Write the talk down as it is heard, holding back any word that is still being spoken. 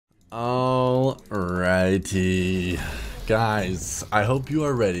Alrighty, guys, I hope you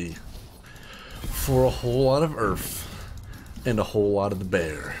are ready for a whole lot of URF and a whole lot of the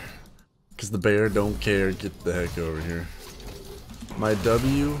bear, because the bear don't care. Get the heck over here. My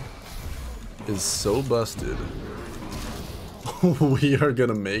W is so busted. We are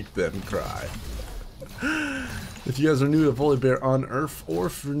gonna make them cry. If you guys are new to VOLIBEAR on URF, or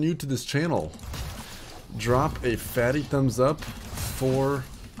if you're new to this channel, drop a fatty thumbs up for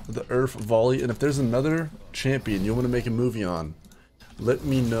the URF volley, and if there's another champion you want to make a movie on, let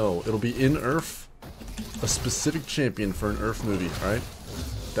me know. It'll be in URF, a specific champion for an URF movie, alright?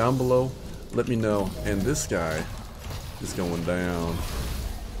 Down below, let me know. And this guy is going down.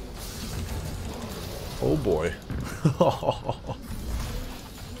 Oh boy.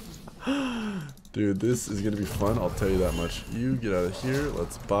 Dude, this is gonna be fun, I'll tell you that much. You get out of here,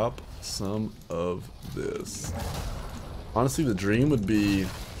 let's bop some of this. Honestly, the dream would be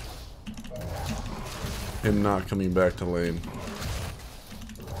him not coming back to lane.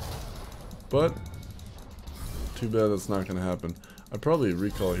 But too bad that's not gonna happen. I'd probably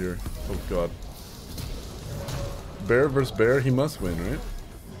recall here. Oh god. Bear versus bear, he must win, right?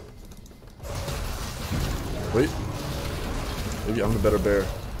 Wait. Maybe I'm the better bear.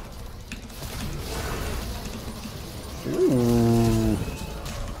 Ooh.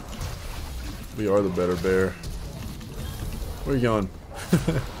 We are the better bear. Where are you going?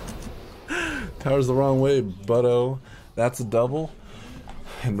 Tower's the wrong way, butto. That's a double.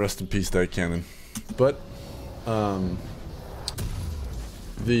 And rest in peace, that cannon. But the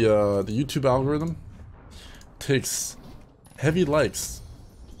YouTube algorithm takes heavy likes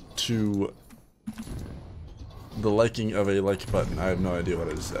to the liking of a like button. I have no idea what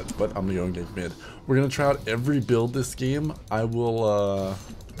I just said, but I'm gonna go and gank mid. We're gonna try out every build this game. I will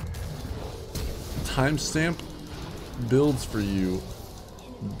timestamp builds for you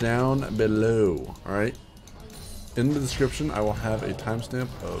down below. Alright, in the description I will have a timestamp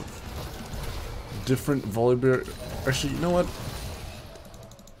of different VOLIBEAR. Actually, you know what,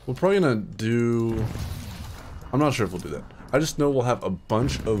 we're probably gonna do, I'm not sure if we'll do that. I just know we'll have a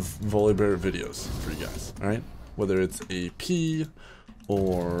bunch of VOLIBEAR videos for you guys. Alright, whether it's a P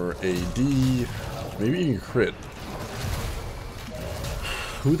or a D, maybe even crit,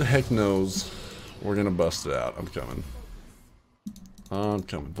 who the heck knows. We're gonna bust it out. I'm coming. I'm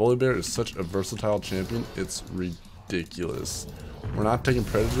coming. VOLIBEAR is such a versatile champion, it's ridiculous. We're not taking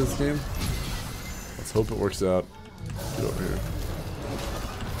Predator this game. Let's hope it works out. Get over here.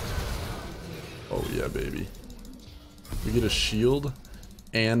 Oh yeah, baby. We get a shield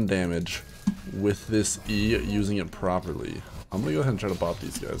and damage with this E using it properly. I'm gonna go ahead and try to bop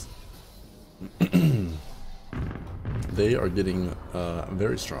these guys. They are getting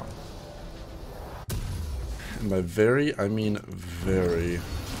very strong. And by very, I mean very.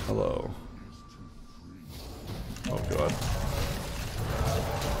 Hello. Oh god.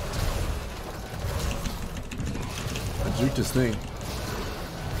 I juked this thing.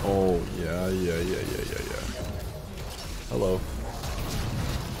 Oh yeah. Hello.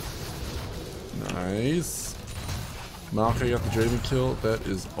 Nice. Malka got the Draven kill. That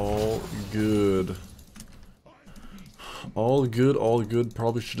is all good. All good, all good.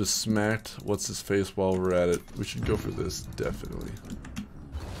 Probably should have smacked what's his face while we're at it. We should go for this, definitely.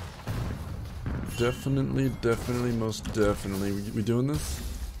 Definitely, most definitely. We doing this?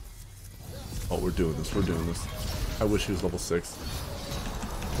 Oh, we're doing this, I wish he was level 6.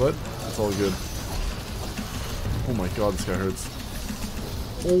 But, it's all good. Oh my god, this guy hurts.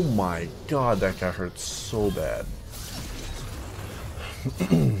 Oh my god, that guy hurts so bad.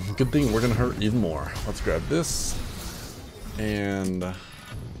 Good thing we're gonna hurt even more. Let's grab this. And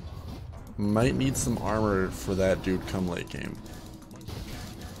might need some armor for that dude come late game.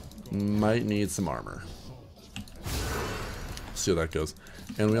 Might need some armor. See how that goes.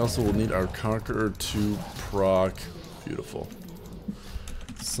 And we also will need our Conqueror to proc. Beautiful.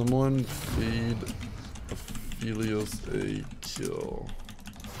 Someone feed Aphelios a kill.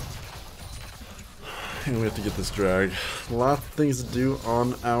 And we have to get this drag. Lots of things to do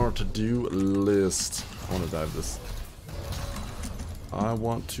on our to-do list. I want to dive this. I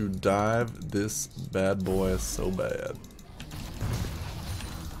want to dive this bad boy so bad.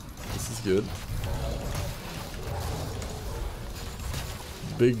 This is good.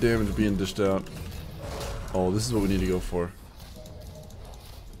 Big damage being dished out. Oh, this is what we need to go for.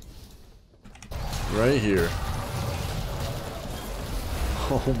 Right here.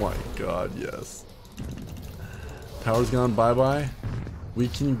 Oh my god, yes. Tower's gone bye-bye. We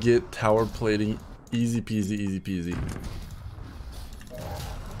can get tower plating easy peasy, easy peasy.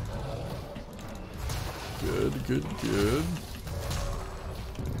 Good.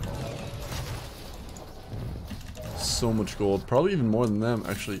 so much gold. Probably even more than them,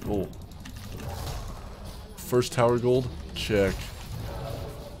 actually. Oh. First tower gold. Check.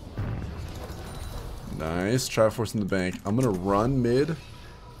 Nice. Triforce in the bank. I'm going to run mid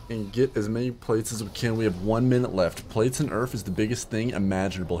and get as many plates as we can. We have 1 minute left. Plates and URF is the biggest thing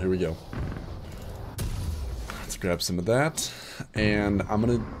imaginable. Here we go. Let's grab some of that. And I'm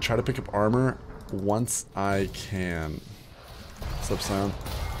going to try to pick up armor once I can. What's up, Sound?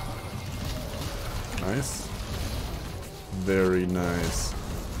 Nice. Very nice.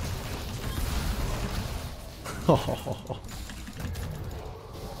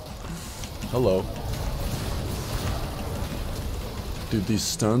 Hello. Dude, these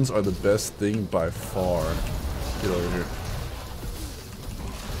stuns are the best thing by far. Get over here.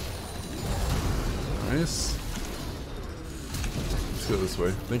 Nice. Let's go this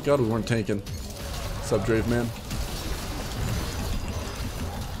way. Thank God we weren't tanking. What's up, Drave Man?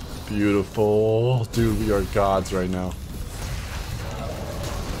 Beautiful. Dude, we are gods right now.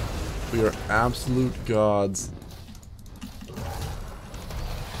 We are absolute gods.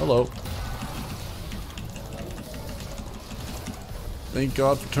 Hello. Thank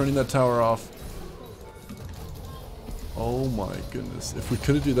God for turning that tower off. Oh my goodness. If we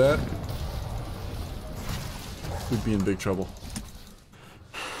couldn't do that, we'd be in big trouble.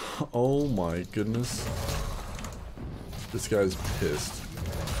 Oh my goodness. This guy's pissed.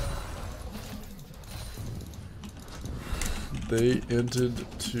 They ended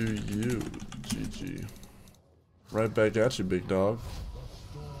to you, GG. Right back at you, big dog.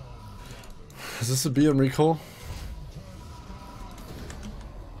 Is this a BM recall?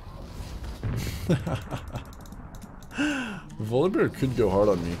 VOLIBEAR could go hard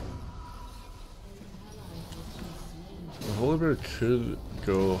on me. VOLIBEAR could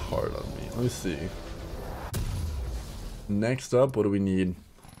go hard on me. Let me see. Next up, what do we need?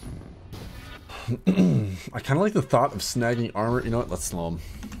 I kind of like the thought of snagging armor. You know what? Let's slow him.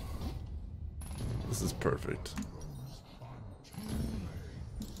 This is perfect.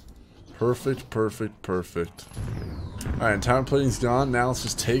 Perfect, perfect, perfect. Alright, tower plating's gone. Now let's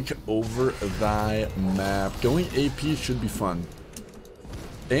just take over thy map. Going AP should be fun.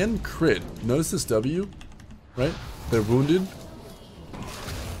 And crit. Notice this W, right? They're wounded.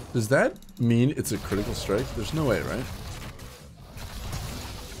 Does that mean it's a critical strike? There's no way, right?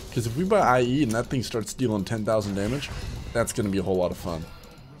 Because if we buy IE and that thing starts dealing 10,000 damage, that's going to be a whole lot of fun.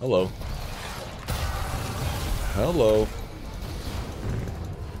 Hello. Hello.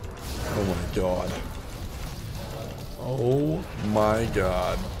 Oh my god. Oh my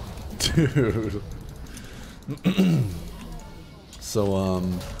god. Dude. So,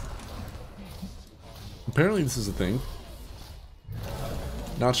 apparently this is a thing.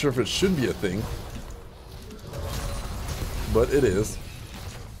 Not sure if it should be a thing. But it is.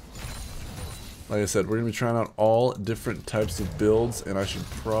 Like I said, we're going to be trying out all different types of builds, and I should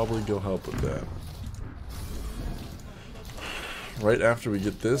probably go help with that. Right after we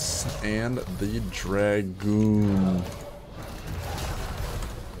get this and the Dragoon.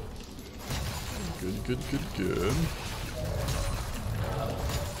 Good, good, good, good.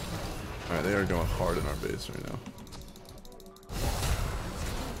 Alright, they are going hard in our base right now.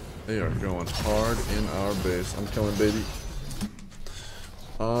 They are going hard in our base. I'm coming, baby.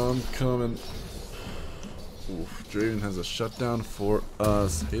 I'm coming. Oof, Draven has a shutdown for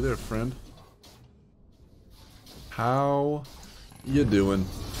us. Hey there, friend. How you doing?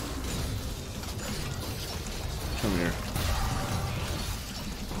 Come here.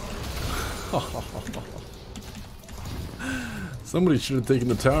 Somebody should have taken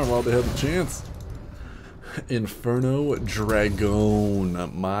the tower while they had the chance. Inferno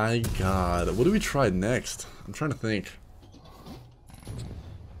Dragon. My god. What do we try next? I'm trying to think.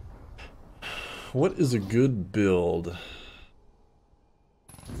 What is a good build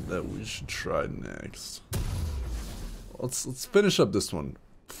that we should try next? Let's finish up this one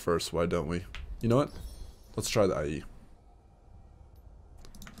first, why don't we? You know what? Let's try the IE.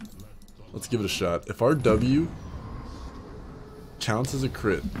 Let's give it a shot. If our W counts as a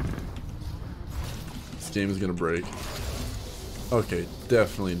crit, this game is gonna break. Okay,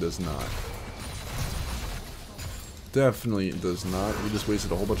 definitely does not. Definitely does not. We just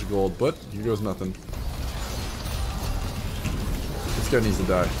wasted a whole bunch of gold, but here goes nothing. This guy needs to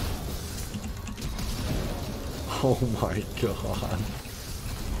die. Oh my god.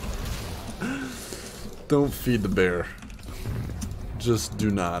 Don't feed the bear. Just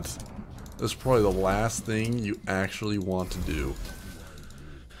do not. That's probably the last thing you actually want to do.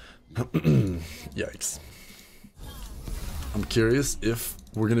 Yikes. I'm curious if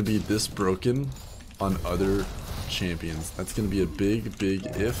we're going to be this broken on other champions. That's going to be a big, big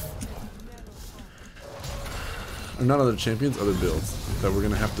if. Or not other champions, other builds that we're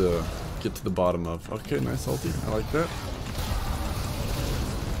gonna have to get to the bottom of. Okay, nice ulti. I like that.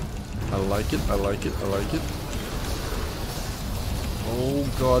 I like it, I like it, I like it. Oh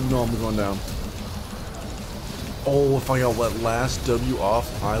god, no, I'm going down. Oh, if I got that last W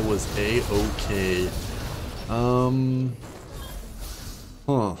off, I was A-okay.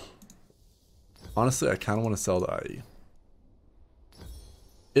 Huh. Honestly, I kind of want to sell the IE.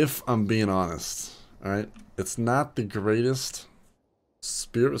 If I'm being honest, alright? It's not the greatest.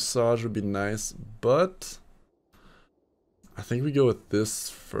 Spirit Massage would be nice, but I think we go with this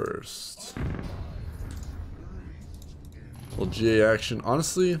first. Little GA action.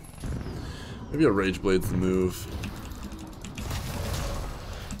 Honestly, maybe a Rage Blade's the move.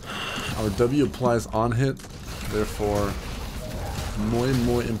 Our W applies on hit, therefore,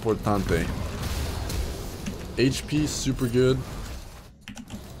 muy importante. HP super good.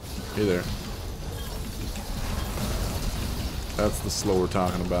 Hey there. That's the slow we're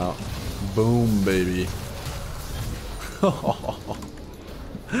talking about. Boom, baby.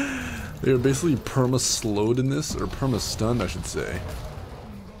 They were basically perma-slowed in this, or perma-stunned, I should say.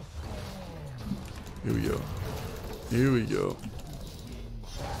 Here we go. Here we go.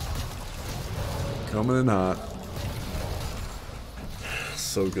 Coming in hot.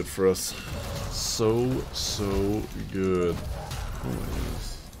 So good for us. So good. Oh my goodness.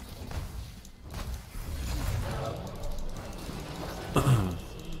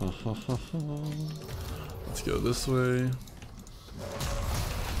 Let's go this way.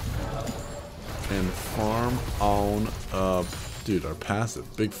 And farm on up. Dude, our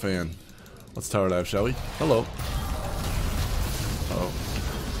passive. Big fan. Let's tower dive, shall we? Hello. Uh-oh.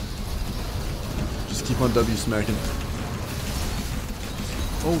 Just keep on W smacking.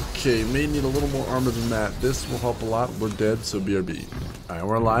 Okay, may need a little more armor than that. This will help a lot. We're dead, so BRB. Alright,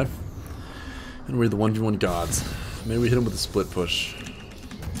 we're alive. And we're the 1v1 gods. Maybe we hit him with a split push.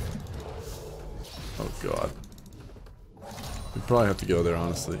 Oh god. We probably have to go there,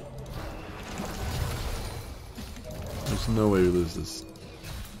 honestly. There's no way we lose this.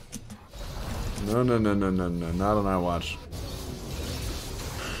 No, not on our watch.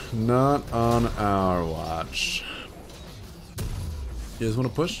 Not on our watch. You guys want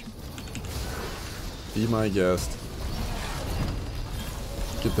to push? Be my guest.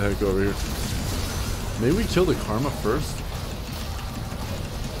 Get the heck over here. Maybe we kill the Karma first?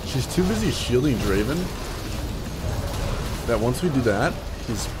 She's too busy shielding Draven that once we do that,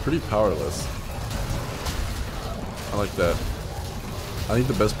 he's pretty powerless. I like that. I think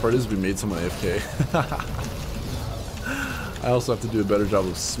the best part is we made someone AFK. I also have to do a better job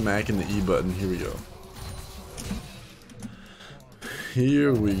of smacking the E button. Here we go.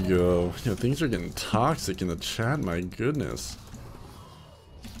 Here we go. You know, things are getting toxic in the chat, my goodness.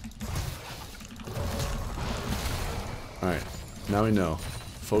 Alright, now we know.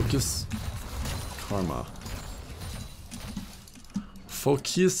 Focus, Karma.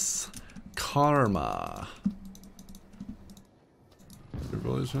 Focus, Karma.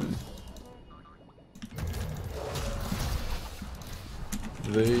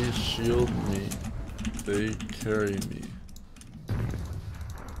 They shield me. They carry me.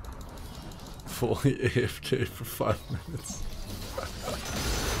 Fully AFK for 5 minutes.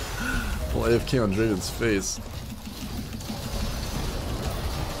 Full AFK on Draven's face.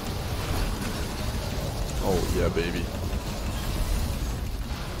 Oh yeah, baby.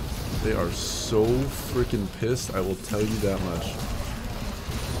 They are so freaking pissed, I will tell you that much.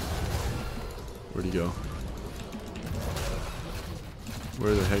 Where'd he go?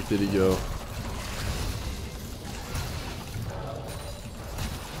 Where the heck did he go?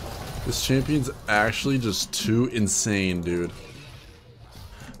 This champion's actually just too insane, dude.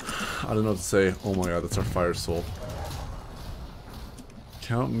 I don't know what to say. Oh my god, that's our fire soul.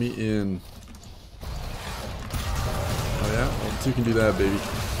 Count me in. Oh yeah? Well, 2 can do that, baby.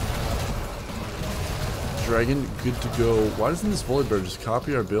 Dragon, good to go. Why doesn't this VOLIBEAR just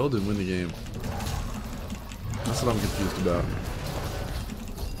copy our build and win the game? That's what I'm confused about.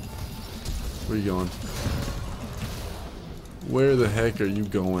 Where are you going? Where the heck are you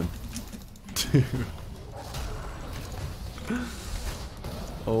going? Dude.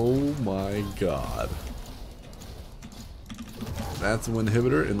 Oh my god. That's an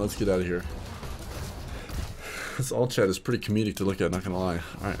inhibitor, and let's get out of here. This all chat is pretty comedic to look at, not gonna lie.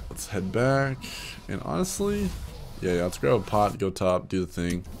 Alright, let's head back. And honestly, yeah, let's grab a pot, go top, do the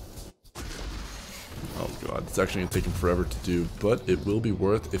thing. Oh god, it's actually gonna take them forever to do, but it will be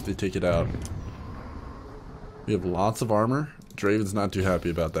worth if they take it out. We have lots of armor. Draven's not too happy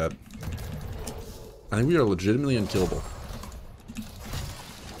about that. I think we are legitimately unkillable.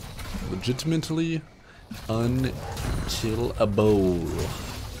 Legitimately Unkillable.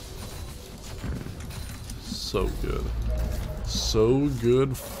 So good. So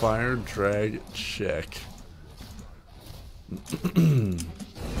good. Fire drag check. We're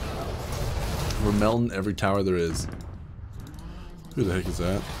melting every tower there is. Who the heck is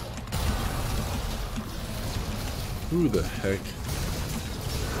that? Who the heck?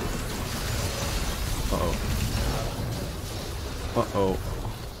 Uh-oh. Uh-oh.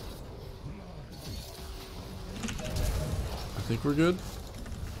 I think we're good.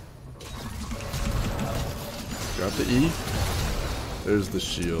 Got the E. There's the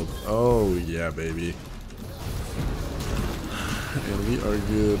shield. Oh, yeah, baby. And we are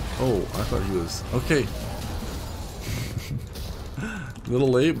good. Oh, I thought he was... Okay. A little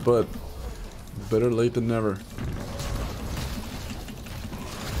late, but better late than never.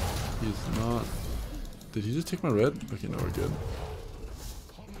 He's not... Did he just take my red? Okay, no, we're good.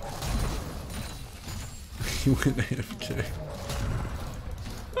 He went AFK.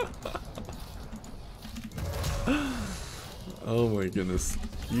 Oh my goodness.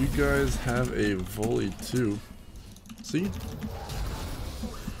 You guys have a volley too. See?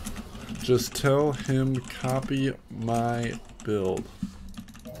 Just tell him copy my build.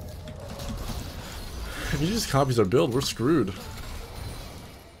 If he just copies our build, we're screwed.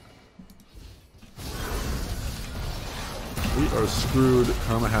 We are screwed.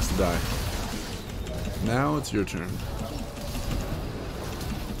 Karma has to die. Now it's your turn.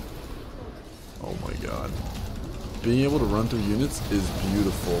 Oh my god. Being able to run through units is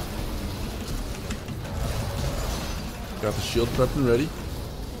beautiful. Got the shield prepped and ready.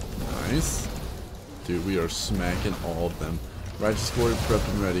 Nice. Dude, we are smacking all of them. Righteous Warrior prepped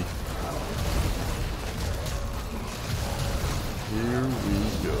and ready. Here we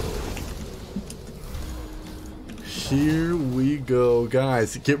go. Here we go,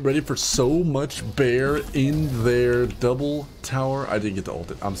 guys. Get ready for so much bear in their double tower. I didn't get to ult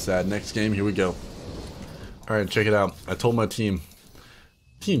it. I'm sad. Next game, here we go. Alright, check it out. I told my team.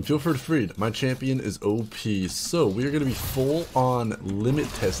 Team, feel free. My champion is OP. So, we are going to be full on limit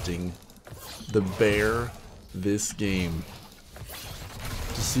testing the bear this game.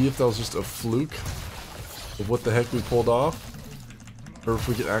 To see if that was just a fluke of what the heck we pulled off. Or if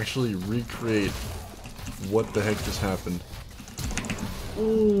we could actually recreate what the heck just happened.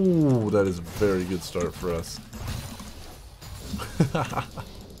 Ooh, that is a very good start for us.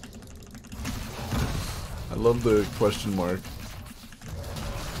 I love the question mark.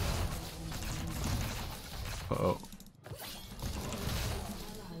 Uh-oh.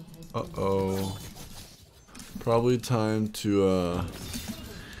 Uh-oh. Probably time to,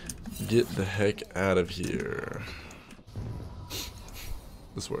 get the heck out of here.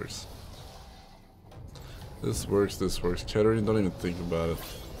 This works. This works, this works. Kettering, don't even think about it.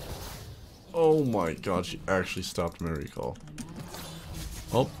 Oh my god, she actually stopped my recall.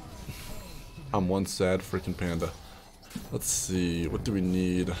 Oh. I'm one sad freaking panda. Let's see, what do we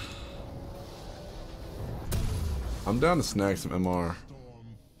need? I'm down to snag some MR.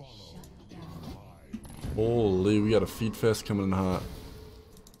 Holy, we got a feed fest coming in hot.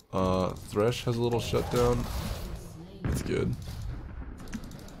 Thresh has a little shutdown. That's good.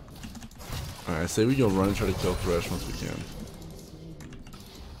 Alright, I say we go run and try to kill Thresh once we can.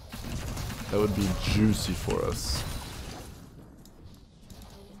 That would be juicy for us.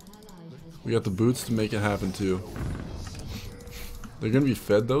 We got the boots to make it happen too. They're gonna be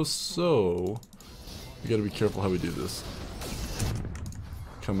fed though, so we gotta be careful how we do this.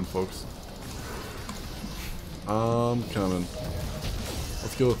 Coming, folks. I'm coming.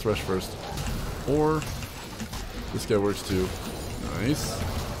 Let's go with Thresh first. Or this guy works too. Nice.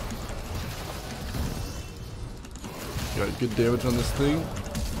 Got good damage on this thing.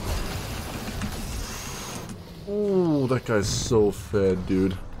 Oh, that guy's so fed,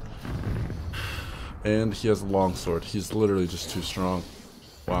 dude. And he has a longsword. He's literally just too strong.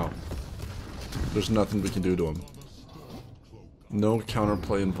 Wow. There's nothing we can do to him. No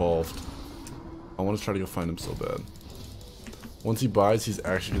counterplay involved. I want to try to go find him so bad. Once he buys, he's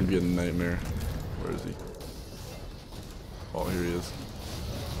actually going to be a nightmare. Where is he? Oh, here he is.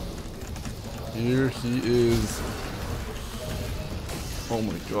 Here he is. Oh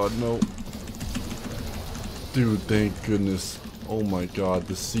my god, no. Dude, thank goodness. Oh my god,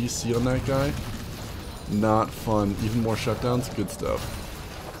 the CC on that guy? Not fun. Even more shutdowns? Good stuff.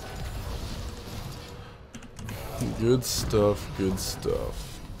 Good stuff, good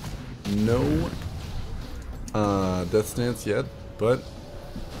stuff. No death stance yet, but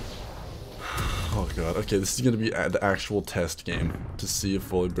oh god, okay, this is gonna be the actual test game to see if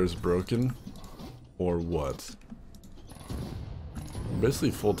VOLIBEAR's broken or what. I'm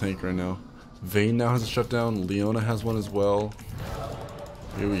basically full tank right now. Vayne now has a shutdown. Leona has one as well.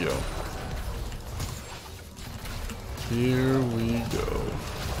 Here we go. Here we go.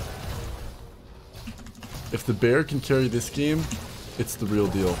 If the bear can carry this game, it's the real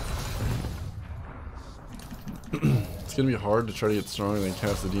deal. It's gonna be hard to try to get stronger than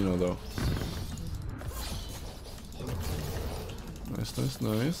Casadino though. Nice, nice,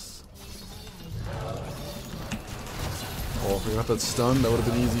 nice. Oh, I forgot that stun. That would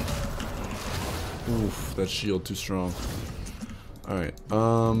have been easy. Oof, that shield too strong. Alright,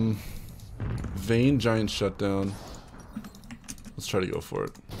 Vayne giant shutdown. Let's try to go for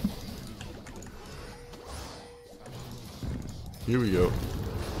it. Here we go.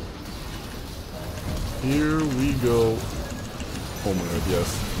 Here we go. Oh my god, yes.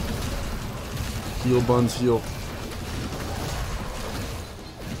 Heal, Buns, heal.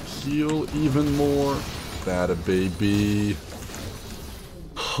 Heal even more. That a baby.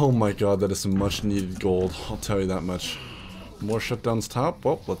 Oh my god, that is some much needed gold. I'll tell you that much. More shutdowns top.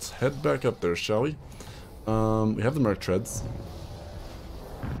 Well, let's head back up there, shall we? We have the Merc Treads.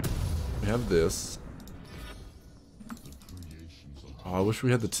 We have this. Oh, I wish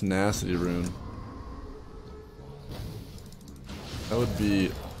we had the Tenacity rune. That would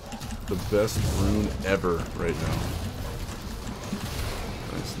be the best rune ever right now.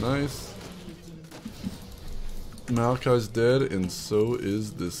 Nice, nice. Maokai's dead, and so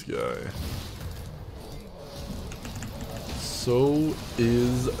is this guy. So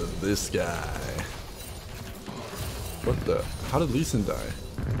is this guy. What the? How did Lee Sin die?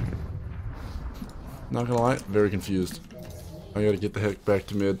 Not gonna lie, very confused. I gotta get the heck back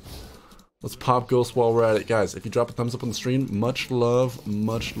to mid. Let's pop Ghost while we're at it. Guys, if you drop a thumbs up on the stream, much love,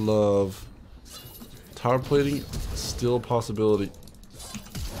 much love. Tower plating, still a possibility.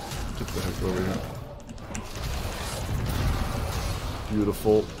 Get the heck over here.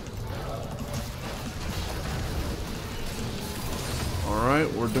 Beautiful.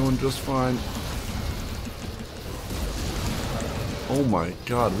 Alright, we're doing just fine. Oh my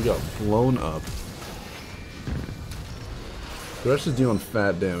god, we got blown up. They're actually dealing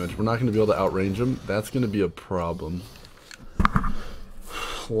fat damage. We're not going to be able to outrange them. That's going to be a problem.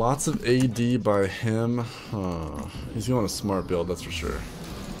 Lots of AD by him. He's going a smart build, that's for sure.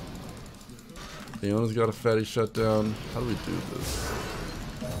 Leona's got a fatty shutdown. How do we do this?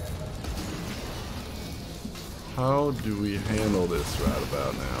 How do we handle this right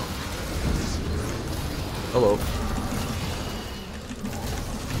about now? Hello.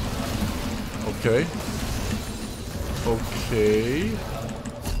 Okay. Okay.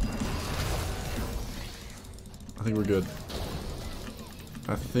 I think we're good.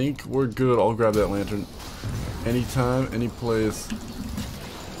 I think we're good. I'll grab that lantern. Anytime, any place.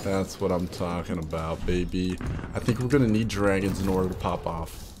 That's what I'm talking about, baby. I think we're gonna need dragons in order to pop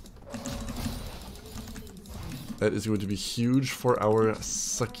off. That is going to be huge for our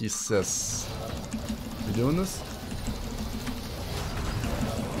success. We doing this?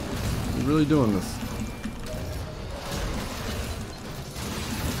 We really doing this?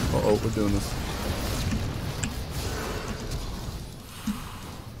 Uh-oh, we're doing this.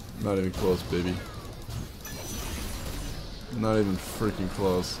 Not even close, baby. Not even freaking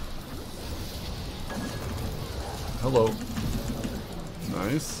close. Hello.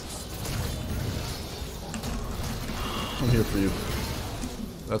 Nice. I'm here for you.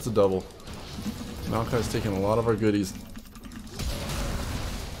 That's a double. Maokai's taking a lot of our goodies.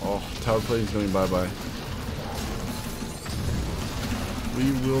 Oh, tower plating's going bye-bye.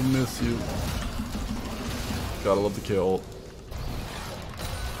 We will miss you. Gotta love the KO ult.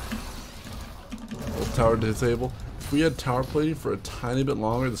 Ult tower to disable. If we had tower plating for a tiny bit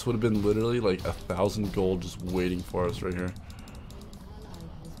longer, this would have been literally like 1,000 gold just waiting for us right here.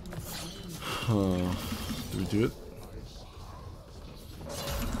 Do we do it?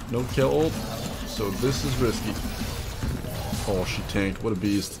 No kill ult, so this is risky. Oh, she tanked. What a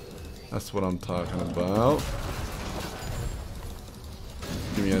beast. That's what I'm talking about.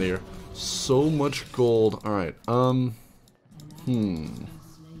 Get me out of here. So much gold. Alright,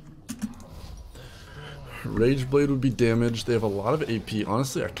 Rage Blade would be damaged. They have a lot of AP.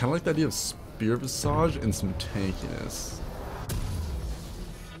 Honestly, I kind of like the idea of Spirit Visage and some tankiness.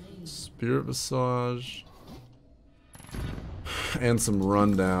 Spirit Visage. And some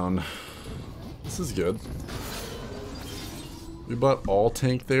rundown. This is good. We bought all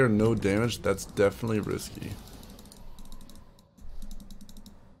tank there, no damage. That's definitely risky.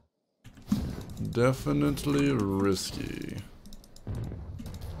 Definitely risky.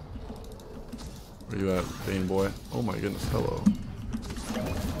 Where you at, Bane boy? Oh my goodness, hello.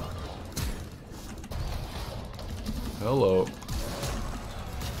 Hello.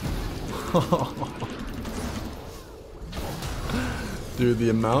 Dude, the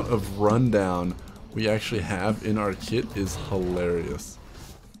amount of rundown we actually have in our kit is hilarious.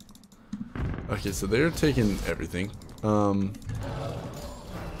 Okay, so they're taking everything. Not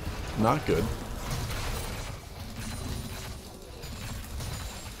good.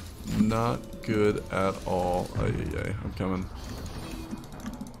 Not good at all. Ay, I'm coming.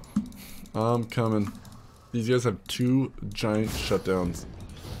 I'm coming. These guys have 2 giant shutdowns.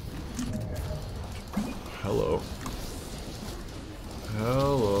 Hello.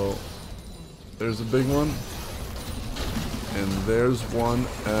 Hello. There's a big one. And there's one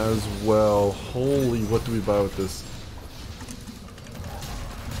as well. Holy, what do we buy with this?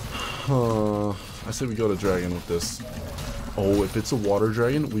 I say we go to dragon with this. Oh, if it's a water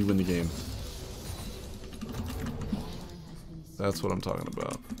dragon, we win the game. That's what I'm talking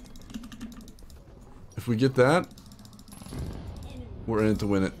about. If we get that, we're in it to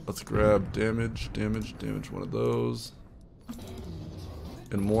win it. Let's grab damage, one of those.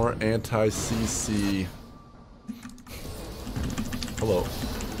 And more anti-CC. Hello.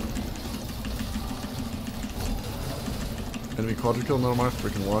 Enemy quadra kill, not on my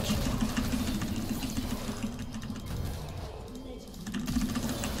freaking watch.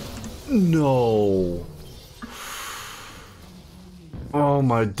 No. Oh,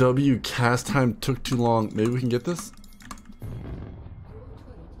 my W cast time took too long. Maybe we can get this?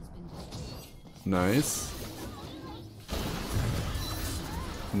 Nice.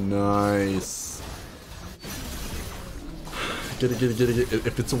 Nice. Get it.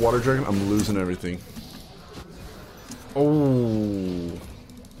 If it's a water dragon, I'm losing everything. Oh.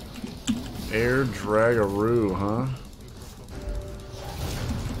 Air Dragaroo, huh?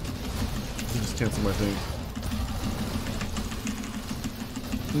 He just canceled my thing.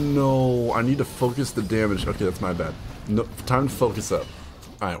 No, I need to focus the damage. Okay, that's my bad. No, time to focus up.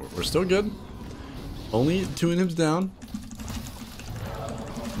 Alright, we're still good. Only 2 inhibs down.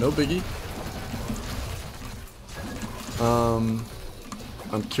 No biggie.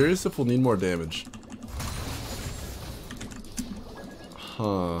 I'm curious if we'll need more damage.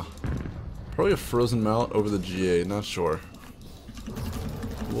 Huh. Probably a frozen mallet over the GA, not sure.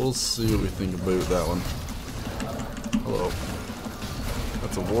 We'll see what we think about that one. Hello.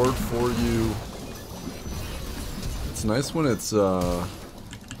 That's a ward for you. It's nice when it's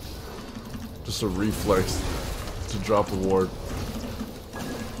just a reflex to drop a ward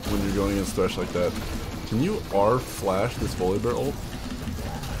when you're going against thresh like that. Can you R flash this VOLIBEAR ult?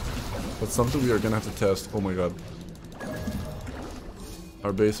 That's something we are gonna have to test. Oh my god.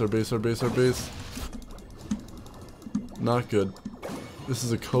 Our base. Not good. This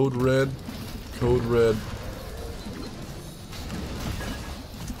is a code red.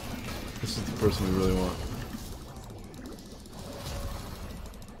 This is the person we really want.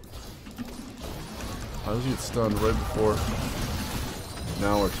 How does he get stunned right before?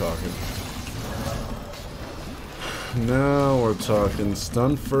 Now we're talking. Now we're talking.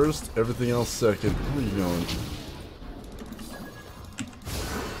 Stun first, everything else second. Where are you going?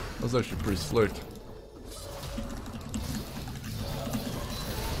 That was actually pretty slick.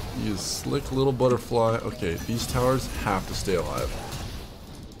 You slick little butterfly. Okay, these towers have to stay alive.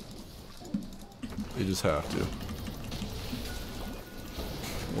 They just have to.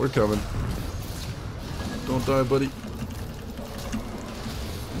 We're coming. Don't die, buddy.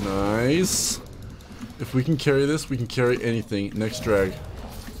 Nice. If we can carry this, we can carry anything. Next drag.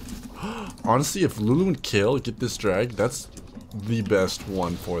 Honestly, if Lulu and Kale get this drag, that's the best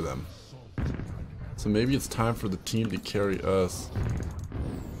one for them. So maybe it's time for the team to carry us.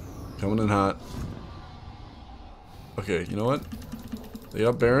 Coming in hot. Okay, you know what? They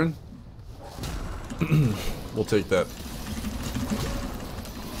got Baron. We'll take that.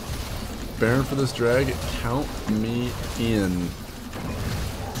 Baron for this drag. Count me in.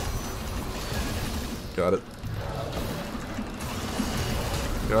 Got it.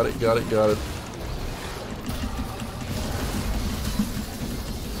 Got it.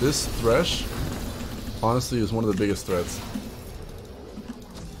 This Thresh, honestly, is one of the biggest threats.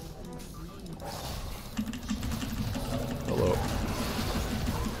 Hello.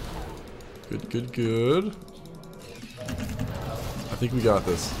 Good. I think we got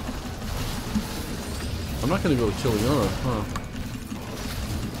this. I'm not gonna be able to kill Yona, huh?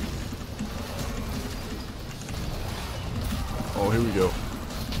 Oh, here we go.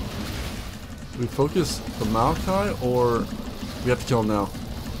 Do we focus the Maokai, or we have to kill him now?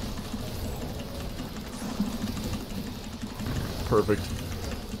 Perfect.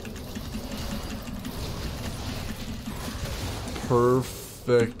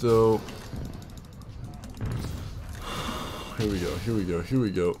 Perfecto. Here we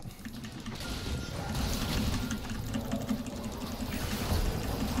go.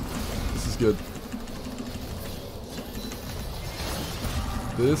 good.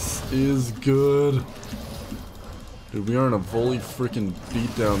 This is good. Dude, we are in a volley freaking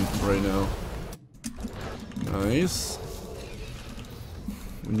beatdown right now. Nice.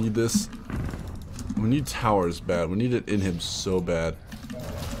 We need this. We need towers bad. We need it in him so bad.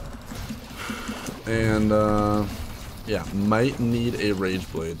 And, yeah, might need a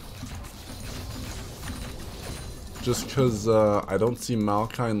Rage Blade. Just because I don't see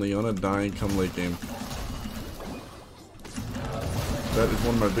Maokai and Leona dying come late game. That is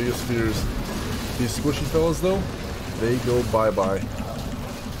one of my biggest fears. These squishy fellas, though, they go bye-bye.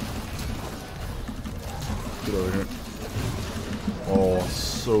 Get over here. Oh,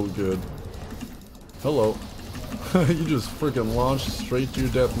 so good. Hello. You just freaking launched straight to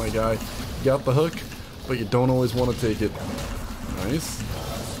your death, my guy. You got the hook, but you don't always want to take it. Nice.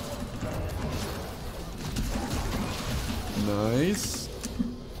 Nice.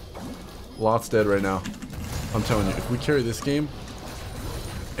 Lot's dead right now. I'm telling you, if we carry this game,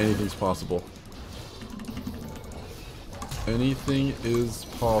 anything's possible. Anything is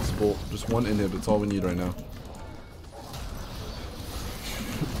possible. Just one inhib, that's all we need right now.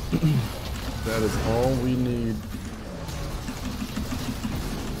 That is all we need.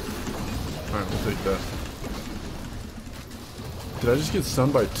 Alright, we'll take that. Did I just get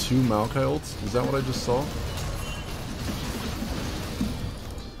stunned by 2 Maokai ults? Is that what I just saw?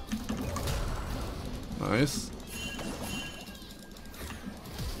 Nice.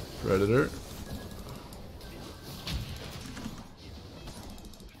 Predator.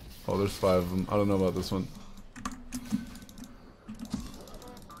 Oh, there's 5 of them. I don't know about this one.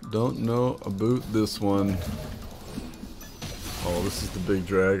 Don't know about this one. Oh, this is the big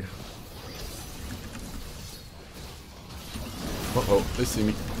drag. Uh-oh, they see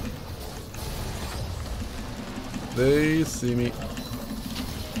me. They see me.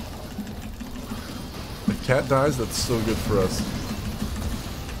 The cat dies, that's so good for us.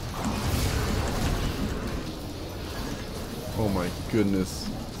 Oh my goodness.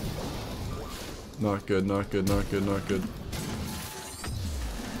 Not good, not good, not good, not good.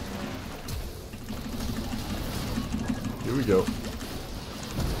 Here we go.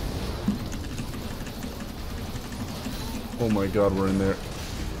 Oh my god, we're in there.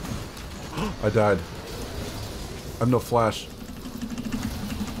 I died. I have no flash.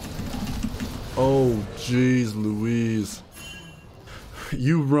 Oh, jeez Louise.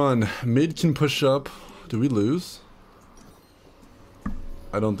 You run. Mid can push up. Do we lose?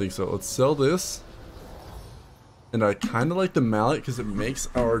 I don't think so. Let's sell this. And I kind of like the mallet because it makes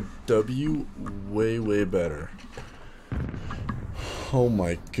our W way, way better. Oh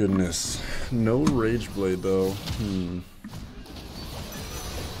my goodness. No Rage Blade though.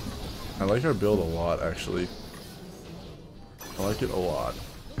 I like our build a lot actually. I like it a lot.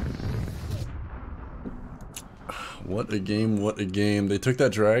 What a game, what a game. They took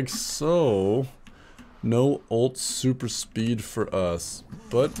that drag, so no ult super speed for us.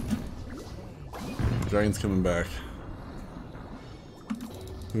 But Dragon's coming back.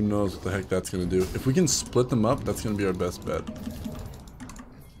 Who knows what the heck that's gonna do. If we can split them up, that's gonna be our best bet.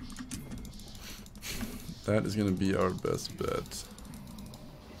 That is gonna be our best bet.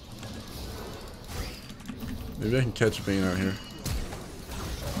 Maybe I can catch Bane out here.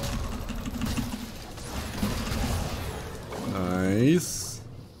 Nice.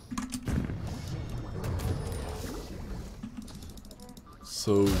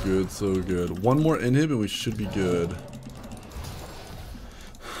 So good, so good. One more inhib and we should be good.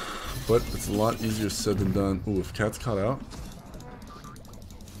 But it's a lot easier said than done. Ooh, if Cat's caught out.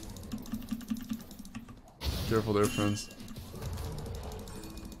 Careful there, friends.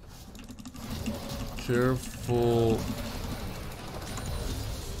 Careful.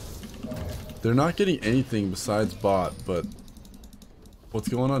 They're not getting anything besides bot, but what's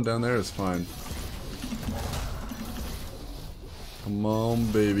going on down there is fine. Come on,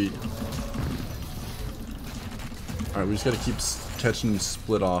 baby. Alright, we just gotta keep catching them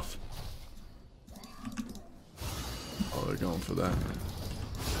split off. Oh, they're going for that.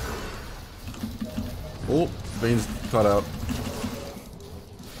 Oh, Bane's caught out.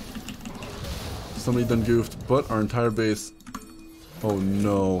 Somebody done goofed, but our entire base. Oh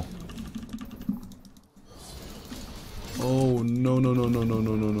no. Oh no no no no no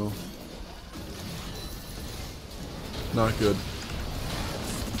no no no. Not good.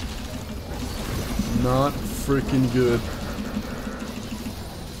 Not freaking good.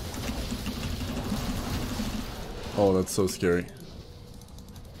 Oh, that's so scary.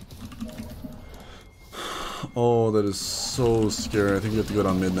 Oh, that is so scary. I think we have to go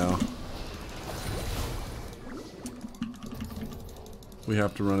down mid now. We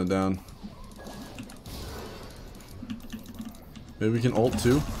have to run it down. Maybe we can ult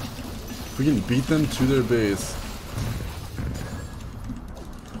too. If we can beat them to their base.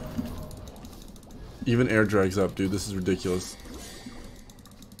 Even air drags up, dude. This is ridiculous.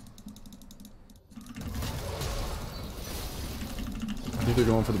 I think they're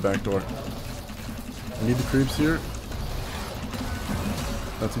going for the back door. I need the creeps here.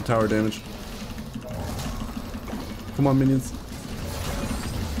 That's some tower damage. Come on, minions.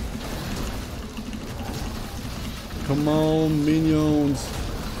 Come on, minions.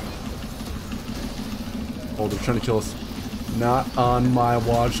 Oh, they're trying to kill us. Not on my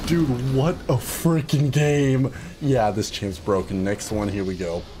watch. Dude, what a freaking game. Yeah, this champ's broken. Next one, here we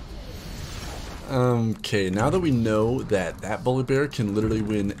go. Okay, now that we know that VOLIBEAR can literally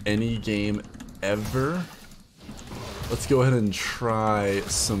win any game ever, let's go ahead and try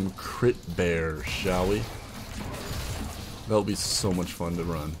some crit bear, shall we? That'll be so much fun to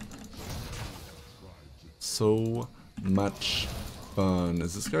run. So much fun.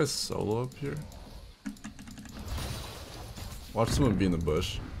 Is this guy solo up here? Watch someone be in the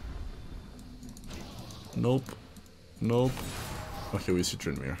bush. Nope. Nope. Okay, we see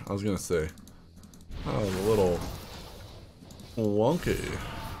Trinmere. I was gonna say. Oh, a little wonky.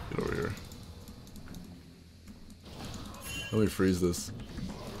 Get over here. Let me freeze this.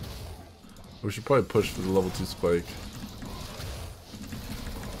 We should probably push for the level 2 spike.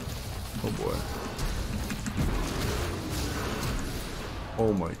 Oh boy.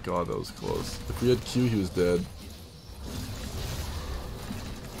 Oh my god, that was close. If we had Q, he was dead.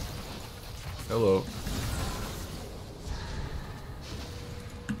 Hello.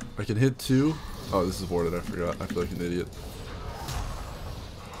 I can hit 2. Oh, this is warded, I forgot. I feel like an idiot.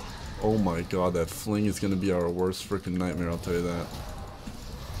 Oh my god, that fling is gonna be our worst freaking nightmare, I'll tell you that.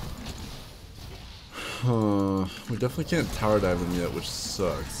 We definitely can't tower dive them yet, which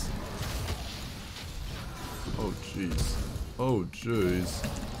sucks. Oh jeez. Oh jeez.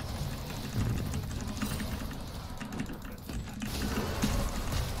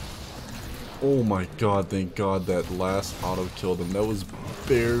 Oh my god, thank god that last auto killed him. That was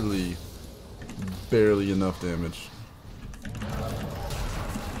barely enough damage.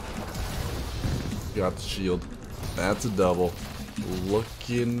 Got the shield. That's a double.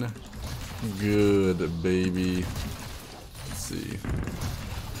 Looking good, baby. Let's see.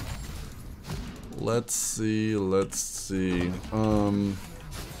 Let's see, let's see. I'm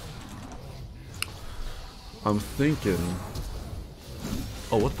thinking.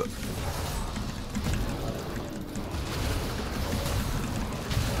 Oh, what the?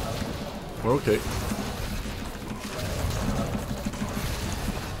 We're okay.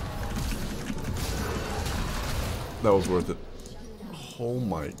 That was worth it. Oh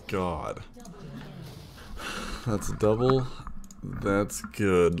my god. That's a double. That's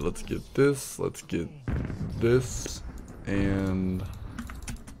good. Let's get this. Let's get this. And a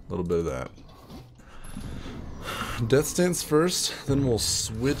little bit of that. Death Stance first. Then we'll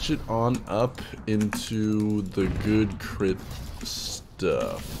switch it on up into the good crit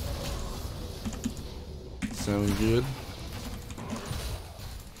stuff. Sound good?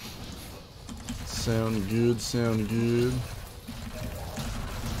 Sound good, sound good.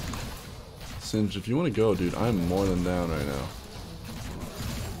 Singe, if you want to go, dude, I'm more than down right now.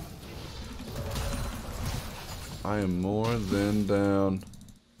 I am more than down.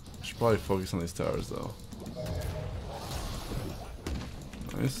 I should probably focus on these towers, though.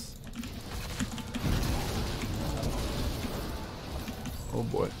 Nice. Oh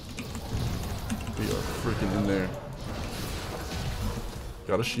boy. We are freaking in there.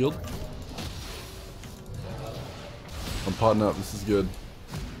 Got a shield. I'm potting up. This is good.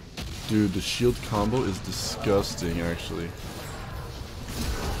 Dude, the shield combo is disgusting, actually.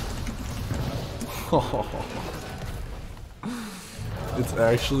 It's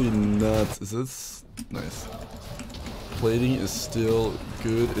actually nuts. Is this nice? Plating is still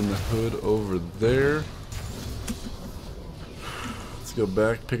good in the hood over there. Let's go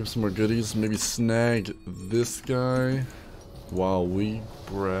back, pick up some more goodies, maybe snag this guy while we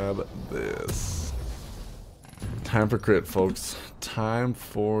grab this. Time for crit, folks. Time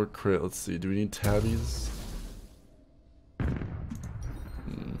for crit. Let's see, do we need tabbies?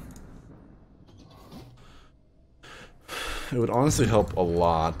 It would honestly help a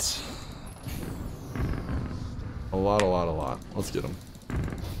lot. A lot. Let's get him.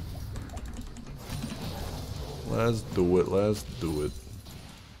 Let's do it, let's do it.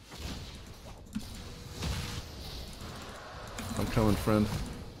 I'm coming, friend.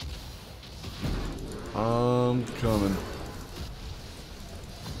 I'm coming.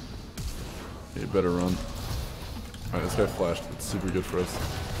 You better run. Alright, this guy flashed. It's super good for us.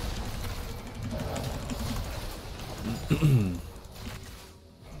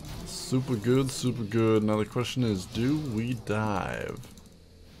 Super good, super good. Now the question is, do we dive?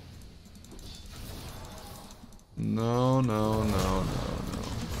 No, no, no, no,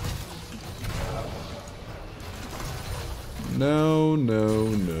 no. No, no,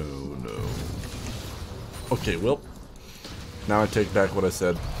 no, no. Okay, well, now I take back what I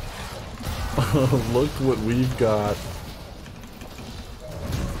said. Look what we've got.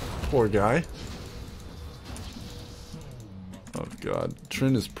 Poor guy. Oh god,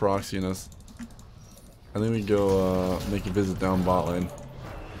 Trin is proxying us. I think we go make a visit down bot lane.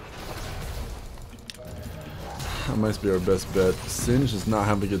 That might be our best bet. Singe does not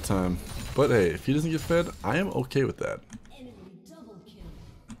have a good time. But hey, if he doesn't get fed, I am okay with that.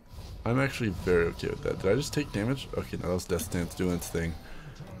 I'm actually very okay with that. Did I just take damage? Okay, no, that was Death Stance doing its thing.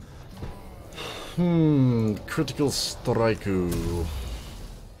 Critical strike. I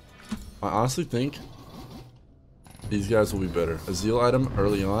honestly think these guys will be better. A Zeal item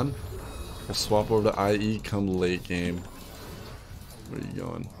early on. We'll swap over to IE come late game. Where are you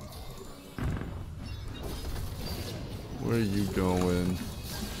going? Where are you going?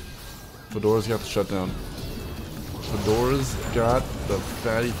 Fedora's got the shutdown. Fedora's got the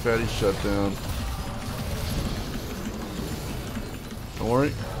fatty shutdown. Don't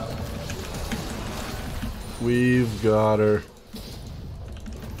worry. We've got her.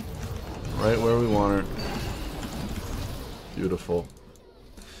 Right where we want her. Beautiful.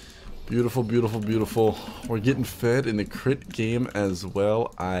 Beautiful, beautiful, beautiful. We're getting fed in the crit game as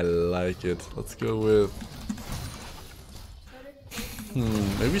well. I like it. Let's go with...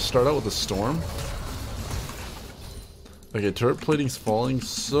 maybe start out with a storm. Okay, turret plating's falling,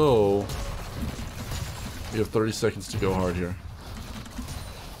 so we have 30 seconds to go hard here.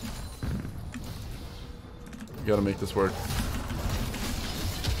 We gotta make this work.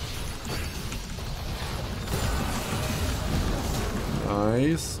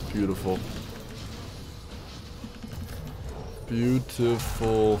 Nice, beautiful.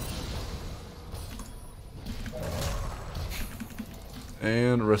 Beautiful.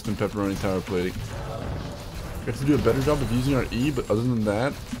 And rest in pepperoni tower plating. We have to do a better job of using our E, but other than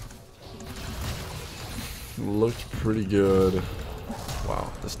that, it looked pretty good.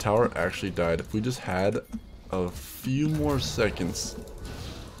 Wow, this tower actually died. If we just had a few more seconds.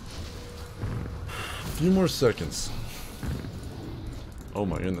 A few more seconds. Oh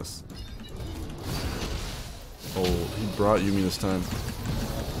my goodness. Oh, he brought Yumi this time.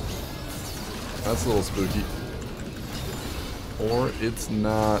 That's a little spooky. Or it's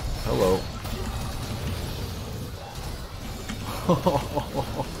not. Hello.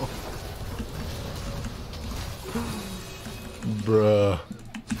 Bruh.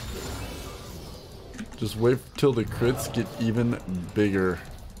 Just wait till the crits get even bigger.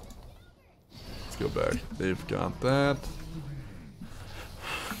 Let's go back. They've got that.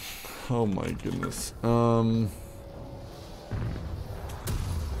 Oh my goodness.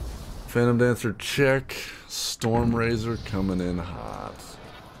 Phantom Dancer check. Storm Razor coming in hot.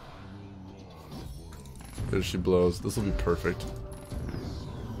 There she blows. This will be perfect.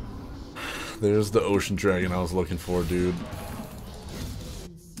 There's the Ocean Dragon I was looking for, dude.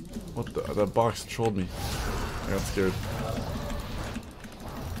 What the? That box trolled me. I got scared.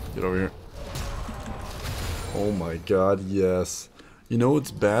 Get over here. Oh my god, yes. You know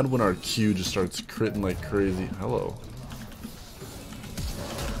it's bad when our Q just starts critting like crazy. Hello.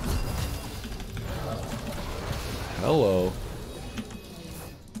 Hello.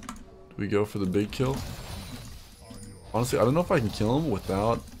 Do we go for the big kill? Honestly, I don't know if I can kill him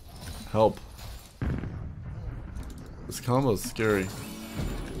without help. This combo is scary.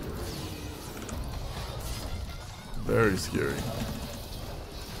 Very scary.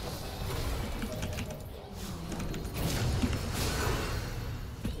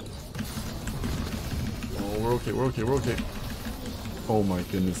 Oh, we're okay, we're okay, we're okay. Oh my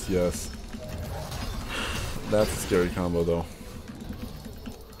goodness, yes. That's a scary combo though.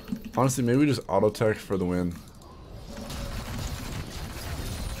 Honestly, maybe we just auto-tech for the win.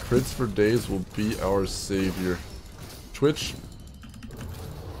 Crits for days will be our savior. Twitch.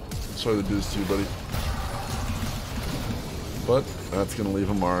 Sorry to do this to you, buddy. But that's gonna leave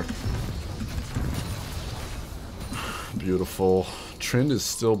a mark. Beautiful. Trend is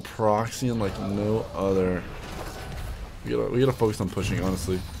still proxying like no other. We gotta focus on pushing,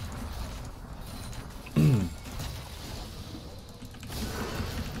 honestly. We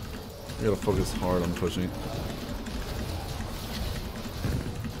gotta focus hard on pushing.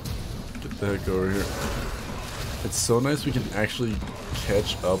 Get the heck over here. It's so nice we can actually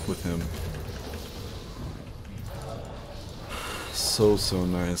catch up with him. So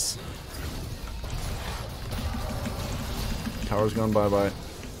nice. Tower's gone bye-bye.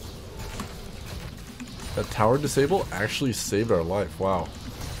 That tower disable actually saved our life. Wow.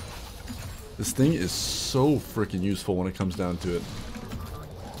 This thing is so freaking useful when it comes down to it.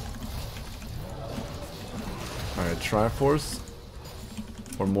 Alright, Triforce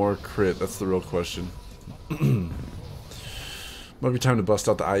or more crit? That's the real question. Might be time to bust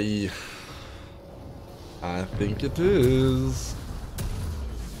out the IE. I think it is.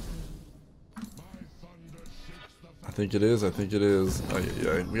 I think it is. I think it is. Oh,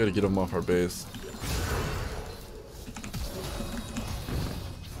 yeah, we gotta get him off our base.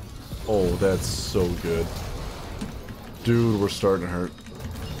 Oh, that's so good. Dude, we're starting to hurt.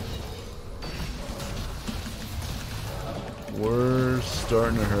 We're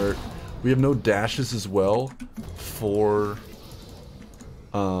starting to hurt. We have no dashes as well for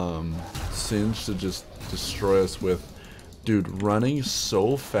Singe to just destroy us with. Dude, running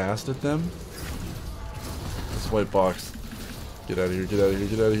so fast at them. This white box. Get out of here, get out of here,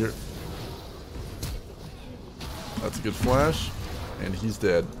 get out of here. That's a good flash. And he's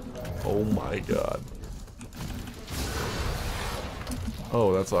dead. Oh my god.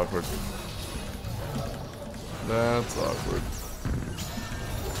 Oh, that's awkward. That's awkward.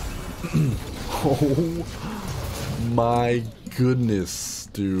 Oh my goodness,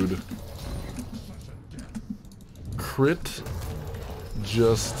 dude. Crit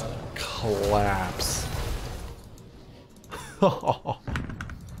just collapse.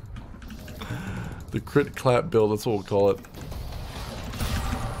 The crit clap build, that's what we'll call it.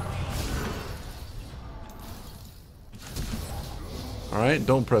 Alright,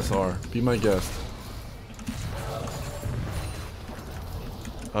 don't press R. Be my guest.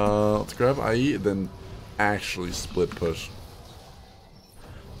 Let's grab IE, then actually split push.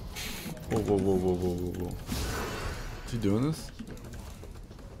 Whoa, whoa, whoa, whoa, whoa, whoa, whoa. Is he doing this?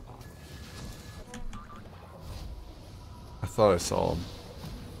 I thought I saw him.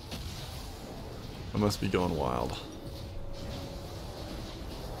 I must be going wild.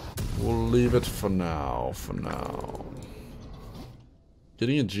 We'll leave it for now,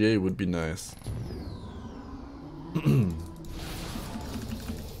 Getting a GA would be nice.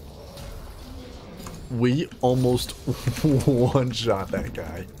 We almost one-shot that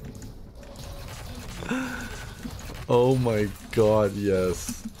guy. Oh my god,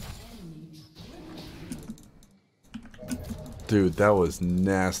 yes. Dude, that was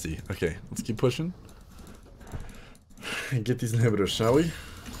nasty. Okay, let's keep pushing. And get these inhibitors, shall we?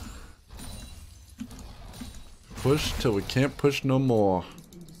 Push till we can't push no more.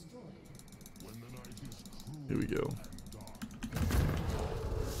 Here we go.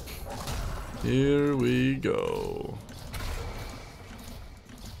 Here we go.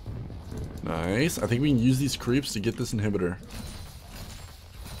 Nice. I think we can use these creeps to get this inhibitor.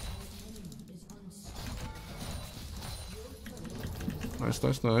 Nice,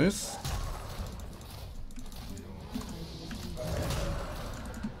 nice, nice.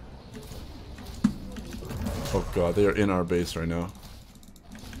 Oh god, they are in our base right now.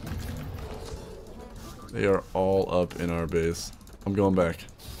 They are all up in our base. I'm going back.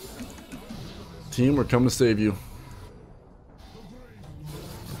 Team, we're coming to save you.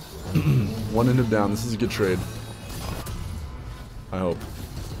 One inhib down. This is a good trade. I hope.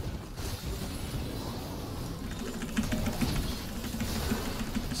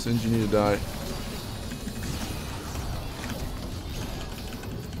 Singe, you need to die.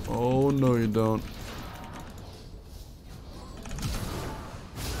 Oh, no you don't.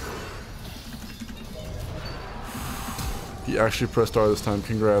 He actually pressed R this time.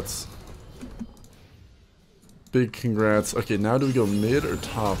 Congrats. Big congrats. Okay, now do we go mid or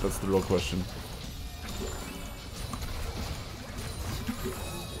top? That's the real question.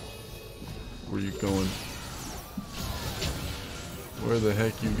 Where are you going? Where the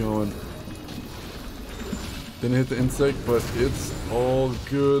heck you going? Didn't hit the insect, but it's all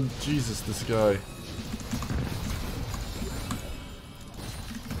good. Jesus, this guy.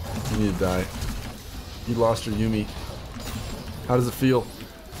 You need to die. You lost your Yumi. How does it feel?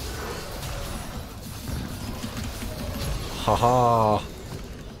 Haha.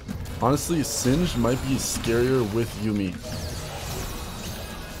 Honestly, Singe might be scarier with Yumi.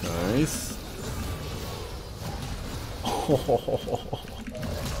 Nice. Oh.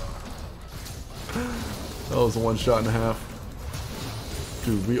 That was a 1.5 shots.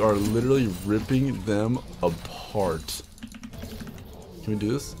 Dude, we are literally ripping them apart. Can we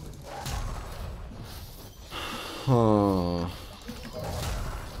do this? Huh.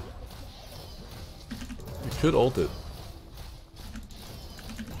 We could ult it.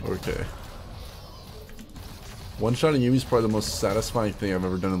 Okay. One-shotting Yumi's probably the most satisfying thing I've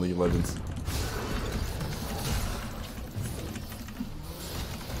ever done in League of Legends.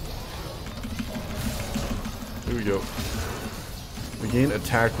 we go. We gain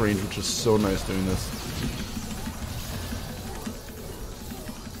attack range, which is so nice doing this.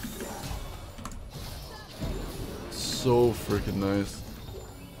 So freaking nice.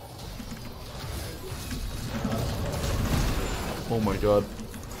 Oh my god.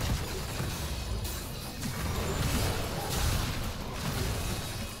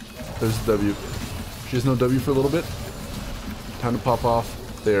 There's the W. She has no W for a little bit. Time to pop off.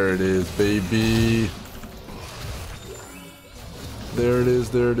 There it is, baby. There it is,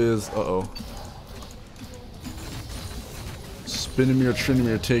 there it is. Uh-oh. Spinamir,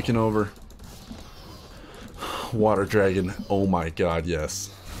 Trinamir taking over. Water Dragon. Oh my god, yes.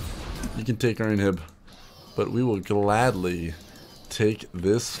 You can take our inhib. But we will gladly take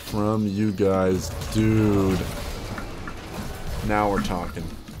this from you guys. Dude. Now we're talking.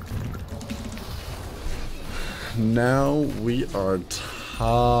 Now we are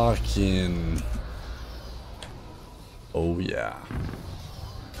talking. Oh yeah.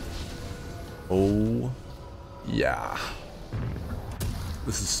 Oh yeah.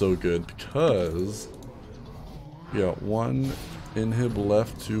 This is so good because we got one inhib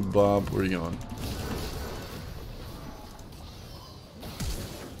left to Bob. Where are you going?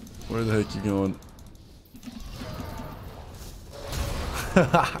 Where the heck you going?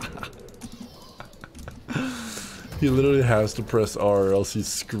 He literally has to press R or else he's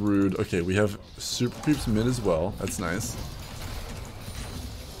screwed. Okay, we have super creeps mid as well. That's nice.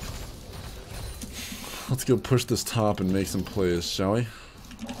 Let's go push this top and make some plays, shall we?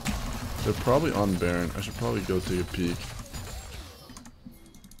 They're probably on Baron. I should probably go take a peek.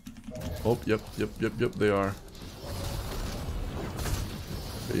 Oh, yep, they are.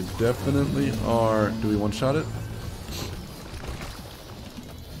 They definitely are. Do we one-shot it?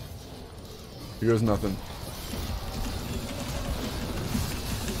 Here goes nothing.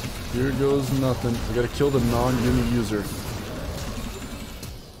 Here goes nothing. We gotta kill the non-Yumi user.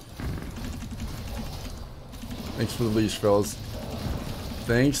 Thanks for the leash, fellas.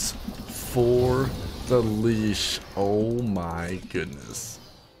 Thanks for the leash. Oh my goodness.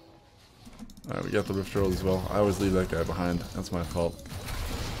 Alright, we got the Rift Herald as well. I always leave that guy behind. That's my fault.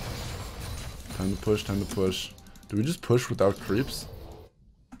 Time to push, time to push. Do we just push without creeps?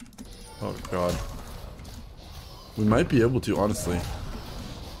 Oh god. We might be able to, honestly.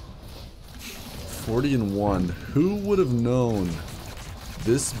 40-1. Who would have known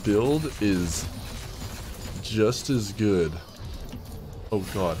this build is just as good? Oh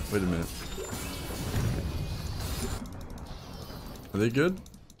god, wait a minute. Are they good?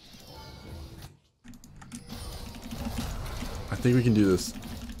 I think we can do this.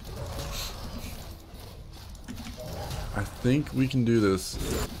 I think we can do this.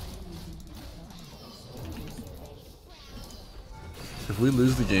 If we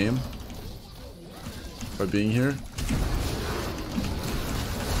lose the game by being here,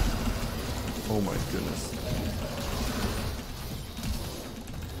 oh my goodness.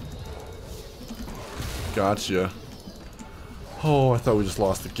 Gotcha. Oh, I thought we just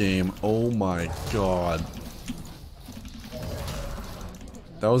lost the game. Oh my god.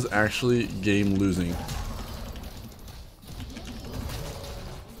 That was actually game losing.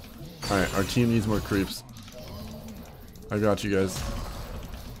 Alright, our team needs more creeps. I got you guys.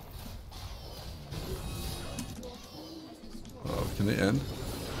 Can they end?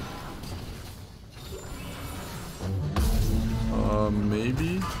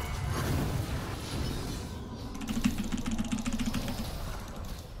 Maybe?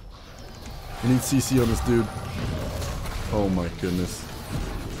 We need CC on this dude. Oh my goodness.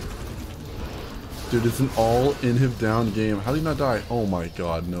 Dude, it's an all inhib down game. How did he not die? Oh my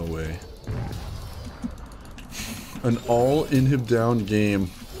god, no way. An all inhib down game.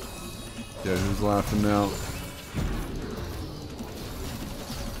 Yeah, who's laughing now?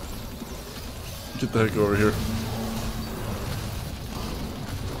 Get the heck over here.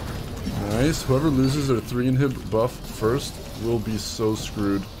 Nice. Whoever loses their 3 inhib buff first will be so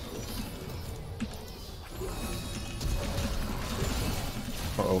screwed.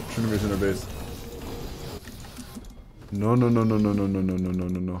 Uh-oh, Trinimir's in our base. No.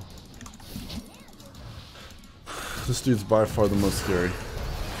 This dude's by far the most scary.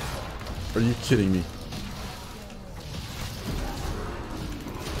 Are you kidding me?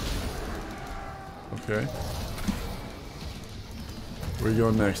 Okay. Where are you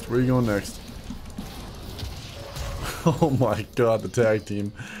going next? Where are you going next? Oh my god, the tag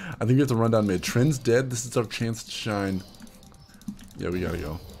team. I think we have to run down mid. Trin's dead. This is our chance to shine. Yeah, we gotta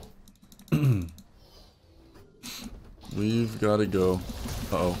go. We've gotta go.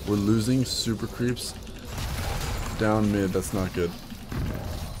 Uh-oh. We're losing super creeps down mid. That's not good.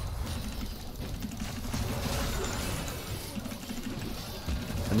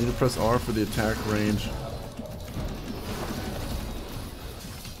 I need to press R for the attack range.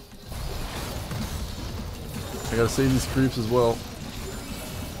 I gotta save these creeps as well.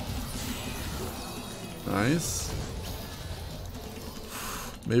 Nice.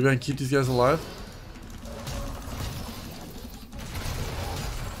 Maybe I can keep these guys alive.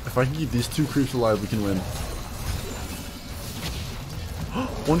 If I can keep these 2 creeps alive, we can win.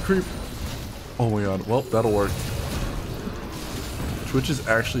 1 creep. Oh my god. Well, that'll work. Twitch is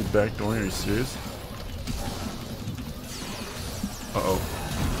actually backdooring. Are you serious? Uh-oh.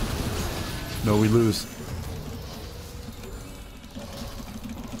 No, we lose.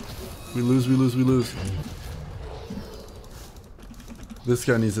 We lose, we lose, we lose. This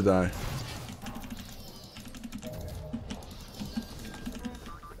guy needs to die.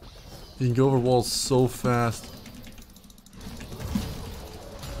 He can go over walls so fast.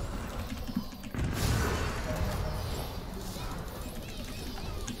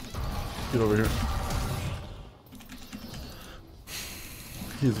 Get over here.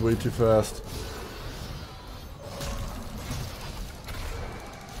 He's way too fast.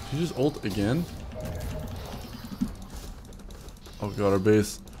 Did you just ult again? Oh god, our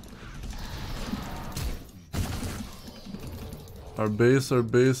base. Our base, our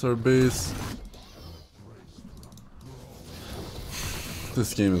base, our base.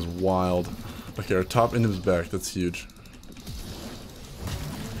 This game is wild. Okay, our top end is back. That's huge.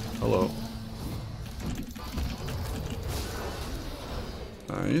 Hello.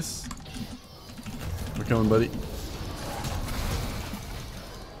 Nice. We're coming, buddy.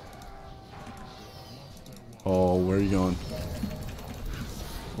 Oh, where are you going?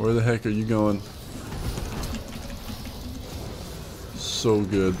 Where the heck are you going? So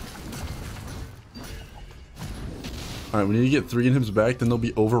good. Alright, we need to get 3 inhibs back, then they'll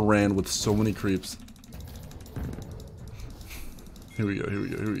be overran with so many creeps. Here we go, here we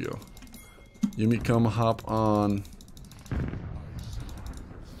go, here we go. Yumi, come hop on.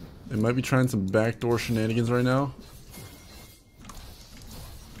 They might be trying some backdoor shenanigans right now.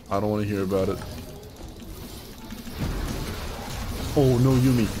 I don't want to hear about it. Oh no,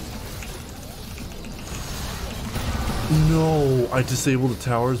 Yumi. No, I disabled the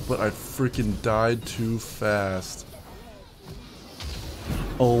towers, but I freaking died too fast.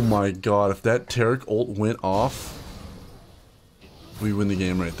 Oh my god, if that Taric ult went off, we win the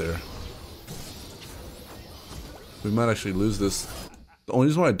game right there. We might actually lose this. The only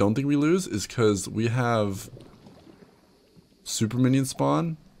reason why I don't think we lose is because we have super minions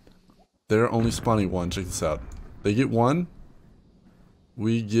spawn. They're only spawning 1. Check this out. They get 1.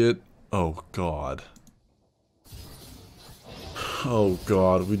 We get... Oh god. Oh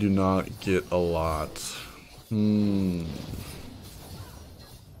god, we do not get a lot.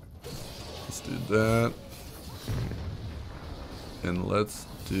 Let's do that. And let's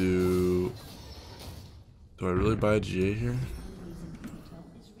do... Do I really buy a GA here?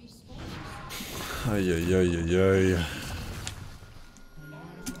 Ay, ay, ay, ay, ay.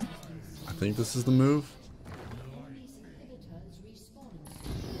 I think this is the move.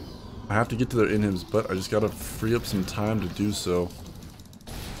 I have to get to their inhibs, but I just gotta free up some time to do so.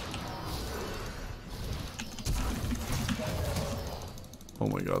 Oh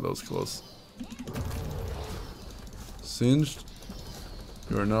my god, that was close. Singed.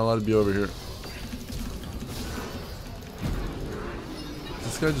 You are not allowed to be over here. Is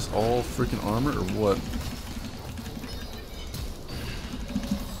this guy just all freaking armor or what?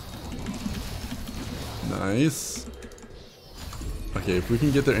 Nice. Okay, if we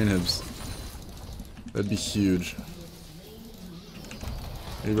can get their inhibs, that'd be huge.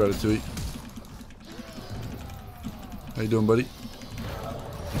 Hey, Ratatouille. How you doing, buddy?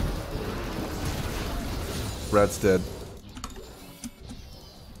 Rat's dead.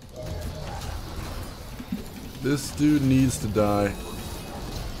 This dude needs to die.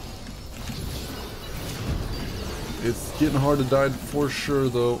 It's getting hard to die for sure,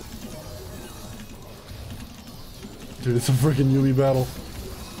 though. Dude, it's a freaking Yumi battle.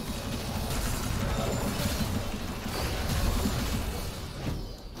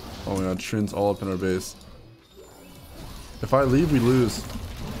 Oh my god, Trin's all up in our base. If I leave, we lose.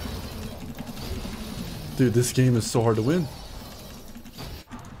 Dude, this game is so hard to win.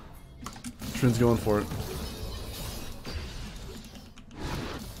 Trin's going for it.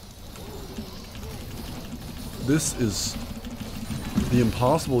 This is the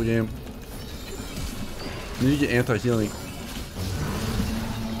impossible game. I need to get anti-healing.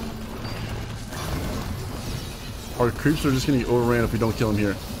 Our creeps are just gonna get overran if we don't kill him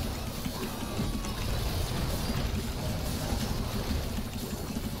here.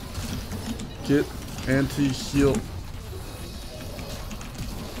 Get anti-heal.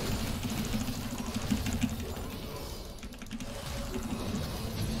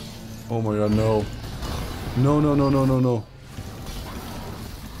 Oh my god, no. No, no, no, no, no, no.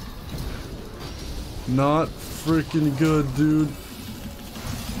 Not freaking good, dude.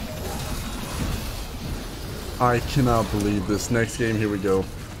 I cannot believe this. Next game, here we go.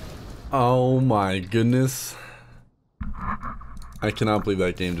 Oh my goodness. I cannot believe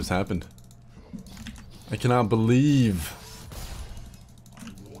that game just happened. I cannot believe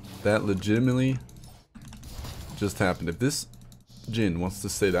that legitimately just happened. If this Jin wants to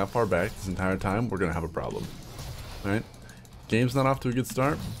stay that far back this entire time, we're gonna have a problem. Alright? Game's not off to a good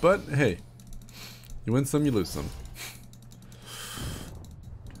start, but hey, you win some, you lose some.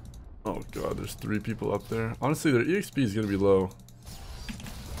 Oh god, there's 3 people up there. Honestly, their EXP is gonna be low.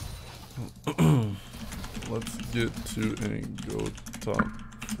 Let's get to and go top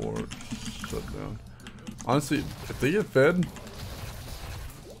 4 shutdown. Honestly, if they get fed,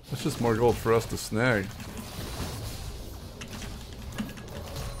 that's just more gold for us to snag.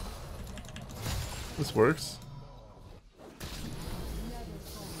 This works.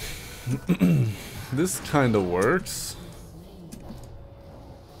 This kind of works.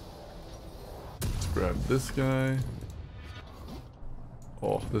 Let's grab this guy.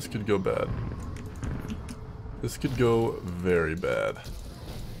 Oh, this could go bad. This could go very bad.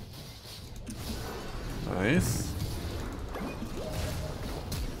 Nice.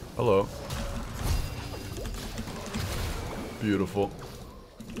 Hello. Beautiful.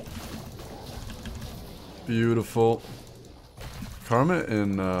 Beautiful. Karma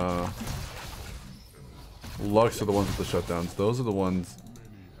and Lux are the ones with the shutdowns. Those are the ones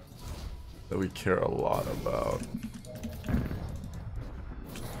that we care a lot about.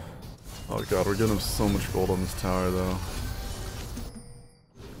 Oh god, we're getting so much gold on this tower though.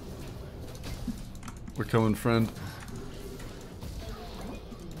 We're coming, friend.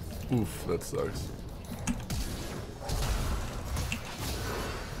 Oof, that sucks.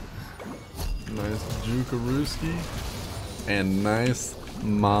 Nice Jukarooski. And nice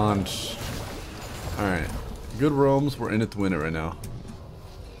Manch. Alright. Good roams, we're in it to win it right now.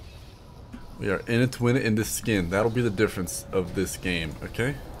 We are in it to win it in this skin. That'll be the difference of this game,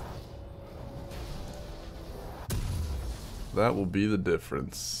 okay? That will be the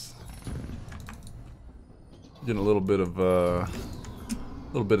difference. Getting a little bit of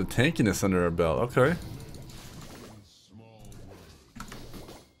tankiness under our belt. Okay.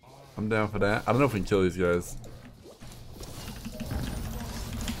 I'm down for that. I don't know if we can kill these guys.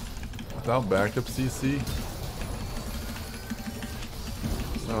 Without backup CC.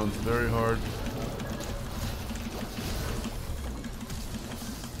 Sounds very hard.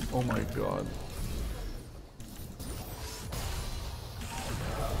 Oh my god.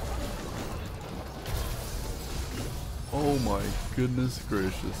 Oh my goodness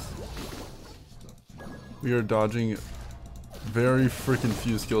gracious. We are dodging very freaking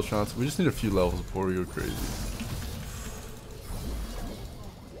few skill shots. We just need a few levels before we go crazy.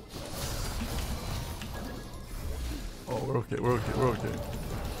 Oh, we're okay, we're okay, we're okay.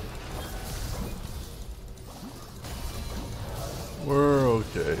 We're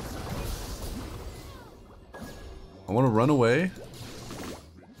okay. I want to run away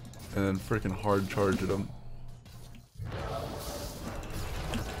and then freaking hard charge at them.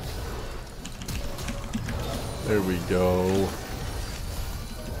 There we go.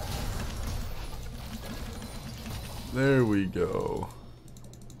 There we go.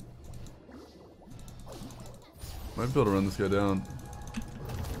 Might be able to run this guy down.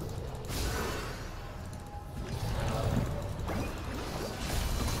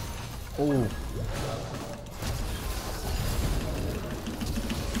 Oh.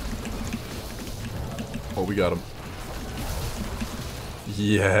 Oh, we got him.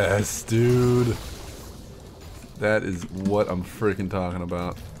 Yes, dude. That is what I'm freaking talking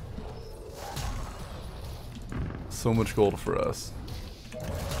about. So much gold for us.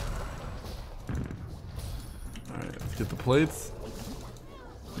 Alright, let's get the plates.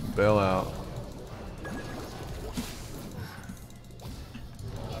 Bail out.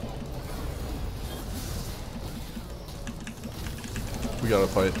 We gotta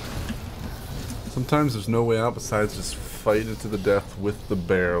fight. Sometimes there's no way out besides just fighting it to the death with the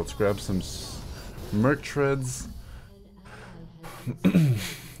bear. Let's grab some Merc Treads. A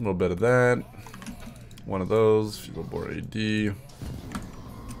little bit of that. One of those. Fuel Bore AD.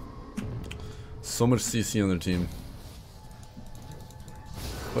 So much CC on their team.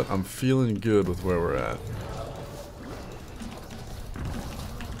 But I'm feeling good with where we're at.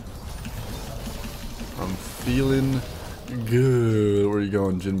 I'm feeling good. Where are you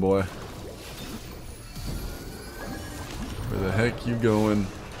going, Jin boy? Where the heck you going?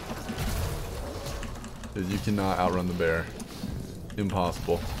 Because you cannot outrun the bear.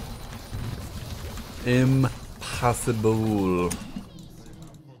 Impossible. Impossible.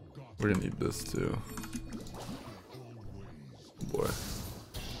 We're gonna need this too. Boy.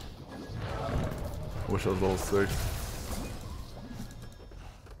 I wish I was level 6.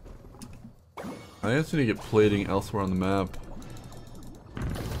 I guess we need to get plating elsewhere on the map.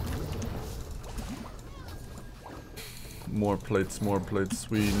 More plates, more plates.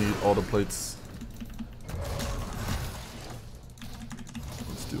 We need all the plates.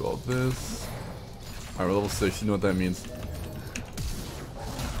 Let's do all this. Alright, we're level 6. You know what that means.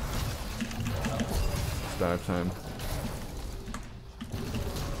 It's dive time.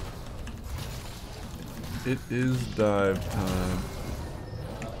 It is dive time.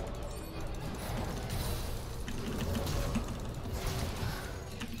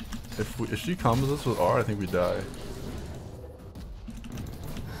 If she combos us with R, I think we die.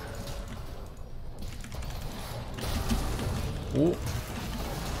 Oh.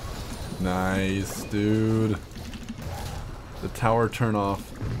 Nice, dude. The tower turn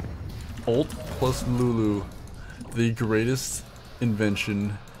off. Ult plus Lulu. The greatest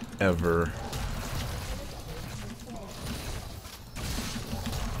invention ever.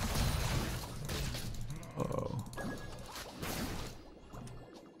 Uh-oh.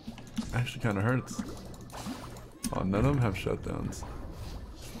 Actually kind of hurts. Oh, none of them have shutdowns.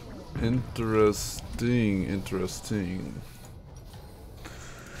 Interesting, interesting.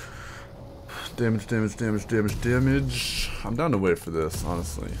 Damage, damage, damage, damage, damage. I'm down to wait for this,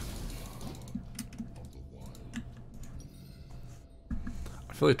 honestly.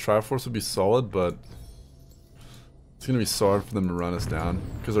 I feel like Triforce would be solid, but it's gonna be so hard for them to run us down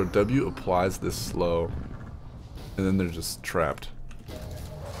because our W applies this slow, and then they're just trapped.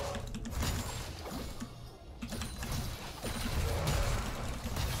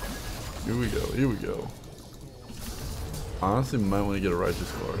 Here we go, here we go. Honestly, might want to get a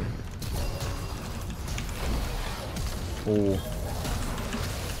righteous card. Oh.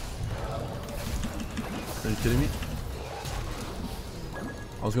 Are you kidding me?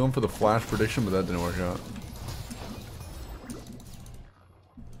 I was going for the flash prediction, but that didn't work out.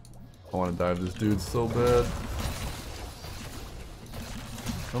 I want to dive this dude so bad.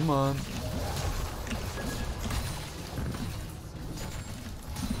 Come on.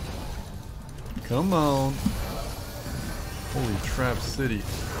 Come on. Holy Trap City.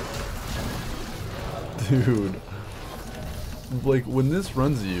 Dude. Like, when this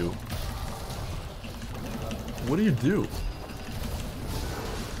runs you, what do you do?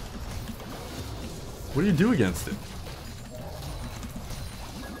 What do you do against it?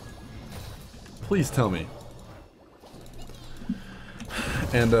 Please tell me.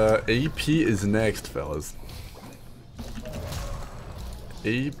 And AP is next, fellas.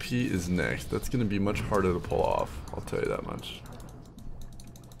 AP is next. That's gonna be much harder to pull off, I'll tell you that much.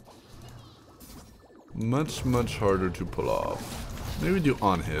 Much, much harder to pull off. Maybe we do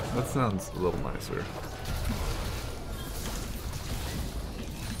on hit. That sounds a little nicer.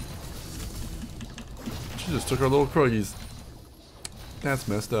 She just took our little Kruggies. That's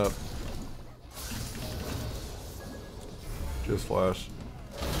messed up. Just flash.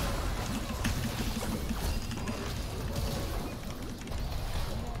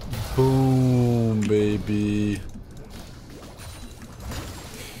 Boom, baby.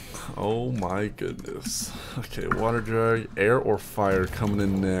 Oh my goodness. Okay, water drag, air or fire coming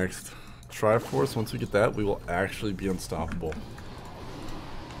in next. Triforce, once we get that, we will actually be unstoppable.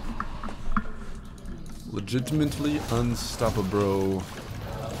 Legitimately unstoppable.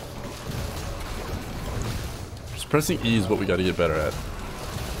 Just pressing E is what we gotta get better at.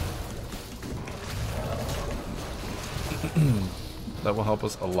 That will help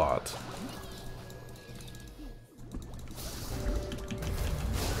us a lot.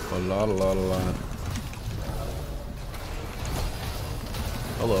 A lot.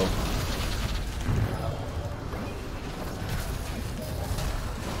 Hello.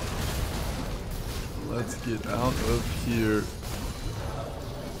 Let's get out of here.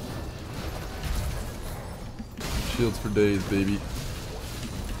 Shields for days, baby.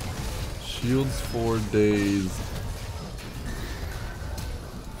 Shields for days.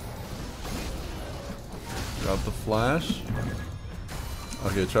 Got the flash.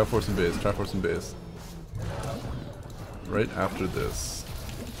 Okay, Triforce and base, Triforce and base. Right after this.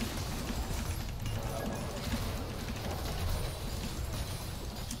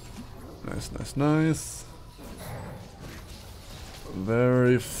 Nice.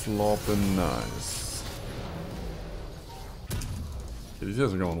 Very floppin' nice. Okay, these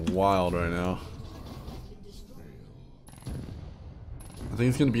guys are going wild right now. I think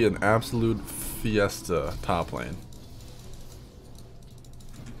it's gonna be an absolute fiesta top lane.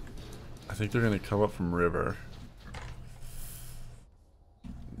 I think they're gonna come up from river.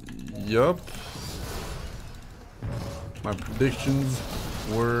 Yup. My predictions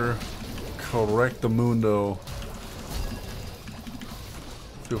were correctamundo.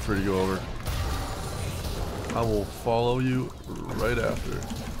 Feel free to go over. I will follow you right after.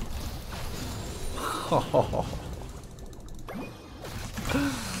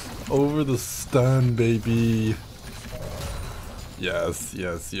 Over the stun, baby. Yes,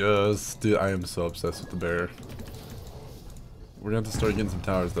 yes, yes. Dude, I am so obsessed with the bear. We're gonna have to start getting some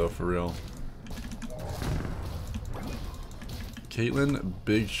towers though, for real. Caitlyn,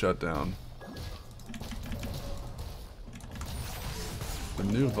 big shutdown. The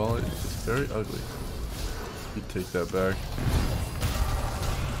new volley is very ugly. You take that back.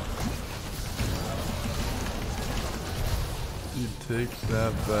 You take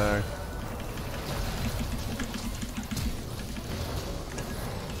that back.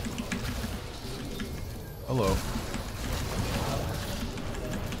 Hello.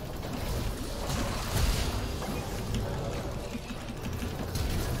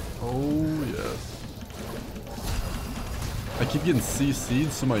 Oh yes. I keep getting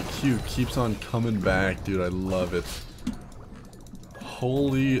CC'd, so my Q keeps on coming back, dude. I love it.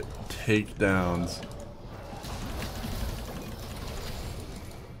 Holy takedowns.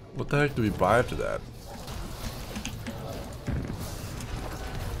 What the heck do we buy after that?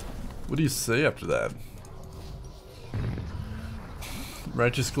 What do you say after that?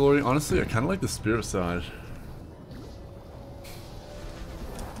 Righteous Glory? Honestly, I kind of like the Spirit Side.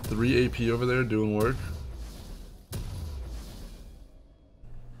 3 AP over there doing work.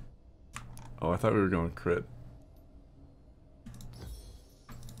 Oh, I thought we were going crit.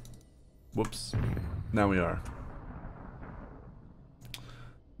 Whoops. Now we are.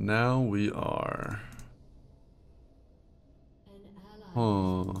 Now we are.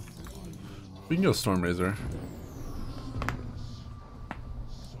 Huh. We can go Storm Razor.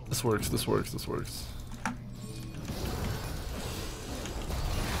 This works, this works, this works.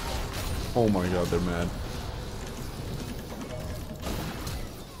 Oh my god, they're mad.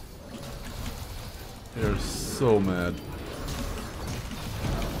 They're so mad.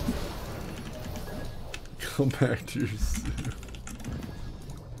 Come back to your suit.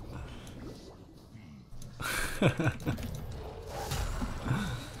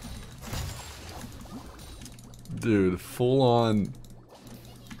 Dude, full on.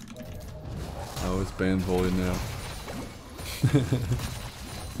 Oh, it's banned volley now.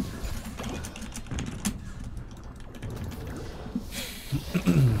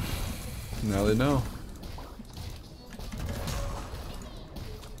 Now they know.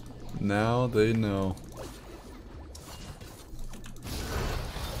 Now they know.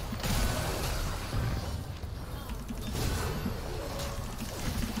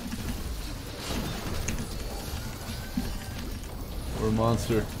 We're a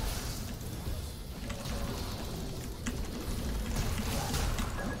monster.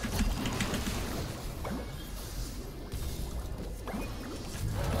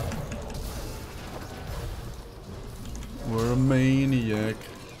 We're a maniac.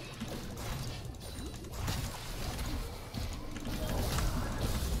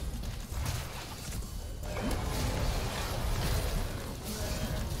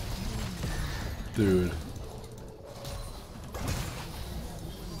 Dude.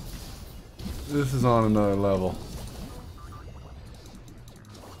 This is on another level.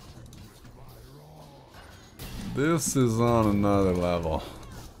 This is on another level.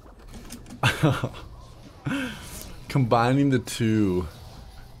 Combining the two,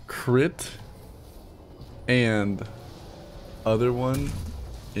 crit and other one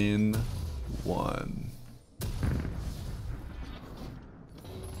in one.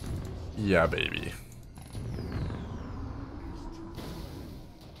 Yeah, baby.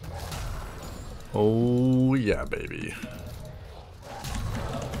 Oh yeah, baby.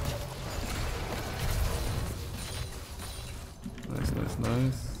 Nice, nice,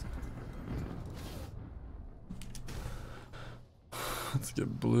 nice. Let's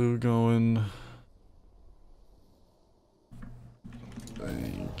get blue going.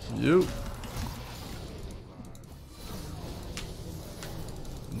 Thank you.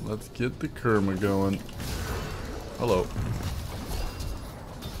 Let's get the Kerma going. Hello.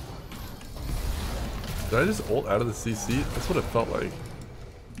 Did I just ult out of the CC? That's what it felt like.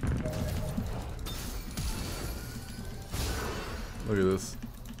 Look at this.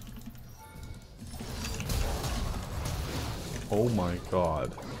 Oh my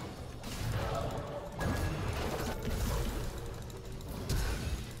god.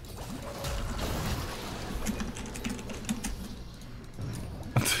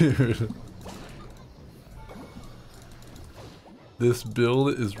 Dude. This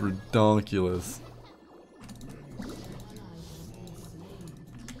build is redonkulous.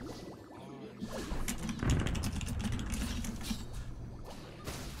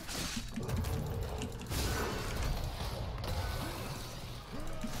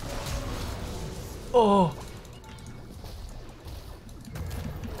 Oh.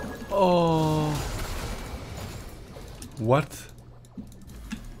 Oh. What?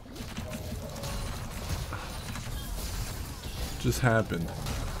 Just happened?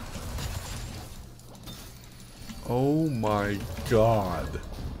 Oh my god.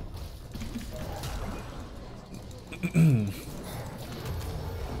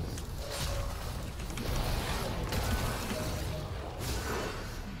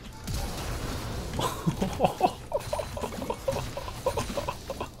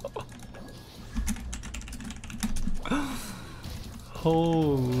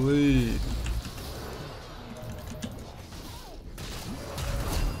 Holy.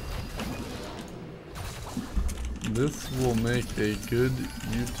 This will make a good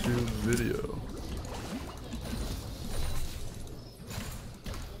YouTube video.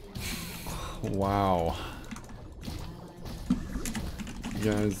 Wow.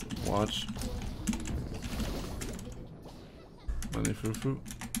 You guys watch BunnyFuFuu?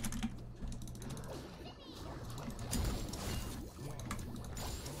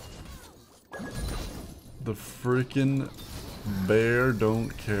 The freaking bear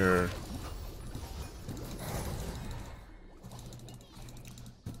don't care.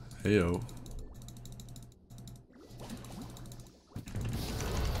 Heyo.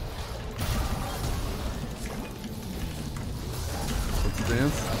 Let's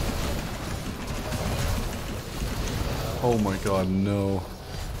dance. Oh my god, no.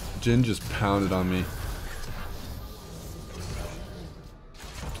 Jin just pounded on me.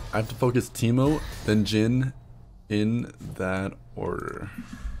 I have to focus Teemo, then Jin, in that order.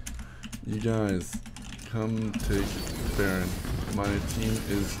 You guys, come take Baron. My team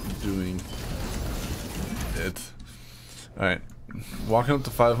is doing it. Alright. Walking up to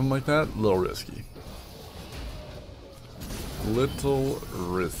 5 of them like that, a little risky. Little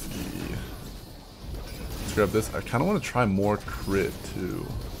risky. Let's grab this. I kind of want to try more crit too.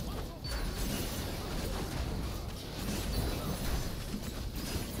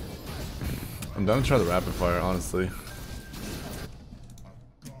 I'm down to try the rapid fire, honestly.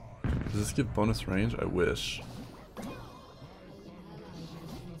 Does this give bonus range? I wish.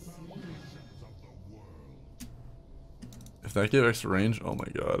 If that gave extra range, oh my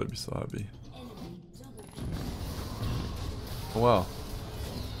god, I'd be so happy. Oh wow.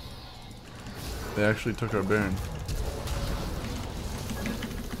 They actually took our Baron.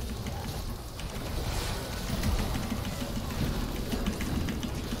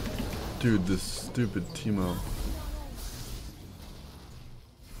 Dude, this stupid Teemo.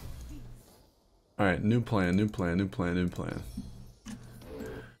 Alright, new plan.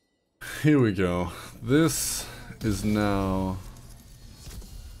 Here we go. This is now...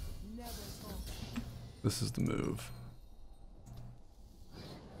 This is the move.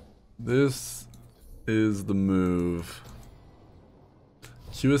 This is the move.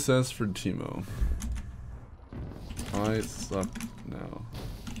 QSS for Teemo. I suck now.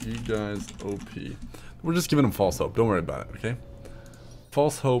 You guys OP. We're just giving him false hope. Don't worry about it, okay?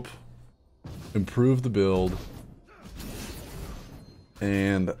 False hope. Improve the build.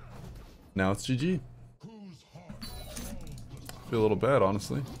 And now it's GG. Feel a little bad,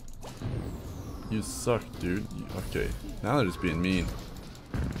 honestly. You suck, dude. Okay, now they're just being mean.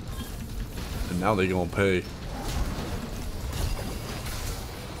 And now they gonna pay.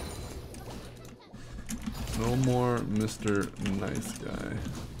 No more Mr. Nice Guy.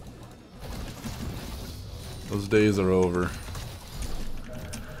 Those days are over.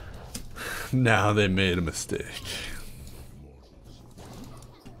 Now they made a mistake.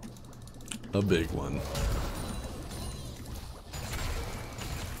 A big one.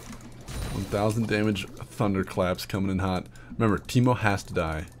 1000 damage thunderclaps coming in hot. Remember, Teemo has to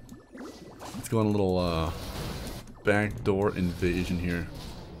die. Let's go on a little backdoor invasion here.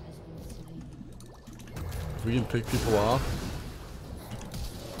 If we can pick people off,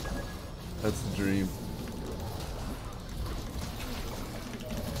 that's the dream.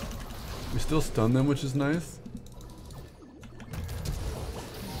 We still stun them, which is nice.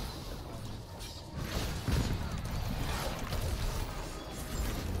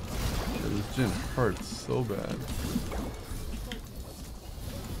 Yeah, this Jin hurts so bad.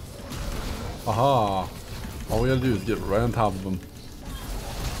 Aha! All we gotta do is get right on top of him.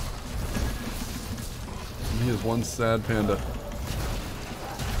 He is one sad panda.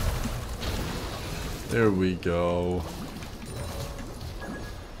 There we go.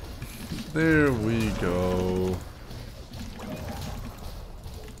 There we go.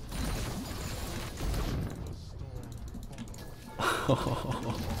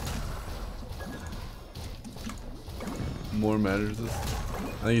 More matters this.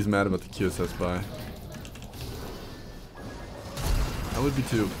 I think he's mad about the QSS buy. I would be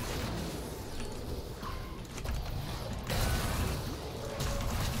too.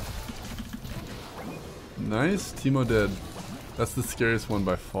 Nice, Teemo dead. That's the scariest one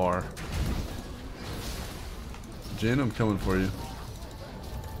by far. Jin, I'm coming for you.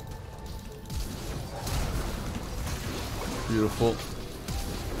 Beautiful.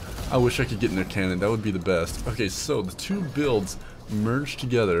 I wish I could get in their cannon. That would be the best. Okay, so the two builds merged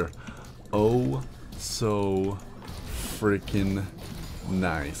together. Oh, so freaking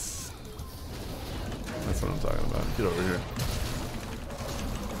nice. That's what I'm talking about. Get over here.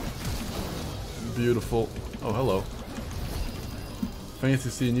 Beautiful. Oh, hello. Fancy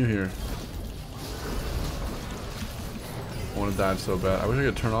seeing you here. I want to dive so bad. I wish I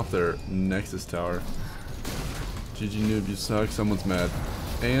could turn off their Nexus tower. GG noob, you suck. Someone's mad.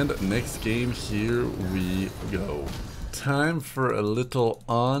 And next game, here we go. Time for a little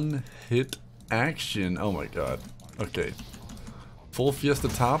on-hit action. Oh my god. Okay. Full Fiesta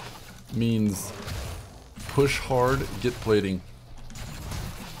top means push hard, get plating.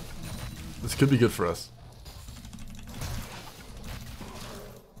 This could be good for us.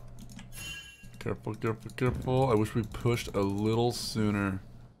 Careful, careful, careful. I wish we pushed a little sooner.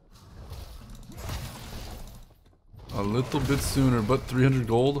 A little bit sooner, but 300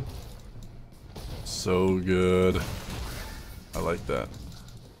 gold. So good. I like that.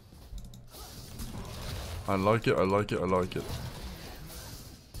 I like it, I like it, I like it.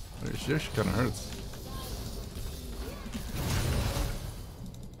 Okay, she actually kind of hurts.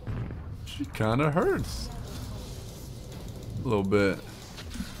 She kind of hurts. A little bit.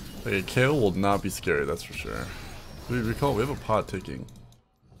 Okay, Kale will not be scary, that's for sure. We recall we have a pot ticking.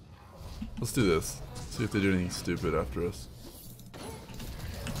 Let's do this. See if they do anything stupid after us.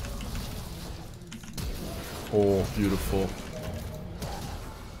 Oh, beautiful.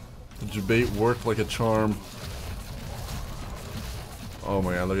 The debate worked like a charm. Oh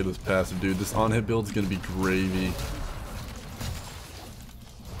my god, look at this passive, dude. This on-hit build is gonna be gravy.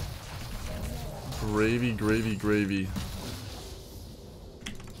 Gravy, gravy, gravy.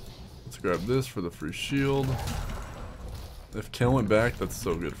 Let's grab this for the free shield. If Kel went back, that's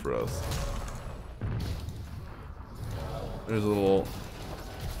so good for us. There's a little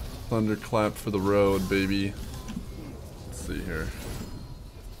thunderclap for the road, baby. Let's see here.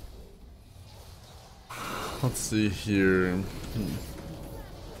 Let's see here.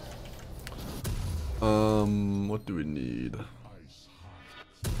 What do we need?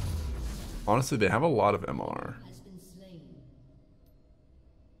 Honestly, they have a lot of MR.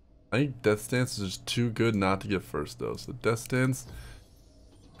 I think Death Stance is just too good not to get first though. So Death Stance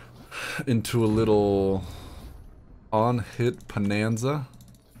into a little on-hit Bonanza.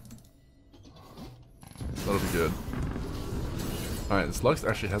 That'll be good. Alright, this Lux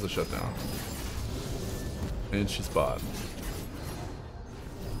actually has a shutdown. And she's bot.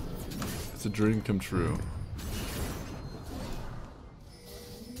 It's a dream come true.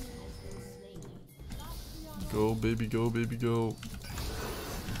 Go baby, go baby, go.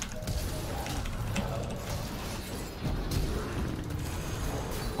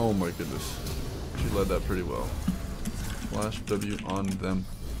 Oh my goodness. She led that pretty well. Flash W on them.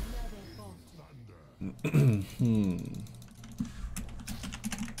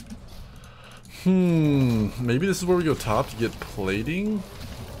 Maybe this is where we go top to get plating?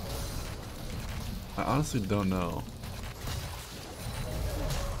 I honestly don't know.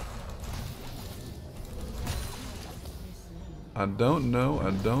 I don't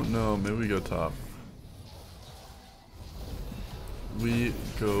know. Maybe we go top. We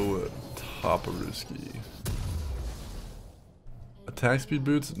go top-a-risky. Attack speed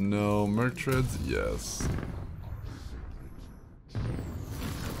boots? No. Merc treads? Yes.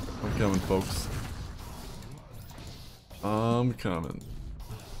 I'm coming, folks. I'm coming.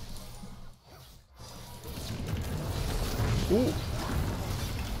 Ooh.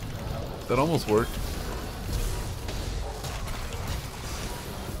 That almost worked.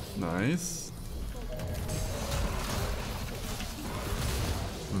 Nice.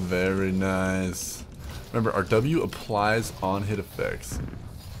 Very nice. Remember, our W applies on hit effects.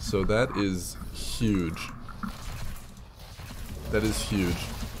 So that is huge. That is huge.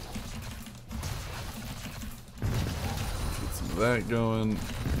 Get some of that going.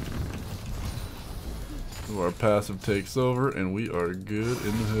 So our passive takes over and we are good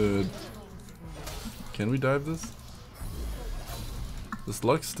in the hood. Can we dive this? This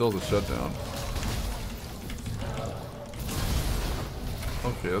Lux still is a shutdown.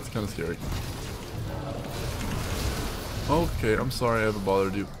 Okay, that's kind of scary. Okay, I'm sorry I haven't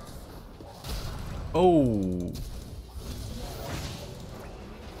bothered you. Oh!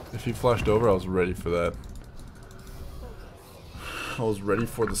 If he flashed over, I was ready for that. I was ready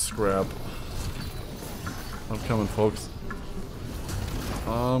for the scrap. I'm coming, folks.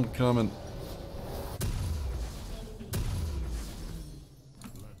 I'm coming.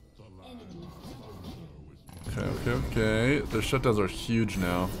 Okay. Their shutdowns are huge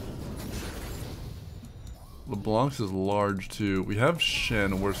now. LeBlanc's is large too. We have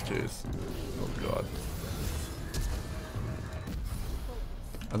Shen, worst case. Oh god.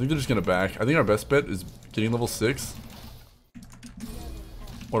 I think they're just gonna back. I think our best bet is getting level 6.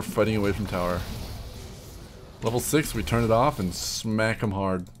 Or fighting away from tower. Level 6, we turn it off and smack them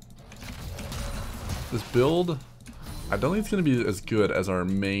hard. This build, I don't think it's going to be as good as our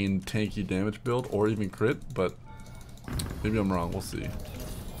main tanky damage build or even crit, but maybe I'm wrong, we'll see.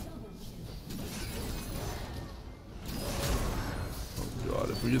 Oh god,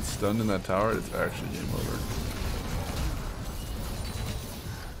 if we get stunned in that tower, it's actually game over.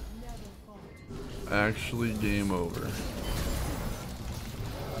 Actually game over.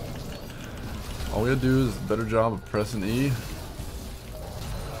 All we gotta do is a better job of pressing E,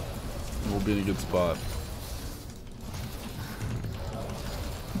 and we'll be in a good spot.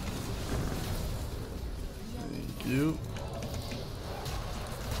 Thank you.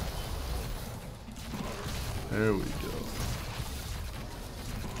 There we go.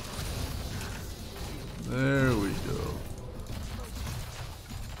 There we go.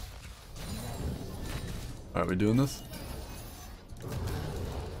 Alright, we doing this?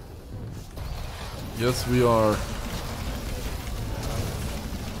 Yes, we are.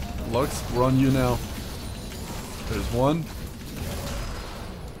 Lux, we're on you now. There's one.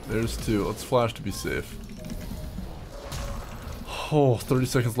 There's two. Let's flash to be safe. Oh, 30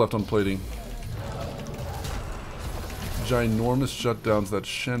 seconds left on plating. Ginormous shutdowns. That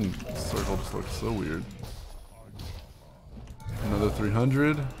Shen circle just looks so weird. Another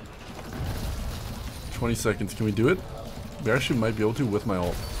 300. 20 seconds. Can we do it? We actually might be able to with my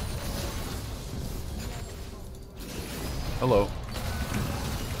ult. Hello.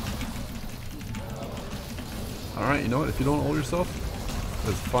 Alright, you know what? If you don't ult yourself,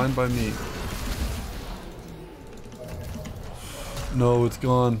 that's fine by me. No, it's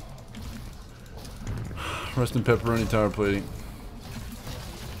gone. Rest in pepperoni tower plating.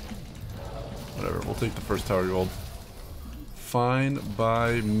 Whatever, we'll take the first tower gold. Fine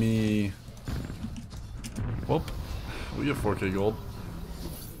by me. Whoop. We get 4k gold.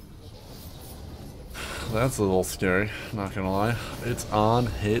 That's a little scary, not gonna lie. It's on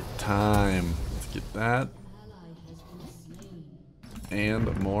hit time. Let's get that.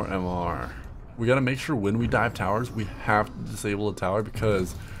 And more MR. We gotta make sure when we dive towers, we have to disable the tower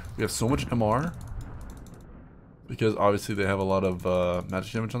because we have so much MR. Because obviously they have a lot of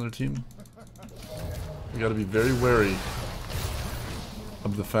magic damage on their team. We gotta be very wary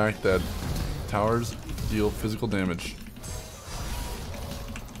of the fact that towers deal physical damage.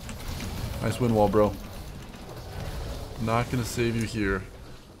 Nice win wall, bro. Not gonna save you here.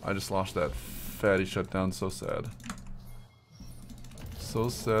 I just lost that fatty shutdown. So sad. So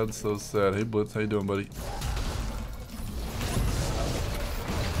sad, so sad. Hey Blitz, how you doing, buddy?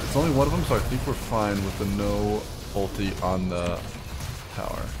 It's only one of them, so I think we're fine with the no ulti on the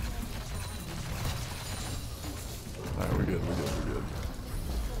tower. Alright, we're good, we're good, we're good.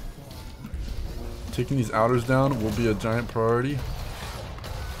 Taking these outers down will be a giant priority.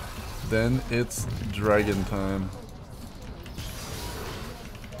 Then it's dragon time.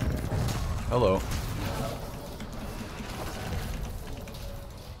 Hello.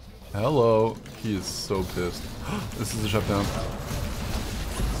 Hello. He is so pissed. This is a shutdown.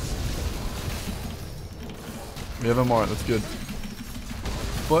 We have MR, that's good.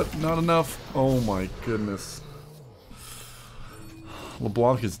 But not enough. Oh my goodness.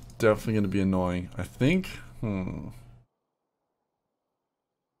 LeBlanc is definitely going to be annoying. I think.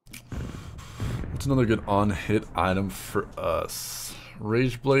 What's another good on-hit item for us?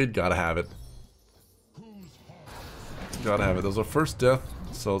 Rage Blade, gotta have it. Gotta have it. That was our first death,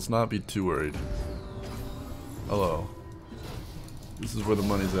 so let's not be too worried. Hello. This is where the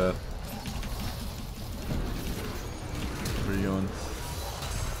money's at. Where are you going?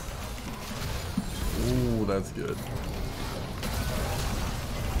 Ooh, that's good.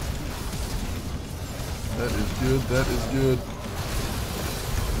 That is good, that is good.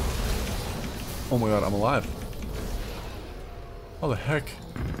 Oh my god, I'm alive. How the heck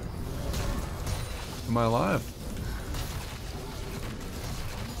am I alive?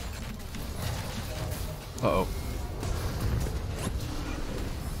 Uh-oh.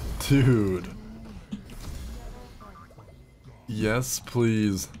 Dude. Yes,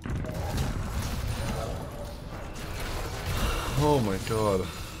 please. Oh my god.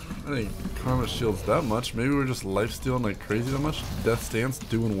 I think Karma shields that much. Maybe we're just life stealing like crazy that much. Death Stance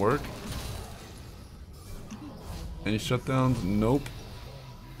doing work. Any shutdowns? Nope.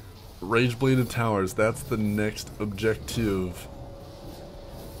 Rage Bladed Towers. That's the next objective.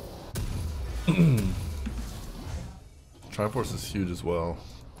 Triforce is huge as well.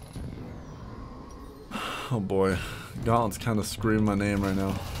 Oh boy. Gauntlet's kind of screaming my name right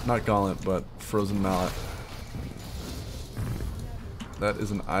now. Not Gauntlet, but Frozen Mallet. That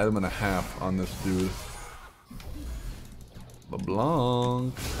is an item and a half on this dude.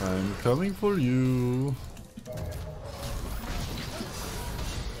 LeBlanc, I'm coming for you.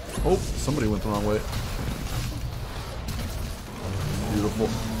 Oh, somebody went the wrong way. Beautiful.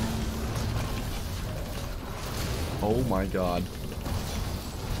 Oh my god.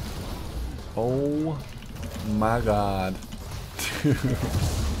 Oh my god. Dude.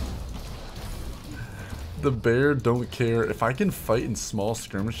 The bear don't care. If I can fight in small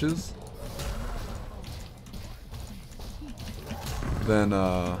skirmishes, then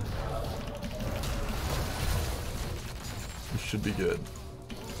we should be good.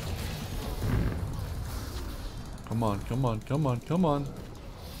 Come on, come on, come on, come on.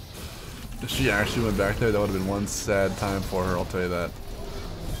 If she actually went back there, that would have been one sad time for her, I'll tell you that.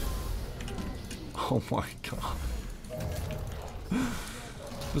 Oh my god.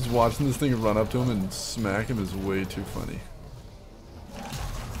 Just watching this thing run up to him and smack him is way too funny.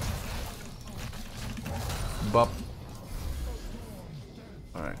 Bop.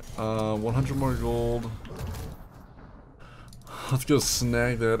 Alright, 100 more gold. Let's go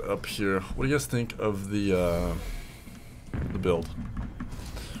snag that up here. What do you guys think of the build?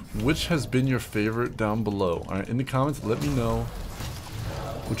 Which has been your favorite down below? Alright, in the comments, let me know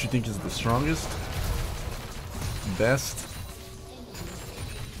what you think is the strongest, best,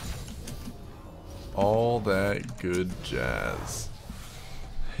 all that good jazz.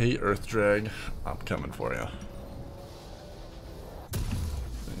 Hey Earth Drag, I'm coming for you.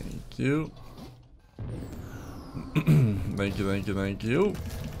 Thank you. Thank you, thank you, thank you.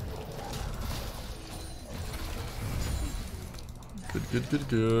 Good, good, good,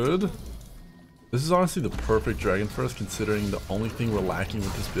 good. This is honestly the perfect dragon for us, considering the only thing we're lacking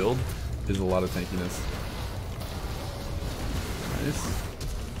with this build is a lot of tankiness. Nice.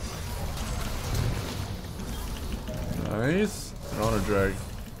 Nice. They're on a drag.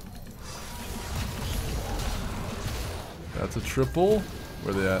 That's a triple.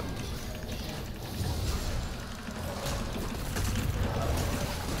 Where are they at?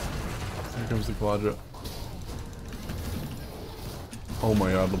 Here comes the quadra. Oh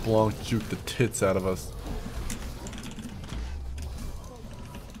my god, LeBlanc juked the tits out of us.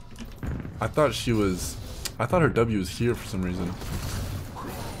 I thought her W was here for some reason.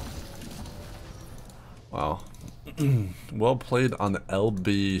 Wow. Well played on the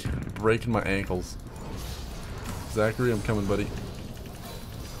LB. Breaking my ankles. Zachary, I'm coming, buddy.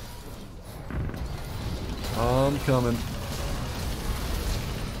 I'm coming.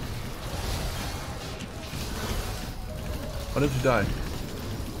 Why didn't you die?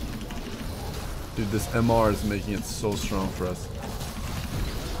 Dude, this MR is making it so strong for us.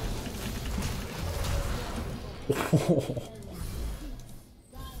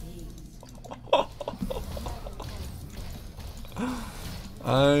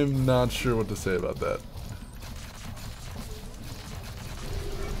 I'm not sure what to say about that.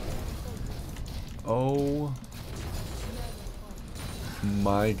 Oh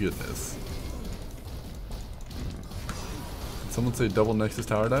my goodness. Did someone say double Nexus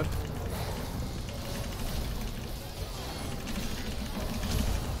tower dive?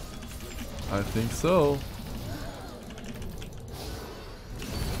 I think so.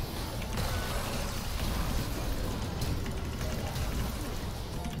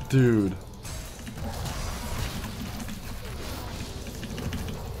 Dude.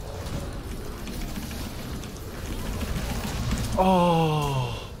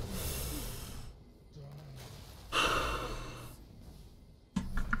 Oh.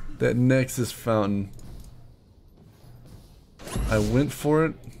 That Nexus fountain. I went for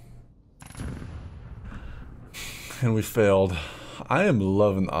it. And we failed. I am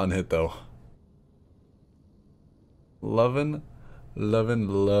loving the unhit though. Loving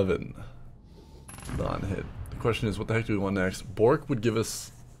the unhit. The question is, what the heck do we want next? Bork would give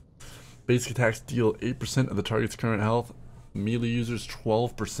us basic attacks deal 8% of the target's current health. Melee users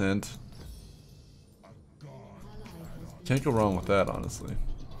 12%. Can't go wrong with that, honestly.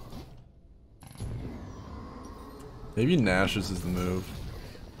 Maybe Nash's is the move.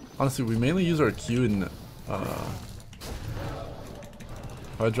 Honestly, we mainly use our Q in... if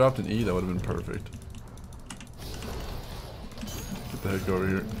I dropped an E, that would have been perfect. Get the heck over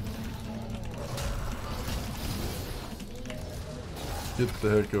here. Get the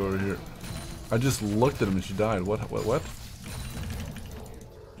heck over here. I just looked at him and she died. What?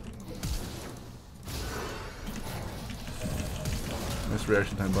 Nice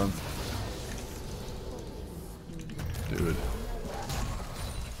reaction time, Buns. Dude.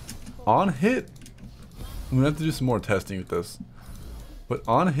 On hit! I'm gonna have to do some more testing with this. But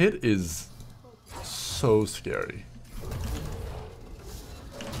on hit is so scary.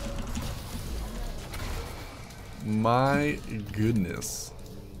 My goodness.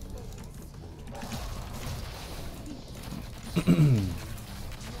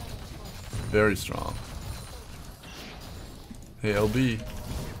 Very strong. Hey LB,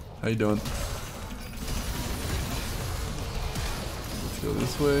 how you doing? Let's go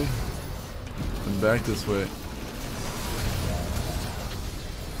this way and back this way.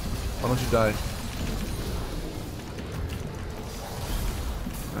 Why don't you die?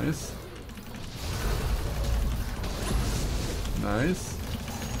 Nice. Nice.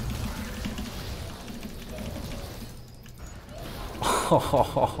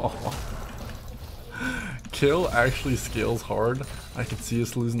 Kill actually scales hard. I can see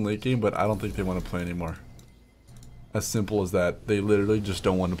us losing late game, but I don't think they want to play anymore. As simple as that. They literally just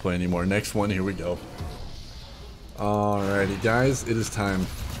don't want to play anymore. Next one, here we go. Alrighty guys, it is time.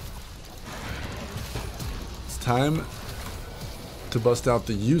 It's time to bust out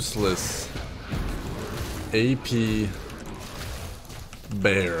the useless AP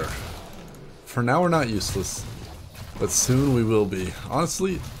Bear. For now we're not useless, but soon we will be.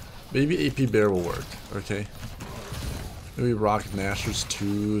 Honestly, maybe AP Bear will work, okay? Maybe Rock Gnasher's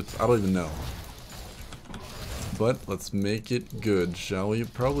Tooth, I don't even know. But let's make it good, shall we?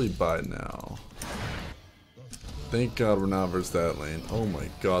 Probably by now. Thank God we're not versus that lane. Oh my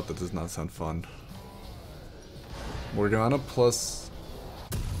god, that does not sound fun. Morgana plus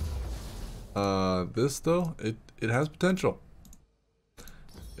this though, it has potential.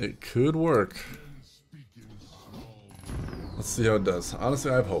 It could work. Let's see how it does.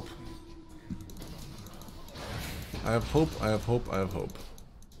 Honestly, I have hope. I have hope, I have hope, I have hope.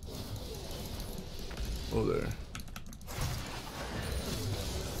 Whoa there.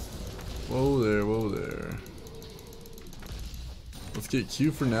 Whoa there, whoa there. Let's get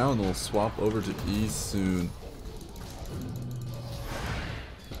Q for now and then we'll swap over to E soon.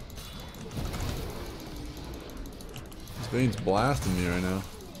 This Vane's blasting me right now.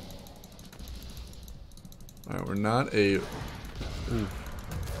 Alright, we're not a... Ooh.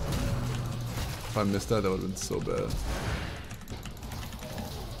 If I missed that, that would have been so bad.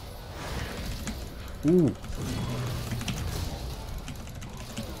 Ooh.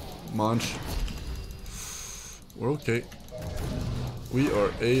 Munch. We're okay. We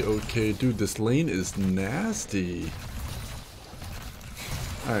are a-okay. Dude, this lane is nasty.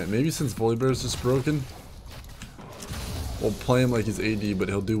 Alright, maybe since VOLIBEAR is just broken, we'll play him like he's AD, but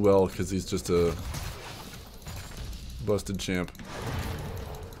he'll do well because he's just a busted champ.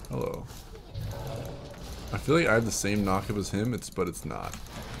 Hello. I feel like I have the same knockup as him, but it's not.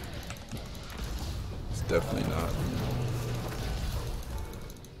 It's definitely not.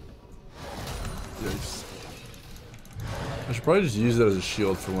 Yikes. I should probably just use that as a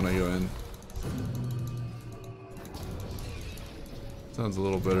shield for when I go in. Sounds a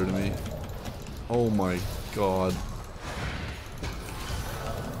little better to me. Oh my god.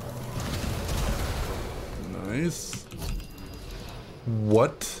 Nice.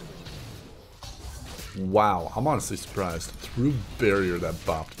 What? Wow, I'm honestly surprised. Through barrier that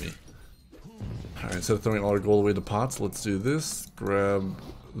bopped me. Alright, instead of throwing all our gold away to pots, let's do this. Grab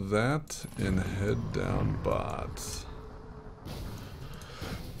that and head down bot.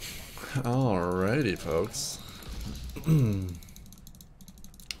 Alrighty, folks.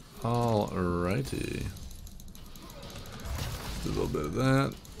 Alrighty. Do a little bit of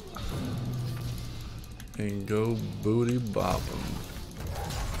that. And go booty bop 'em.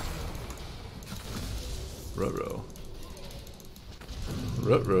 Ruh-roh.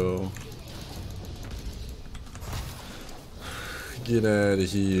 Ruh-roh. Get out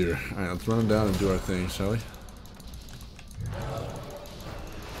of here. Alright, let's run him down and do our thing, shall we?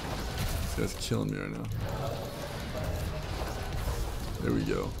 This guy's killing me right now. There we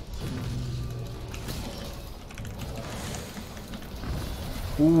go.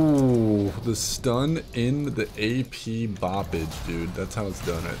 Ooh, the stun in the AP boppage, dude. That's how it's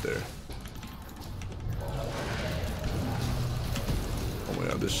done right there. Oh my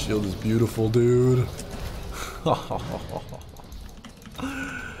god, this shield is beautiful, dude.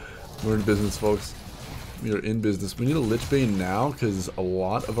 We're in business, folks. We are in business. We need a Lich Bane now because a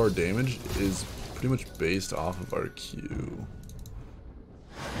lot of our damage is pretty much based off of our Q.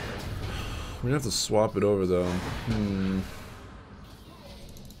 We're gonna have to swap it over though.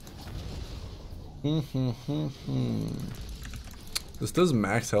 This does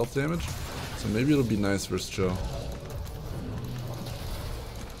max health damage, so maybe it'll be nice versus Cho.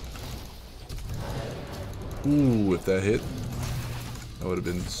 Ooh, if that hit, that would have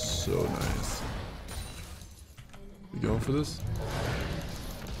been so nice. We going for this?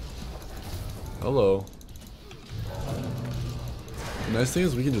 Hello. The nice thing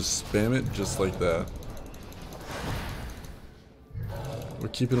is we can just spam it just like that. We're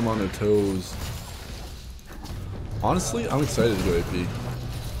keeping them on their toes. Honestly, I'm excited to go AP.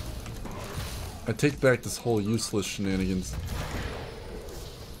 I take back this whole useless shenanigans.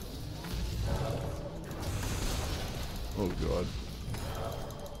 Oh god.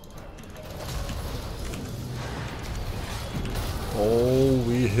 Oh,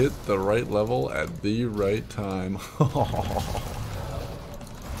 we hit the right level at the right time.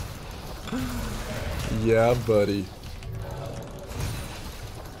 Yeah, buddy.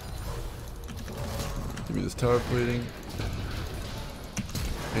 Give me this tower plating.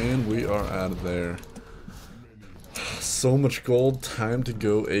 And we are out of there. So much gold. Time to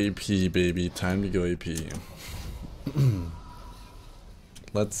go AP, baby. Time to go AP.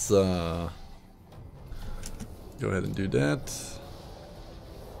 Let's go ahead and do that.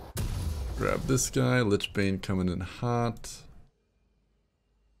 Grab this guy. Lich Bane coming in hot.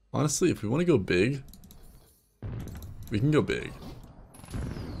 Honestly, if we want to go big, we can go big.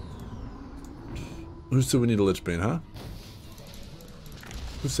 Who said we need a Lich Bane, huh?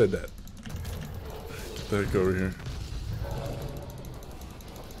 Who said that? Get that go over here.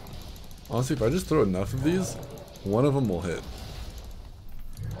 Honestly, if I just throw enough of these, one of them will hit.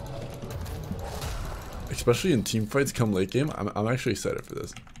 Especially in team fights come late game, I'm actually excited for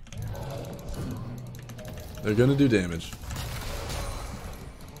this. They're gonna do damage.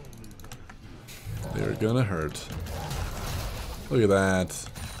 They're gonna hurt. Look at that.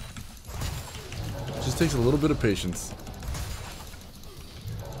 Just takes a little bit of patience.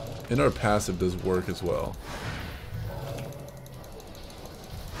 And our passive does work as well.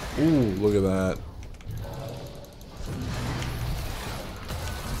 Ooh, look at that.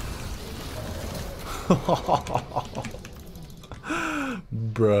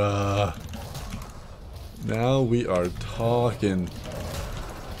 Bruh. Now we are talking.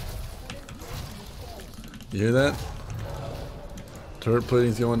 You hear that? Turret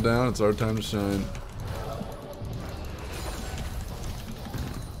plating's going down. It's our time to shine.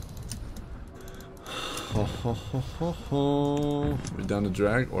 We down to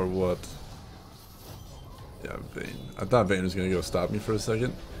drag or what? Yeah, Vayne. I thought Vayne was gonna go stop me for a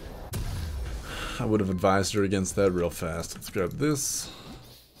second. I would have advised her against that real fast. Let's grab this.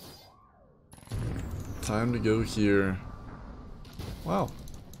 Time to go here. Wow.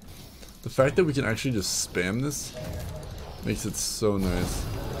 The fact that we can actually just spam this makes it so nice.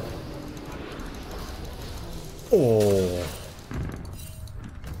 Oh.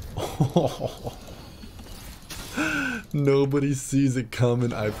 Oh. Nobody sees it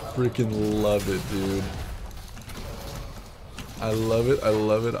coming. I freaking love it, dude. I love it, I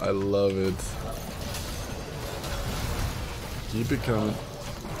love it, I love it. Keep it coming.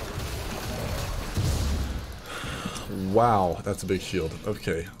 Wow, that's a big shield.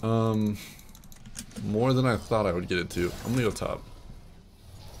 Okay, more than I thought I would get it to. I'm gonna go top.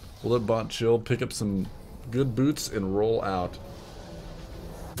 We'll let bot chill, pick up some good boots, and roll out.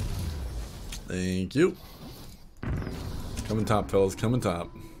 Thank you. Coming top, fellas, coming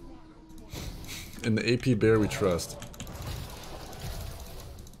top. In the AP bear we trust.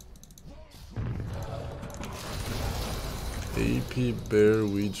 AP bear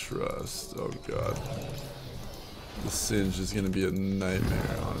we trust. Oh god. The Singe is gonna be a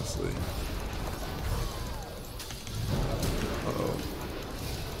nightmare, honestly. Uh-oh.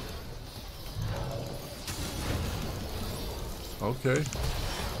 Okay.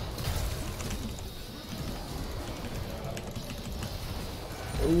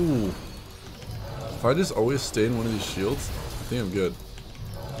 Ooh. If I just always stay in one of these shields, I think I'm good.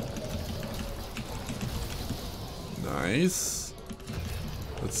 Nice.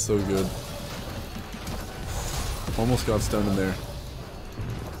 That's so good. Almost got stunned in there.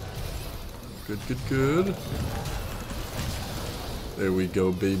 Good, good, good. There we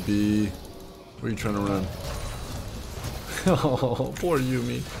go, baby. Where are you trying to run? Oh, poor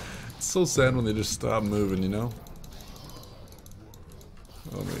Yumi. It's so sad when they just stop moving, you know?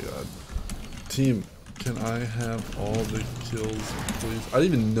 Oh my god. Team, Can I have all the kills, please? I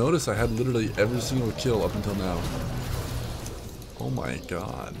didn't even notice I had literally every single kill up until now. Oh my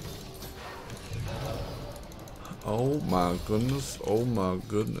god. Oh my goodness. Oh my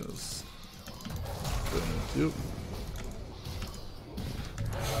goodness. Thank you.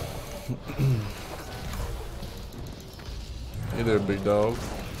 Hey there, big dog.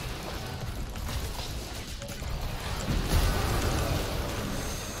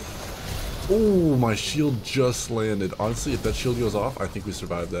 Oh, my shield just landed. Honestly, if that shield goes off, I think we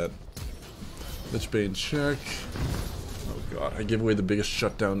survived that. Lich Bane check. Oh god, I gave away the biggest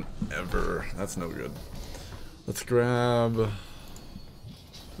shutdown ever. That's no good. Let's grab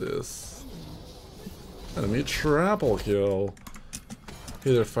this. Enemy triple kill.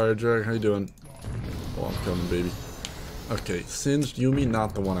 Hey there, Fire Drag. How you doing? Oh, I'm coming, baby. Okay, Singed Yumi,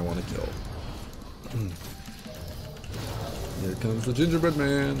 not the one I want to kill. Here comes the gingerbread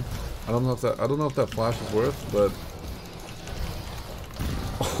man. I don't know if that flash is worth, but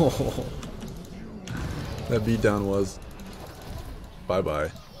oh, that beatdown was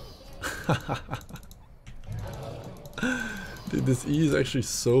bye-bye. Dude, this E is actually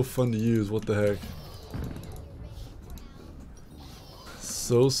so fun to use. What the heck?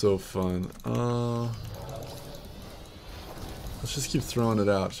 So fun. Let's just keep throwing it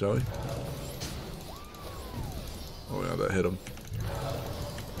out, shall we? Oh yeah, that hit him.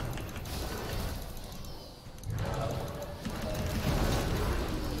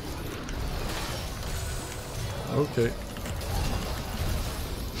 Okay.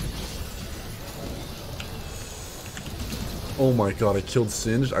 Oh my god, I killed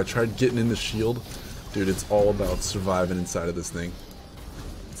Singed. I tried getting in the shield. Dude, it's all about surviving inside of this thing.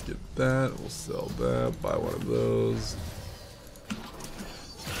 Let's get that. We'll sell that. Buy one of those.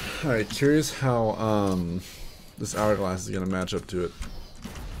 Alright, curious how this hourglass is going to match up to it.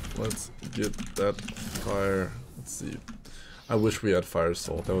 Let's get that fire. Let's see. I wish we had fire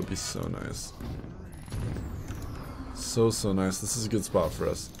salt. That would be so nice. So nice. This is a good spot for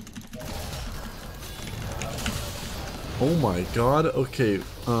us. Oh my god. Okay.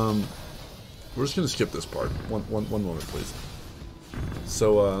 We're just gonna skip this part. One moment, please.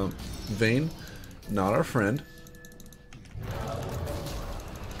 So, Vayne, not our friend.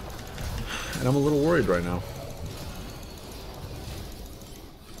 And I'm a little worried right now.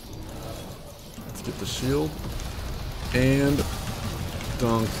 Let's get the shield. And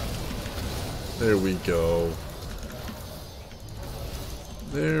dunk. There we go.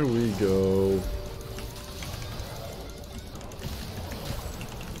 There we go.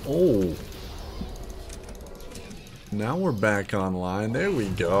 Oh. Now we're back online. There we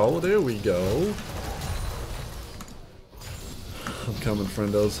go. There we go. I'm coming,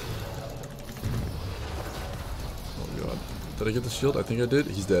 friendos. Oh god. Did I get the shield? I think I did.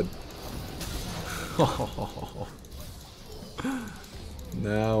 He's dead.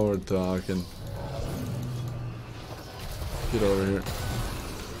 Now we're talking. Get over here.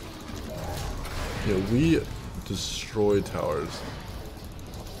 Yeah, we destroy towers.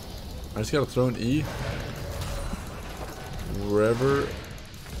 I just gotta throw an E wherever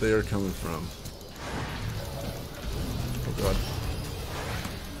they are coming from. Oh god.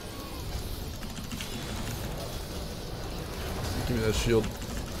 Give me that shield.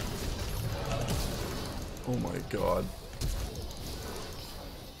 Oh my god.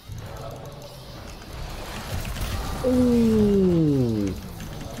 Ooh.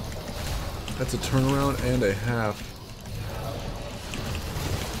 That's a turnaround and a half.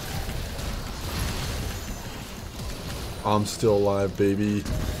 I'm still alive, baby.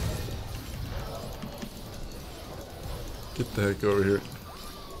 Get the heck over here.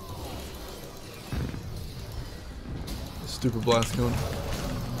 Stupid blast cone.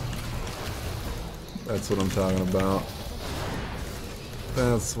 That's what I'm talking about.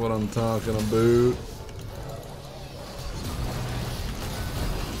 That's what I'm talking about.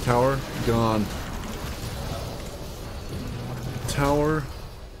 Tower gone. Tower,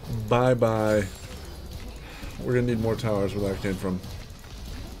 bye bye. We're gonna need more towers where that came from.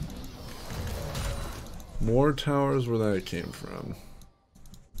 More towers where that came from.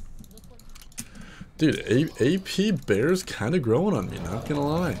 Dude, AP Bear's kind of growing on me, not gonna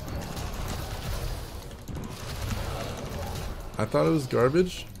lie. I thought it was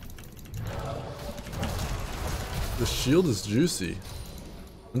garbage. The shield is juicy.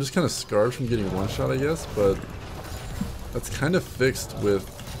 I'm just kind of scarred from getting one shot, I guess, but that's kind of fixed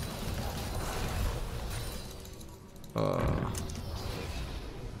with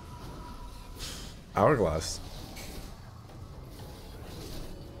Hourglass.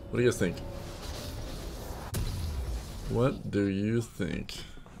 What do you guys think? What do you think?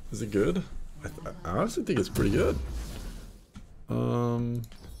 Is it good? I honestly think it's pretty good. You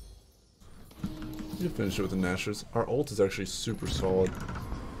can finish it with the Nashers. Our ult is actually super solid.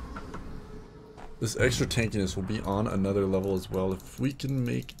 This extra tankiness will be on another level as well if we can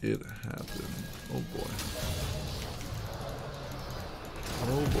make it happen. Oh boy.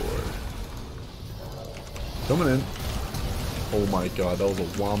 Oh boy. Coming in. Oh my god, that was a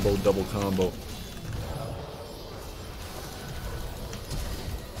wombo double combo.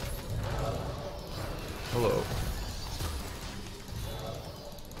 Hello.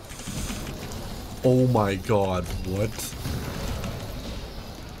 Oh my god, what?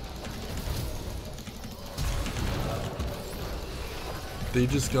 They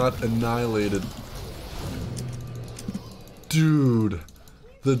just got annihilated. Dude,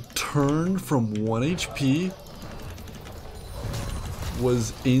 the turn from 1 HP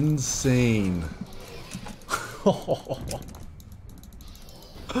was insane.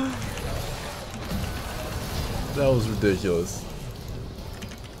 That was ridiculous.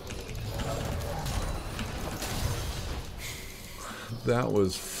 That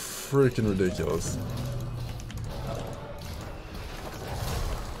was freaking ridiculous.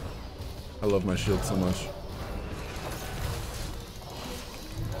 I love my shield so much.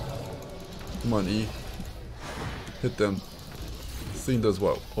 Come on, E. Hit them. This thing does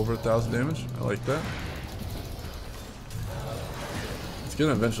what? Over 1,000 damage? I like that. It's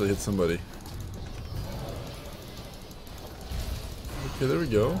gonna eventually hit somebody. Okay, there we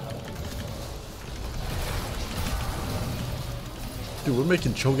go. Dude, we're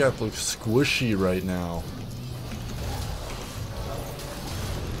making Cho'Gath look squishy right now.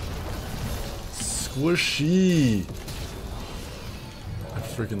 Squishy! I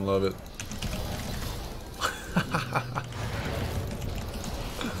freaking love it.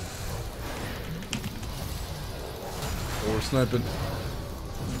 Oh, we're sniping.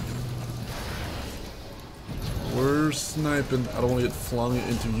 We're sniping. I don't want to get flung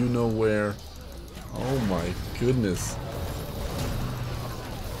into you know where. Oh my goodness.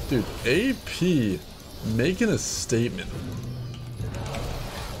 Dude, AP making a statement.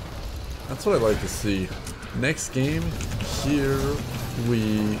 That's what I like to see. Next game, here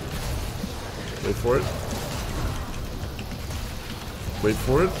we... Wait for it. Wait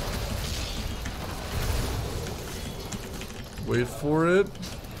for it. Wait for it.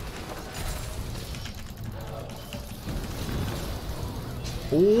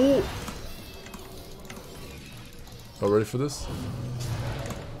 Oh! Oh, ready for this?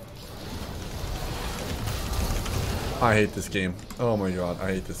 I hate this game. Oh my god,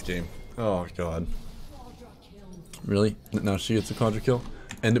 I hate this game. Oh god. Really? Now she gets a quadra kill?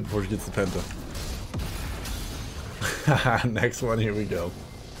 End it before she gets the penta. Next one, here we go.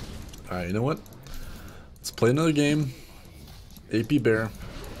 Alright, you know what? Let's play another game. AP Bear.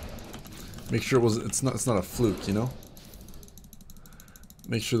 Make sure it's not a fluke, you know?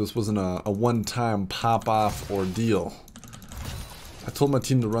 Make sure this wasn't a one-time pop-off ordeal. I told my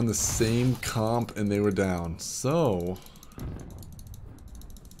team to run the same comp and they were down. So,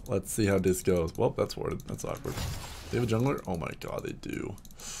 let's see how this goes. Well, that's worded. That's awkward. They have a jungler? Oh my god, they do.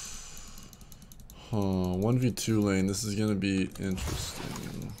 1v2 lane. This is gonna be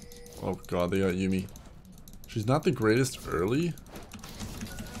interesting. Oh god, they got Yuumi. She's not the greatest early,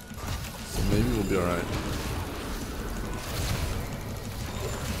 so maybe we'll be alright.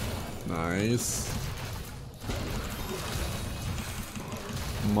 Nice.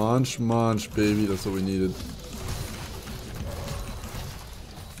 Munch, munch, baby. That's what we needed.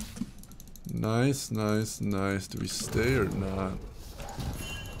 Nice, nice, nice. Do we stay or not?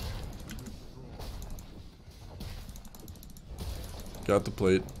 Got the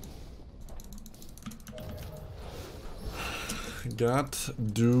plate. Got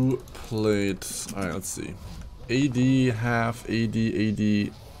do plate. Alright, let's see. AD, half,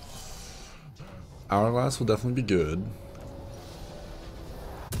 AD. Hourglass will definitely be good.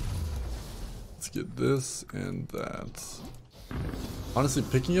 Let's get this and that. Honestly,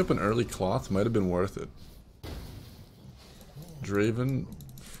 picking up an early cloth might have been worth it. Draven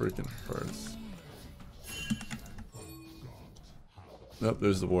freaking hurts. Nope,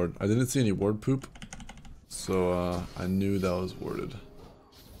 there's the ward. I didn't see any ward poop, so I knew that was warded.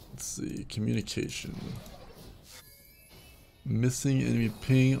 Let's see, communication. Missing enemy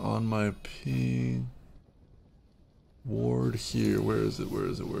ping on my ping. Ward here. Where is it? Where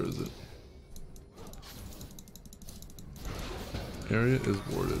is it? Where is it? Area is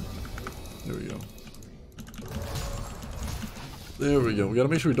warded. There we go. There we go. We gotta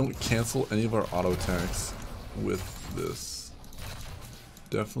make sure we don't cancel any of our auto attacks with this.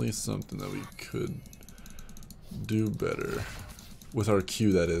 Definitely something that we could do better. With our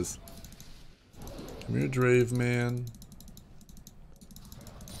Q, that is. Come here, Drave man.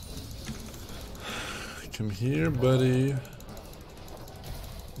 Come here, buddy.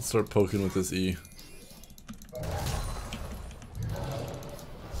 Let's start poking with this E.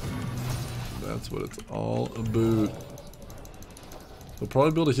 That's what it's all about. We'll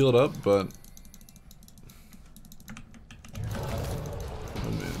probably be able to heal it up, but...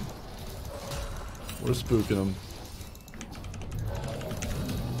 oh man. We're spooking them.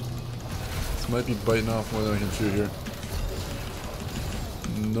 This might be biting off more than I can chew here.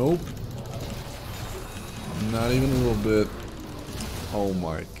 Nope. Not even a little bit. Oh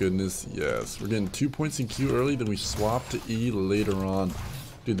my goodness, yes. We're getting 2 points in Q early, then we swap to E later on.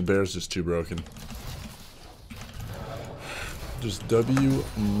 Dude, the bear's just too broken. Just W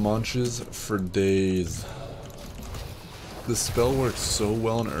munches for days. This spell works so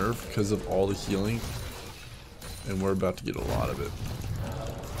well in URF because of all the healing. And we're about to get a lot of it.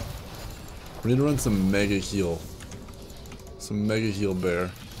 We need to run some mega heal. Some mega heal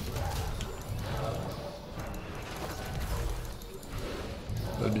bear.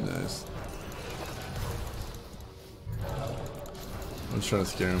 That'd be nice. I'm just trying to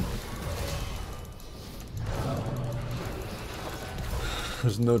scare him.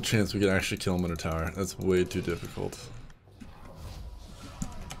 There's no chance we can actually kill him in a tower. That's way too difficult.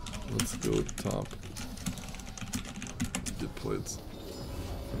 Let's go top. Let's get plates.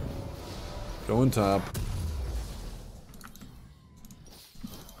 Going top.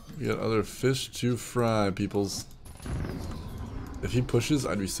 We got other fish to fry, peoples. If he pushes,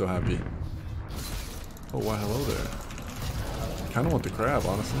 I'd be so happy. Oh, wow, hello there. I kind of want the crab,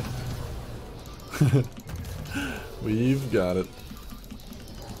 honestly. We've got it.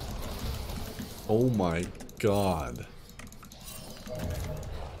 Oh my god.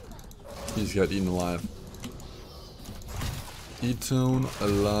 He just got eaten alive. Eaten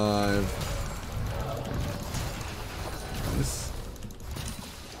alive. Nice.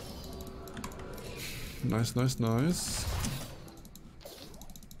 Nice, nice, nice.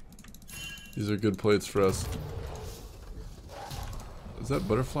 These are good plates for us. Is that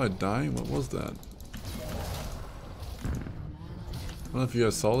butterfly dying? What was that? I don't know if you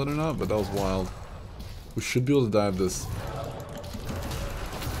guys saw that or not, but that was wild. We should be able to dive this.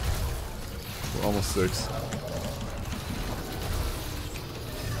 We're almost 6.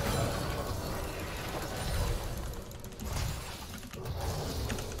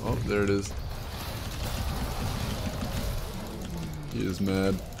 Oh, there it is. He is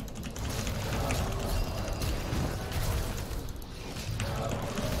mad.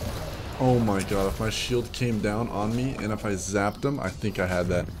 Oh my god, if my shield came down on me and if I zapped him, I think I had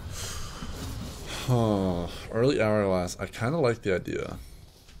that. Early hourglass. I kind of like the idea.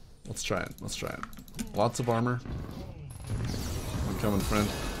 Let's try it. Let's try it. Lots of armor. I'm coming, friend.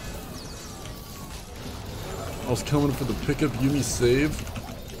 I was coming for the pickup Yumi save.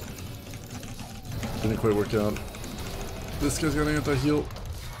 Didn't quite work out. This guy's got an anti-heal.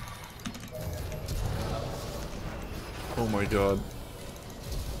 Oh my god.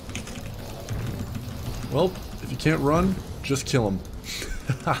 Well, if you can't run, just kill him.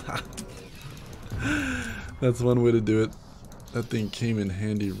 That's one way to do it. That thing came in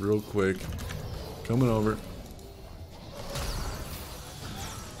handy real quick. Coming over.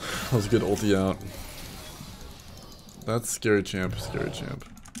 That was a good ulti out. That's scary champ, scary champ.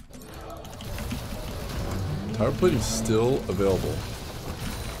 Tower plating still available.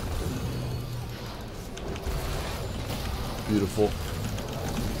 Beautiful.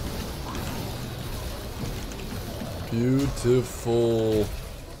 Beautiful.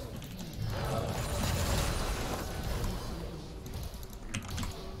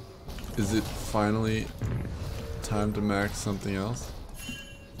 Is it finally time to max something else?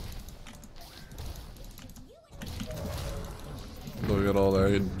 Look at all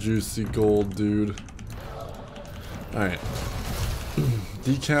that juicy gold, dude. Alright.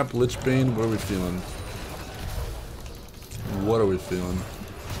 Decap, Lichbane, what are we feeling? What are we feeling?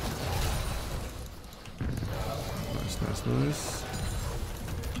 Nice, nice, nice.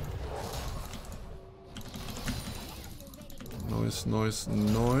 Nice, nice,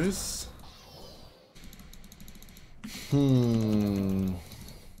 nice.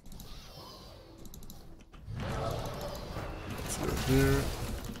 Let's go here.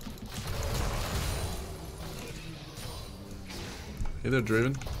 Hey there,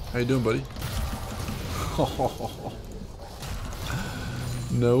 Draven. How you doing, buddy?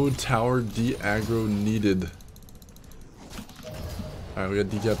 No tower de-aggro needed. Alright, we got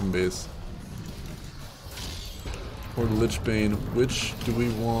decap in base. Or Lichbane. Which do we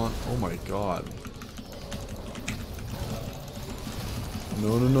want? Oh my god.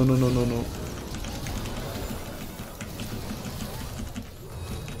 No, no, no, no, no, no, no.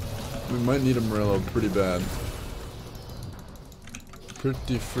 We might need a Morello pretty bad.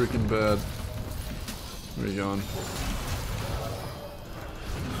 Pretty freaking bad. Where are you going?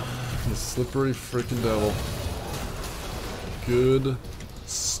 You slippery freaking devil. Good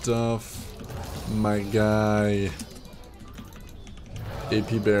stuff, my guy.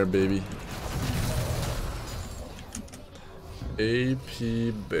 AP Bear, baby.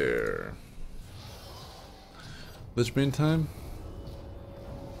 AP Bear. Lichbane time?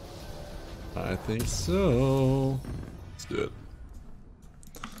 I think so. Let's do it.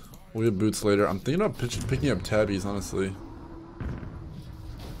 We'll get boots later. I'm thinking about picking up tabbies, honestly.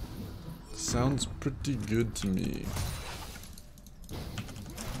 Sounds pretty good to me.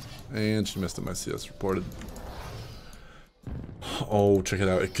 And she messed up my CS reported. Oh, check it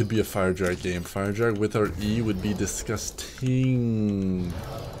out. It could be a Fire Drag game. Fire Drag with our E would be disgusting.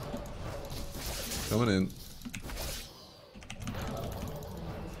 Coming in.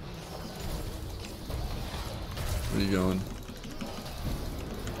 Where are you going?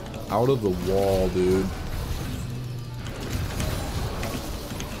 Out of the wall, dude.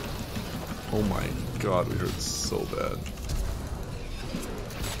 Oh my god, we hurt so bad.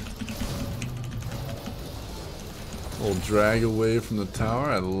 Little drag away from the tower.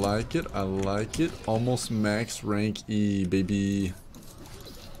 I like it. I like it. Almost max rank E, baby.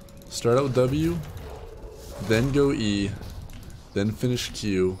 Start out with W, then go E, then finish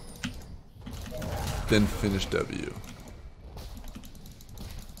Q, then finish W.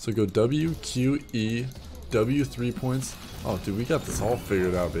 So go W, Q, E, W 3 points. Oh, dude, we got this all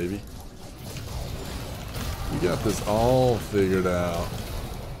figured out, baby. We got this all figured out.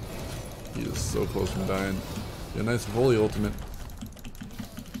 He is so close from dying. Get a nice volley ultimate.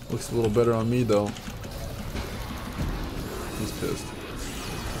 Looks a little better on me, though. He's pissed.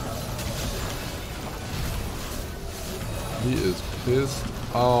 He is pissed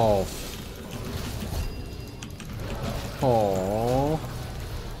off. Aww.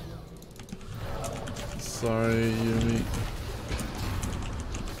 Sorry, Yumi.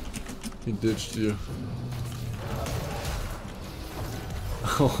 He ditched you.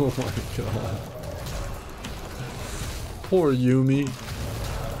 Oh my god. Poor Yumi.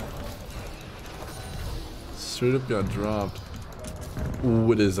 Straight up got dropped.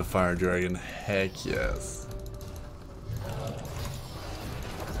 Ooh, it is a fire dragon. Heck yes.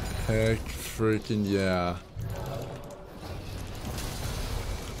 Heck freaking yeah.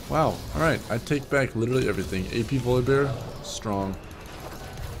 Wow, alright, I take back literally everything. AP VOLIBEAR, strong.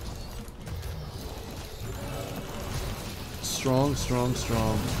 Strong, strong,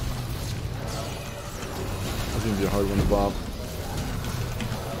 strong. That's gonna be a hard one to bop.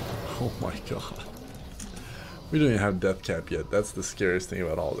 Oh my god. We don't even have death cap yet. That's the scariest thing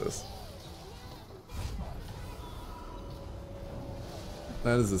about all this.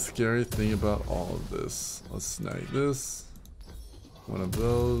 That is the scary thing about all of this. Let's snag this. One of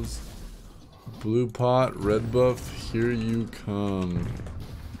those. Blue pot, red buff, here you come.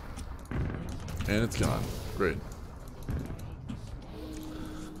 And it's gone. Great.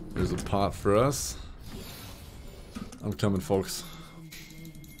 There's a pot for us. I'm coming, folks.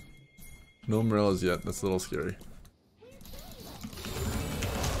 No Morellos yet. That's a little scary.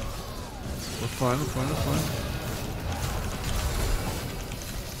 We're fine, we're fine, we're fine.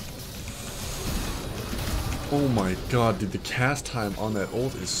 Oh my god, dude, the cast time on that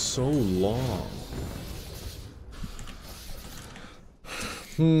ult is so long.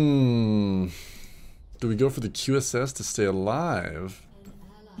 Do we go for the QSS to stay alive?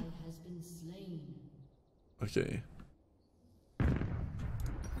 Okay.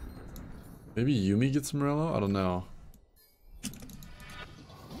 Maybe Yumi gets Morello? I don't know.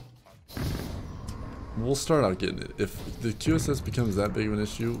 We'll start out getting it. If the QSS becomes that big of an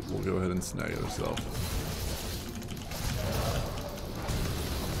issue, we'll go ahead and snag it ourselves.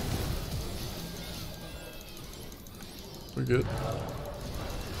 We're good.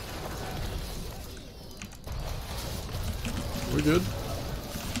 We're good.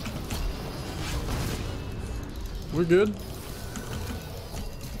 We're good.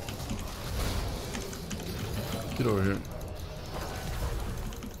 Get over here.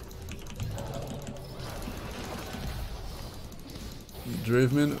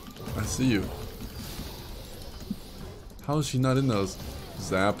 Draveman, I see you. How is she not in those?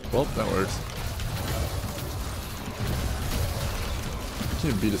 Zap. Well, that works.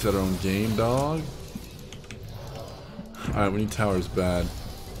 Can't beat us at our own game, dog. Alright, we need towers bad.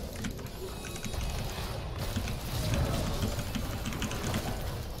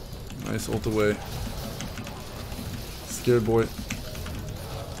 Nice ult away. Scared boy.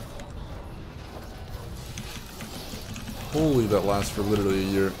 Holy, that lasts for literally a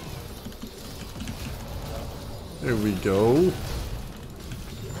year. There we go.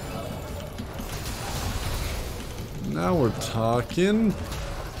 Now we're talking.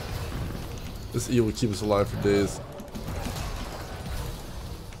 This eel will keep us alive for days.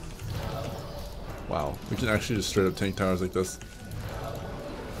 Wow, we can actually just straight up tank towers like this.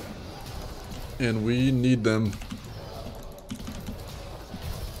 And we need them.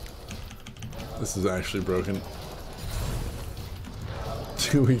 This is actually broken.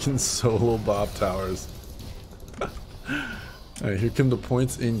 Dude, we can solo Bob towers. Alright, here come the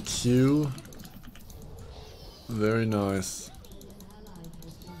points in queue. Very nice.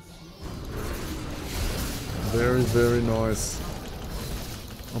 Very, very nice.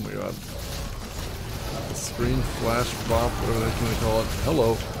 Oh my god. The screen flash bop, whatever they can call it.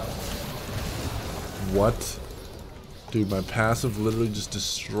 Hello. What? Dude, my passive literally just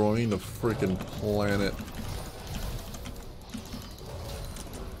destroying the freaking planet.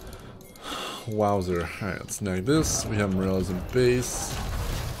 Wowzer. Alright, let's snag this. We have Morellas in base.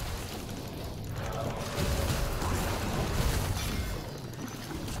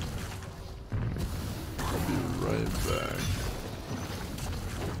 I'll be right back.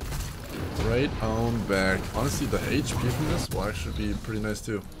 Right on back. Honestly, the HP from this will actually be pretty nice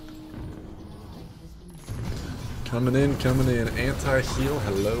too. Coming in, anti-heal,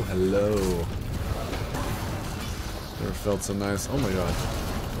 hello, hello. Never felt so nice, oh my god.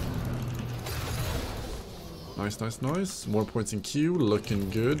 Nice, nice, nice. More points in queue, looking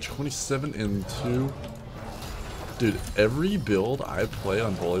good. 27 and 2. Dude, every build I play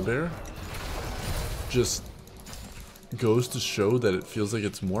on VOLIBEAR just goes to show that it feels like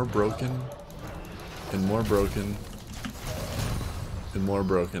it's more broken, and more broken, and more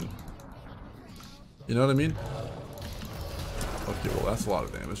broken. You know what I mean? Okay, well that's a lot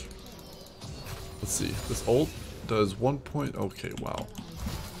of damage. Let's see. This ult does 1 point. Okay, wow.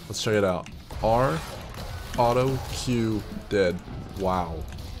 Let's check it out. R, auto, Q, dead. Wow.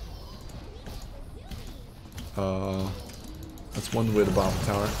 That's one way to bomb the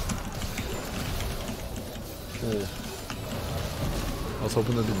tower. Cool. I was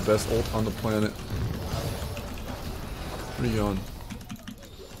hoping that'd be the best ult on the planet. Where are you going?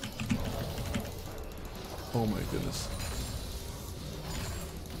 Oh my goodness.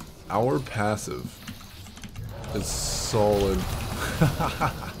 Our passive is solid.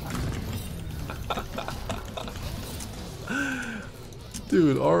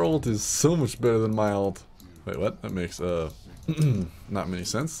 Dude, our ult is so much better than my ult. Wait, what? That makes not many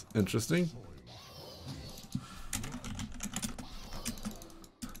sense. Interesting.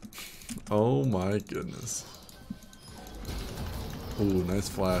 Oh my goodness. Ooh, nice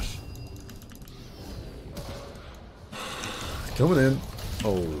flash. Coming in.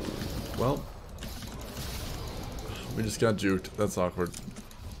 Oh, well. We just got juked. That's awkward.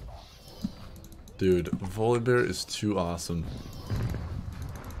 Dude, VOLIBEAR is too awesome.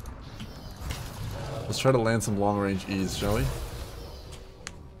 Let's try to land some long-range E's, shall we?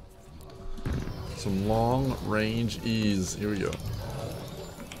 Some long-range E's. Here we go.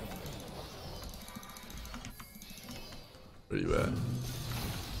 Where are you at?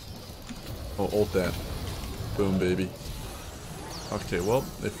 Oh, ult that. Boom, baby. Okay, well,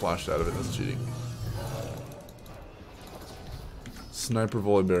 they flashed out of it. That's cheating. Sniper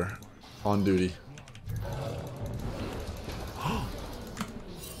VOLIBEAR. On duty.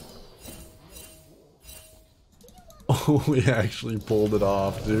 Oh, we actually pulled it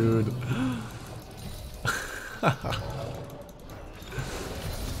off, dude.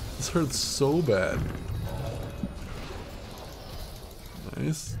 This hurts so bad.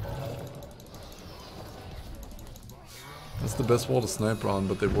 Nice. That's the best wall to sniper on,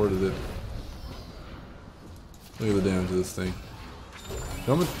 but they warded it. Look at the damage of this thing.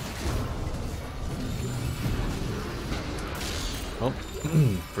 Coming. Oh,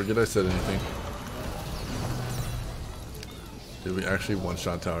 forget I said anything. Dude, we actually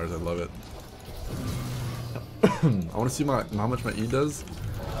one-shot towers. I love it. I want to see how much my E does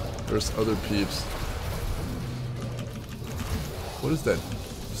versus other peeps. What is that?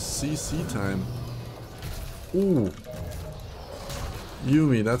 CC time. Ooh.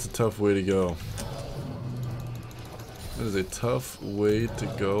 Yumi, that's a tough way to go. That is a tough way to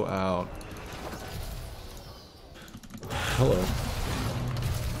go out. Hello.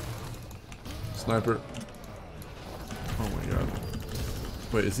 Sniper. Oh my god.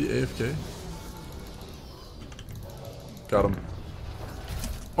 Wait, is he AFK? Got him.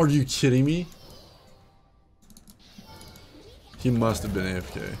 Are you kidding me? He must have been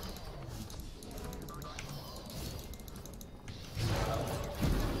AFK.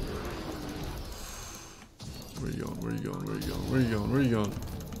 Where are you going? Where are you going? Where are you going? Where are you going? Where are you going?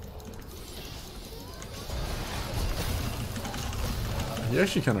 he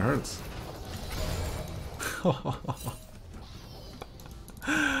actually kind of hurts.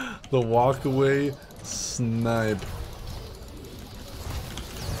 The walk away snipe.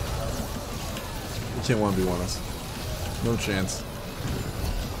 You can't 1v1 us. No chance.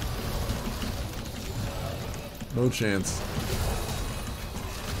 No chance.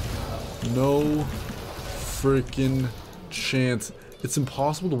 No freaking chance. It's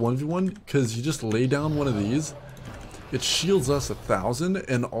impossible to 1v1 because you just lay down one of these. It shields us 1,000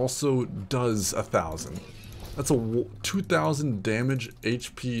 and also does 1,000. That's a 2,000 damage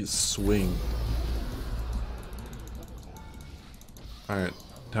HP swing. Alright,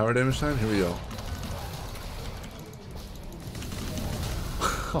 tower damage time, here we go.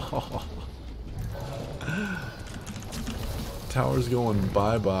 Tower's going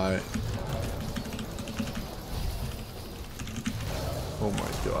bye-bye. Oh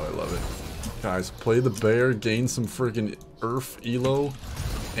my god, I love it. Guys, play the bear, gain some freaking URF elo,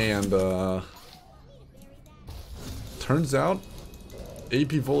 and turns out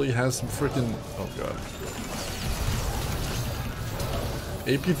AP Volley has some freaking, oh god.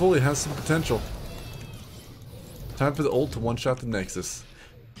 AP Volley has some potential. Time for the ult to one-shot the Nexus.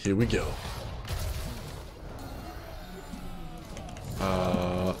 Here we go.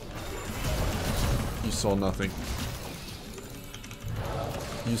 You saw nothing.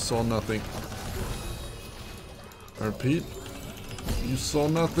 You saw nothing. I repeat. You saw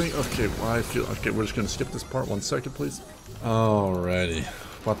nothing? Okay, well, I feel... Okay, we're just gonna skip this part. 1 second, please. Alrighty.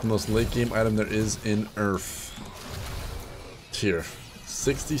 Bought the most late game item there is in URF. Here.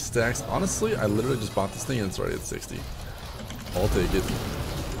 60 stacks. Honestly, I literally just bought this thing and it's already at 60. I'll take it.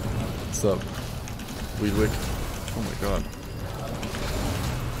 What's up? Weedwick. Oh my god.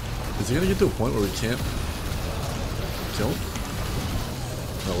 Is he gonna get to a point where we can't kill him?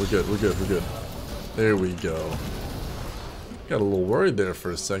 No, we're good, we're good, we're good. There we go. Got a little worried there for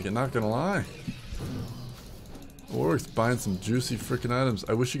a second, not gonna lie. Warwick's buying some juicy freaking items.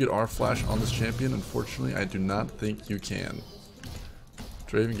 I wish you could R-Flash on this champion. Unfortunately, I do not think you can.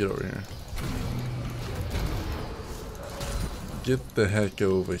 Draven, get over here. Get the heck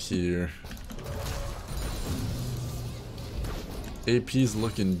over here. AP's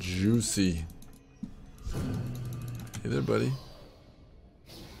looking juicy. Hey there, buddy.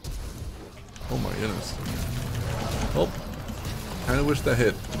 Oh my goodness. Oh, kinda wish that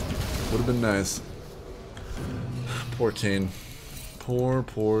hit. Would've been nice. Poor Kane. Poor,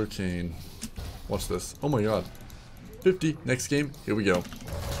 poor Kane. Watch this. Oh my god. 50. Next game. Here we go.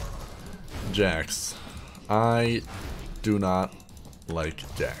 Jax. I do not like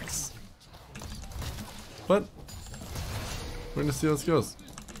Jax. But we're gonna see how this goes.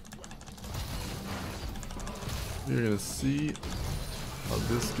 You're gonna see how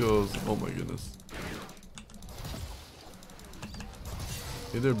this goes. Oh my goodness.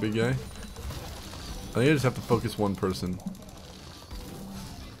 Hey there, big guy. I think I just have to focus one person.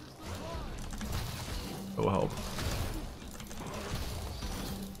 That will help.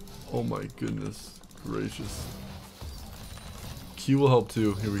 Oh my goodness gracious. Q will help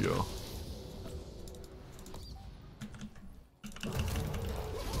too. Here we go.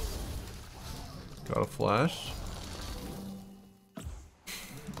 Got a flash.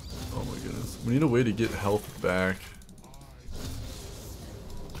 Oh my goodness. We need a way to get health back.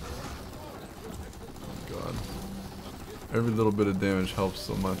 Oh god. Every little bit of damage helps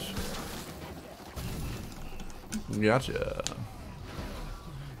so much. Gotcha.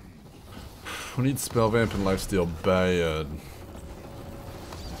 We need spell vamp and lifesteal bad.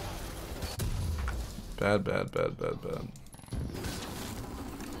 Bad, bad, bad, bad, bad.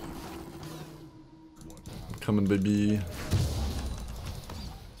 I'm coming, baby.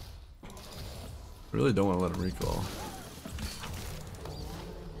 Really don't want to let him recall.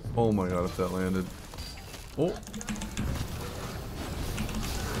 Oh my god, if that landed. Oh.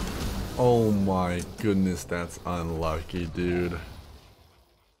 Oh my goodness, that's unlucky, dude.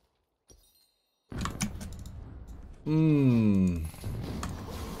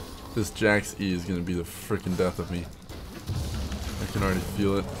 This Jax E is gonna be the freaking death of me. I can already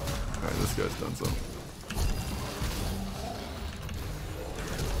feel it. Alright, this guy's done so.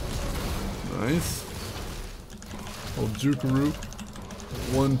 Nice. Old Jukaroo.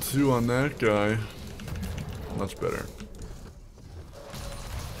 1-2 on that guy. Much better.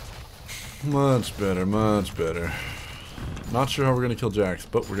 Much better, much better. Not sure how we're gonna kill Jax,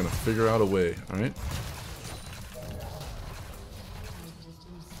 but we're gonna figure out a way, alright?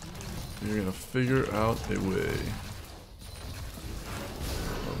 You're gonna figure out a way.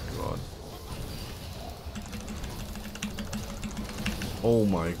 Oh god. Oh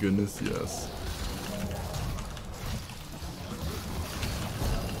my goodness, yes.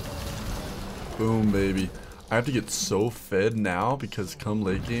 Boom, baby. I have to get so fed now because come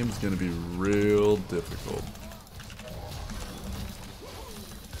late game is going to be real difficult.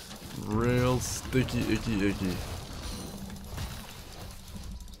 Real sticky, icky.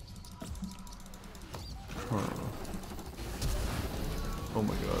 Huh. Oh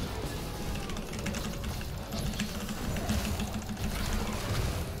my god.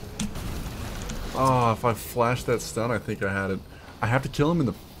 Oh, if I flashed that stun, I think I had it. I have to kill him in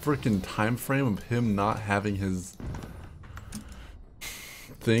the freaking time frame of him not having his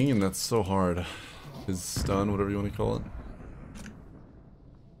thing, and that's so hard. His stun, whatever you want to call it.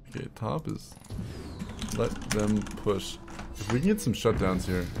 Okay, top is let them push. If we can get some shutdowns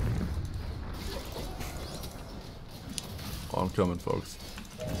here. Oh, I'm coming, folks.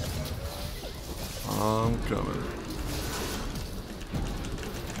 I'm coming.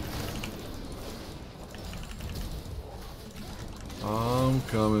 I'm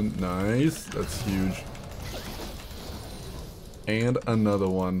coming. Nice. That's huge. And another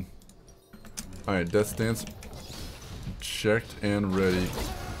one. Alright, death stance checked and ready.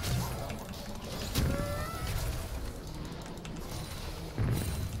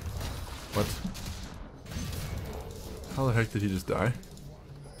 What? How the heck did he just die?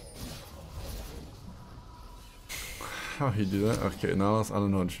 How'd he do that? Okay, now I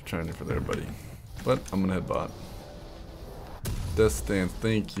don't know what you're trying to do for there, buddy. But I'm gonna head bot. Death stance,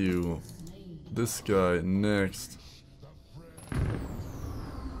 thank you. This guy next.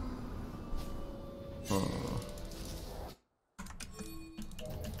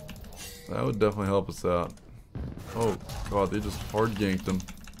 That would definitely help us out. Oh god, they just hard ganked him.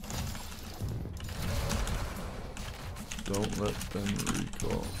 Don't let them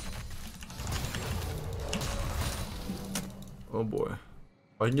recall. Oh boy.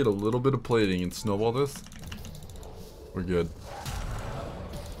 If I can get a little bit of plating and snowball this, we're good.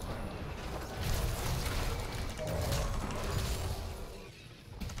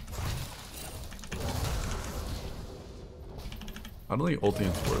 I don't think ulting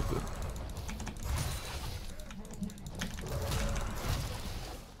is worth it.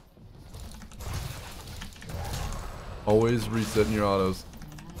 Always resetting your autos.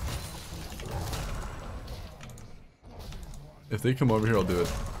 If they come over here, I'll do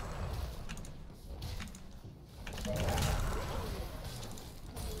it.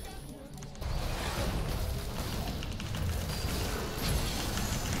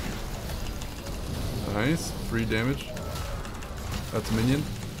 Nice, free damage. That's a minion.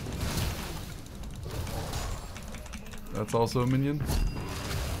 That's also a minion.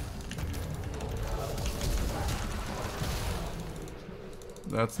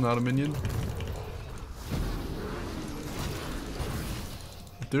 That's not a minion.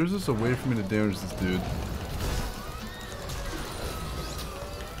 There's just a way for me to damage this dude.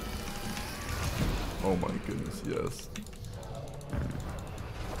 Oh my goodness, yes.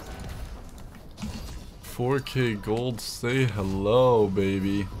 4K gold, say hello,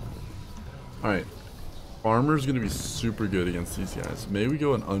 baby. Alright. Armor's gonna be super good against these guys. Maybe we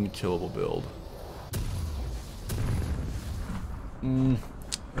go an unkillable build.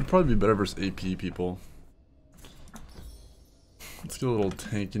 It'd probably be better versus AP people. Let's get a little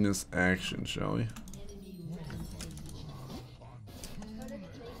tankiness action, shall we?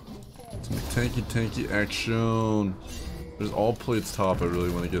 Some tanky action. There's all plates top I really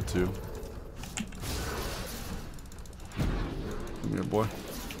want to get to. Come here, boy.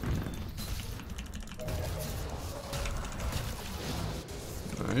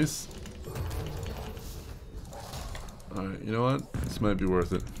 Nice. Alright, you know what? This might be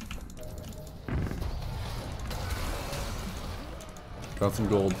worth it. Got some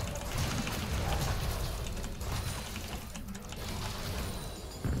gold.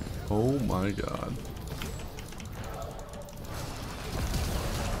 Oh my god.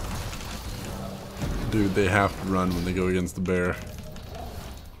 Dude, they have to run when they go against the bear.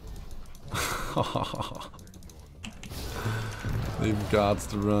 They've got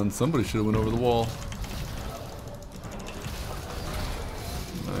to run. Somebody should have went over the wall.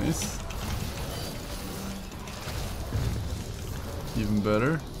 Nice. Even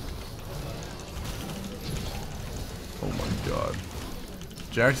better. Oh my god.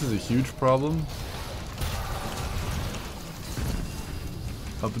 Jax is a huge problem.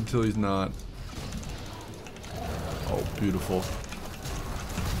 Up until he's not. Oh, beautiful.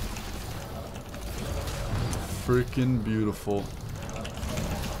 Freaking beautiful.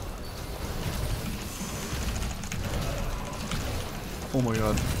 Oh my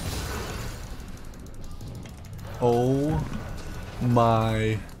god. Oh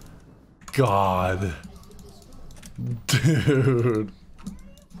my god. Dude.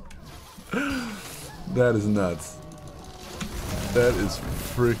 That is nuts. That is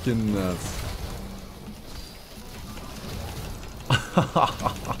freaking nuts.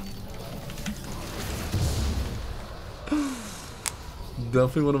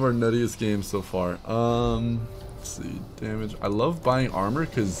 Definitely one of our nuttiest games so far. Let's see, damage. I love buying armor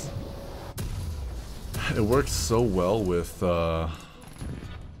because it works so well with that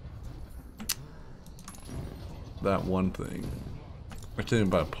one thing. I can't even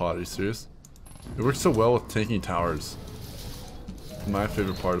buy a pot, are you serious? It works so well with tanking towers. My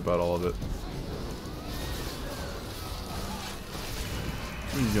favorite part about all of it.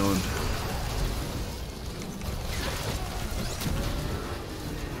 Where are you going?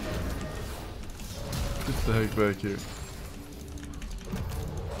 Get the heck back here.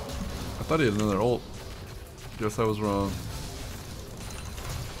 I thought he had another ult. Guess I was wrong.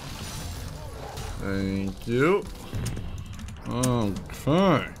 Thank you.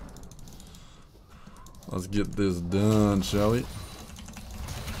 Okay. Let's get this done, shall we?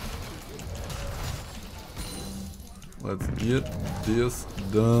 Let's get this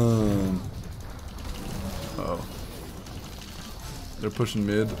done. Uh-oh. They're pushing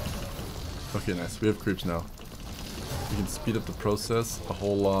mid. Okay, nice. We have creeps now. We can speed up the process a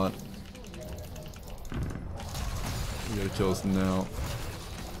whole lot. We gotta kill us now.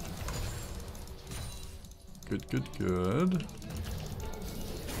 Good, good, good.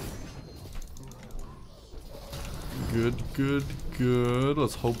 Good, good, good.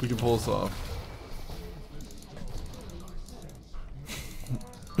 Let's hope we can pull this off.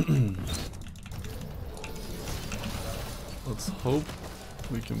 Let's hope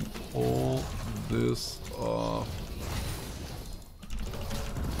we can pull this off.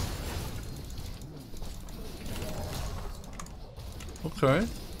 Okay.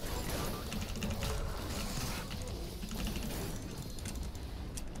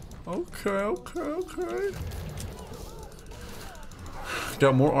 Okay.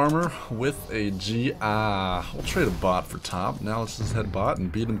 Got more armor with a G. We'll trade a bot for top. Now let's just head bot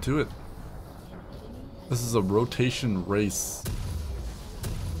and beat him to it. This is a rotation race.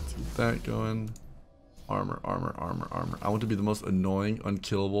 Let's get that going. Armor. I want to be the most annoying,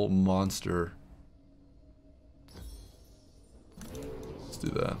 unkillable monster. Let's do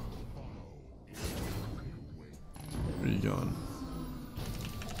that. Where are you going?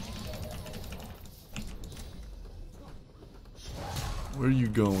 Where are you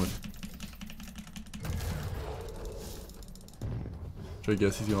going? Should I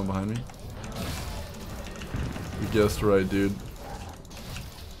guess he's going behind me? You guessed right, dude.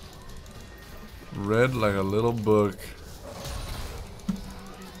 Read like a little book.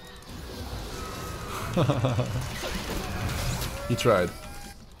 He tried.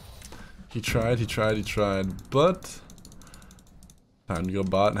 He tried, but time to go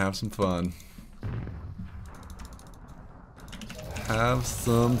bot and have some fun. Have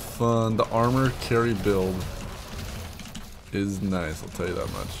some fun. The armor carry build is nice, I'll tell you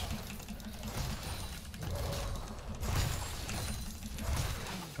that much.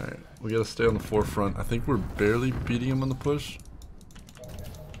 Alright, we gotta stay on the forefront. I think we're barely beating him on the push.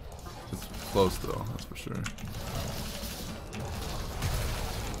 It's close though, that's for sure.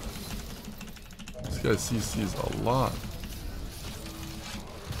 This guy CCs a lot.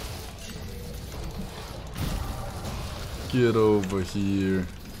 Get over here.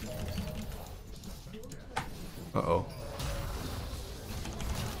 Uh-oh.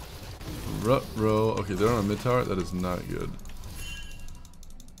 Ruh-roh. Okay, they're on a mid tower. That is not good.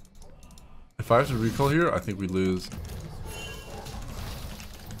 If I have to recall here, I think we lose.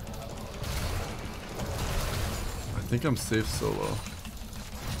 I think I'm safe solo.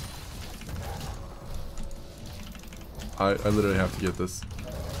 I literally have to get this.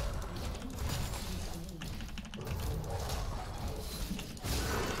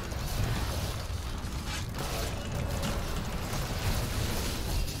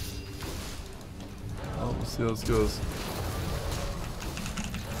 See how this goes.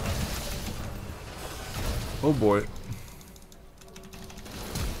 Oh boy.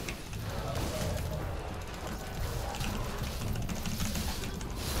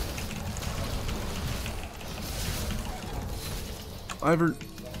 Ivern,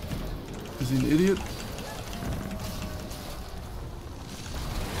 is he an idiot?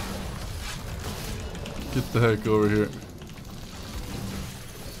 Get the heck over here.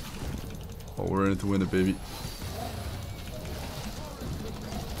 Oh, we're in it to win it, baby.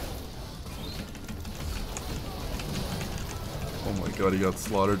 Oh my god, he got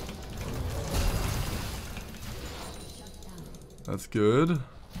slaughtered. That's good.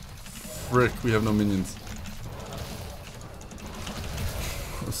 Frick, we have no minions.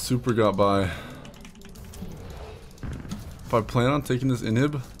 The super got by. If I plan on taking this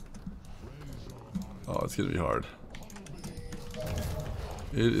inhib, oh, it's gonna be hard.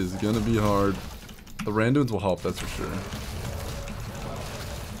 It is gonna be hard. The randoms will help, that's for sure.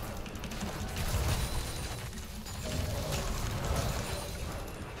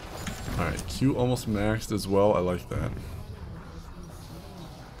 Alright, Q almost maxed as well. I like that.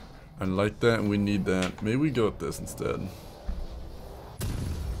 I like that, and we need that. Maybe we go with this instead.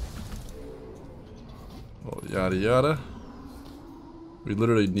 Well, yada yada. We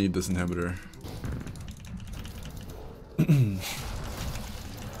literally need this inhibitor.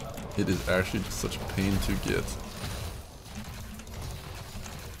 It is actually just such a pain to get.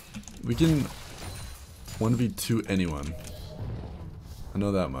 We can 1v2 anyone. I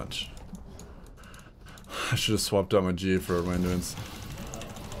know that much. I should have swapped out my GA for our Randuins.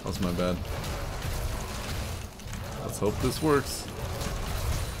 That was my bad. Let's hope this works.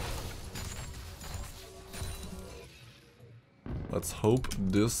 Let's hope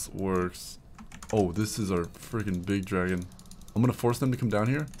this works. Oh, this is our freaking big dragon. I'm gonna force them to come down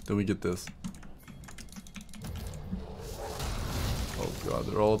here, then we get this. Oh god,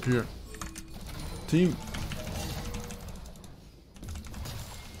 they're all up here. Team!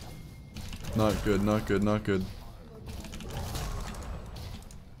 Not good, not good, not good.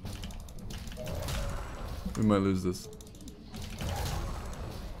 We might lose this.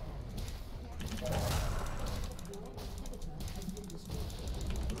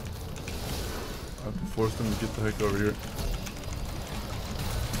 I have to force them to get the heck over here.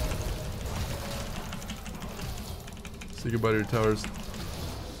 Say goodbye to your towers.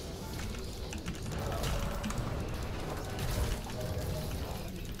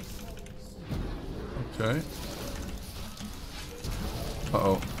 Okay.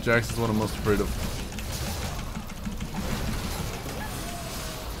 Uh-oh. Jax is what I'm most afraid of.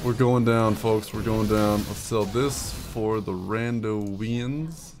 We're going down, folks. We're going down. Let's sell this for the rando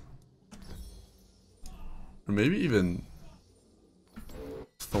wins. Or maybe even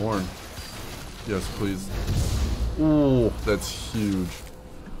Thorn. Yes, please. Oh, that's huge.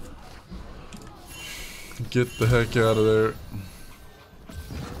 Get the heck out of there.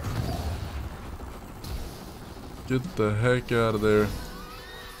 Get the heck out of there.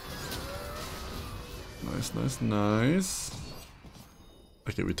 Nice, nice, nice.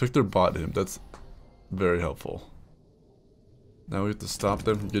 Okay, we took their bot him. That's very helpful. Now we have to stop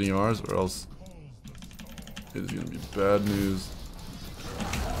them from getting ours, or else it is going to be bad news.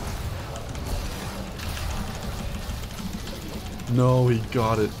 No, he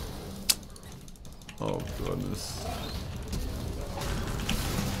got it. Oh, goodness.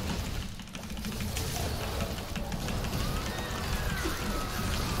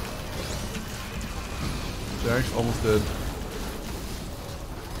 Jack's almost dead.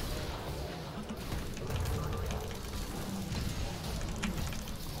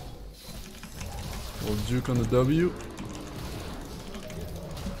 We'll juke on the W.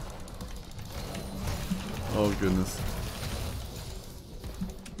 Oh, goodness.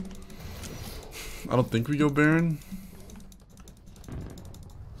 I don't think we go Baron,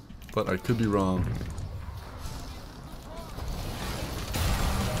 but I could be wrong.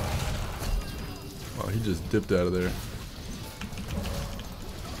 Wow, he just dipped out of there.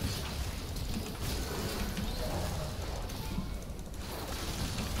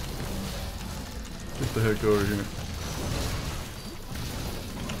 Get the heck over here.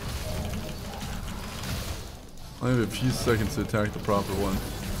 I have a few seconds to attack the proper one.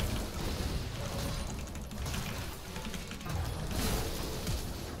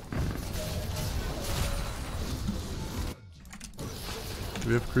 Do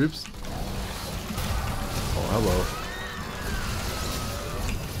we have creeps? Oh, hello.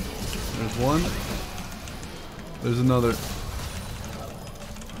 There's one. There's another.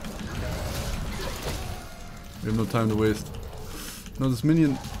 We have no time to waste. No, this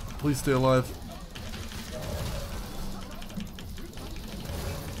minion, please stay alive.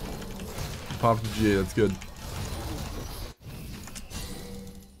 Popped the GA, that's good.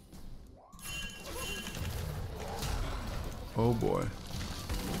 Oh boy.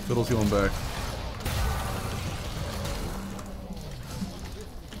 Fiddle's going back.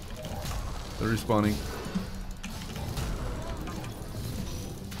 They're respawning.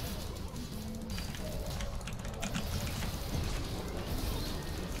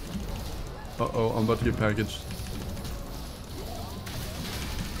 Uh-oh, I'm about to get packaged.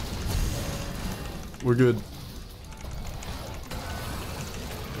 We're good.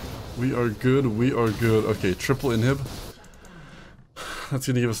 We are good, we are good. Okay, triple inhib. That's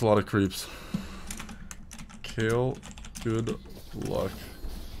gonna give us a lot of creeps. Kale, good luck.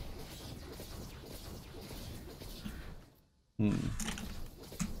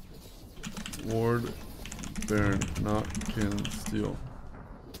 Ward, Baron, not can steal.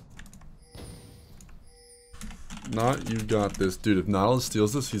 Not, you got this. Dude, if Nautilus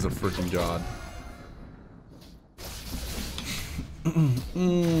steals this, he's a freaking god.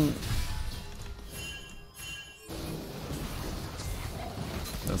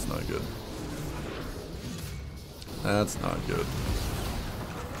 That's not good. That's not good.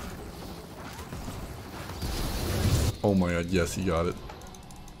 Oh my god, yes, he got it.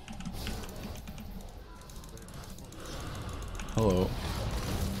 Hello.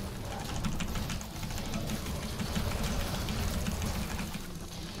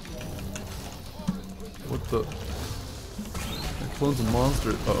 What the? That clone's a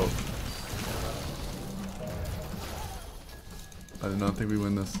monster. Uh-oh. I did not think we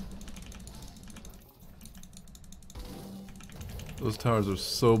win this. Those towers are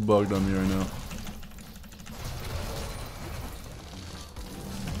so bugged on me right now.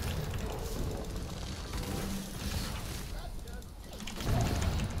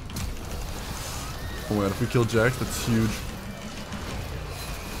 Oh my god, if we kill Jax, that's huge.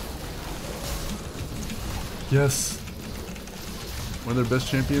 Yes! One of their best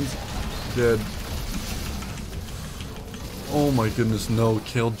champions, dead. Oh my goodness, no,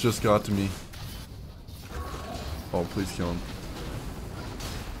 Kale just got to me. Oh, please kill him.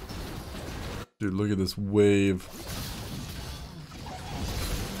 Dude, look at this wave.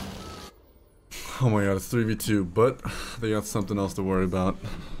 Oh my god, it's 3v2, but they got something else to worry about.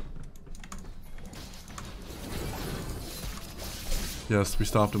 Yes, we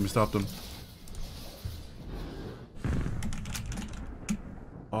stopped him, we stopped him.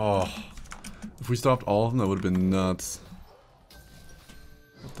 Oh, if we stopped all of them, that would have been nuts.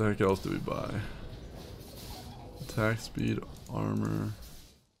 What the heck else do we buy? Attack speed, armor.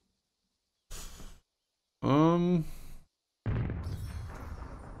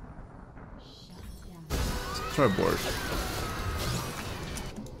 Let's try Bork.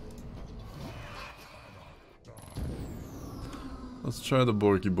 Let's try the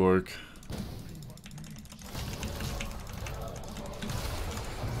Borky Bork.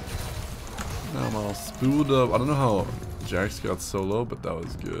 Now I'm all spooled up. I don't know how Jax got so low, but that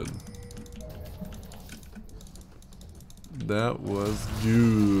was good. That was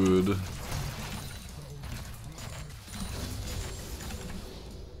good.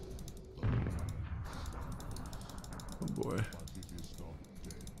 Oh boy.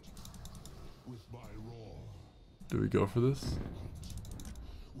 Do we go for this?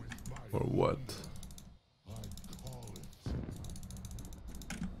 Or what?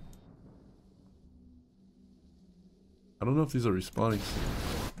 I don't know if these are respawning soon.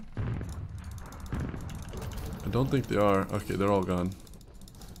 I don't think they are. Okay, they're all gone.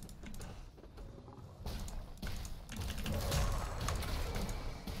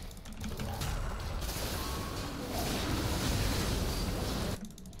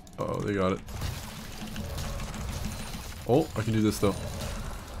 Uh-oh, they got it. Oh, I can do this though.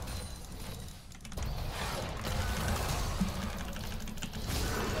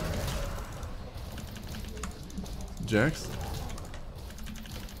 Jax?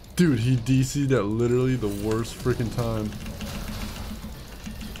 Dude, he DC'd at literally the worst freaking time.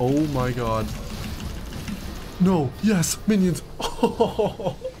 Oh my god. No, yes, minions.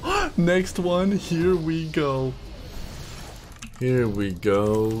 Oh, next one, here we go. Here we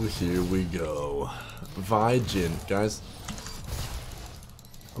go, here we go. Vi Jin, guys.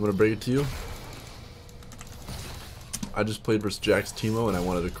 I'm gonna break it to you. I just played versus Jax Teemo and I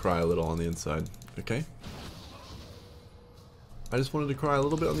wanted to cry a little on the inside, okay? I just wanted to cry a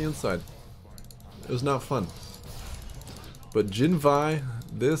little bit on the inside. It was not fun. But Jin Vi,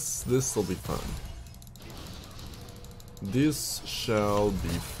 this'll be fun. This shall be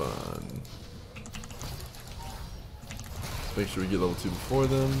fun. Make sure we get level 2 before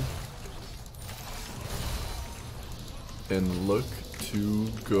them. And look to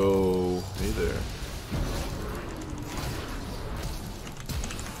go. Hey there.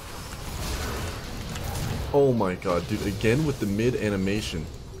 Oh my god, dude, again with the mid animation.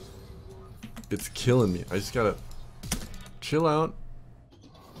 It's killing me. I just gotta chill out,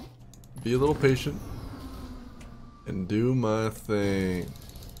 be a little patient, and do my thing.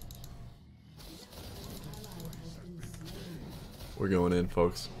 We're going in,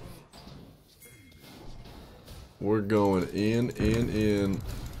 folks. We're going in.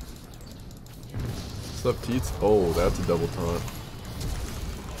 What's up, Teets? Oh, that's a double taunt.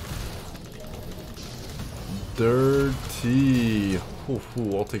 Dirty. Ooh,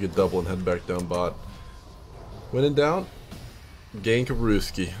 I'll take a double and head back down bot. When in doubt, gank a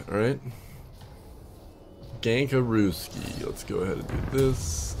brewski, alright? Gankarooski. Let's go ahead and do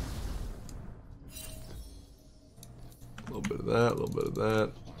this. A little bit of that, a little bit of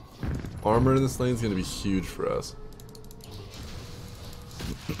that. Armor in this lane is going to be huge for us.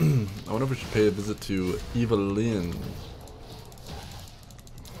 I wonder if we should pay a visit to Evelyn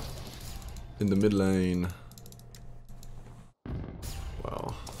in the mid lane.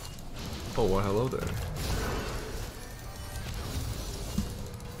 Wow. Oh, well, hello there.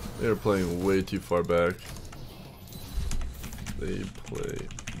 They're playing way too far back. They play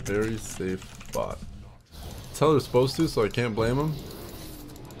very safe bot. That's how they're supposed to, so I can't blame them.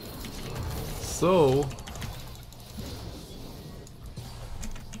 So,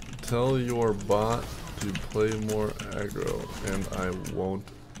 tell your bot to play more aggro, and I won't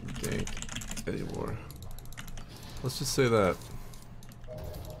gank anymore. Let's just say that.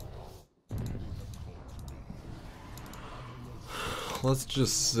 Let's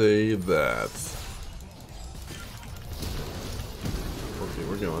just say that. Okay,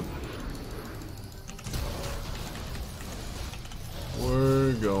 we're going.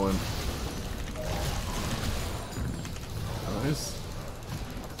 We're going. Nice.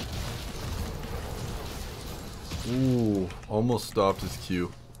 Ooh, almost stopped his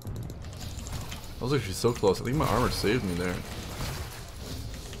Q. That was actually so close. I think my armor saved me there.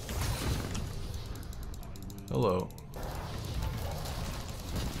 Hello.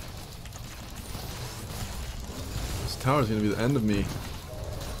 This tower's gonna be the end of me.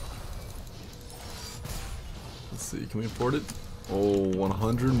 Let's see, can we afford it? Oh,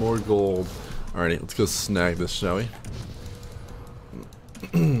 100 more gold. Alrighty, let's go snag this, shall we?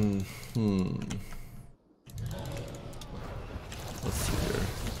 Let's see here.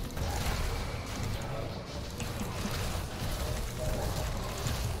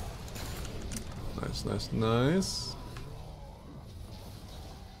 Nice, nice, nice.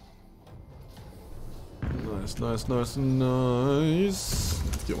 Nice, nice, nice, nice.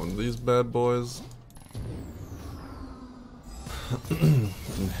 Let's get one of these bad boys.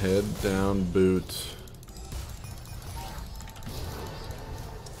 And head down boot.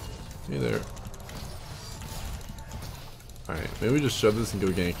 Hey there. Alright, maybe we just shove this and go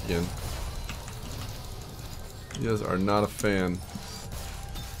gank again. You guys are not a fan.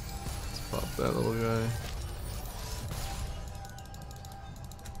 Let's pop that little guy.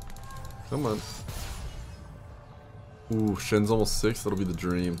 Come on. Ooh, Shen's almost 6, that'll be the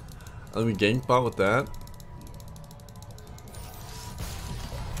dream. Let me gank bot with that.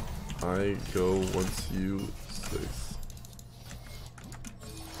 I go once you 6.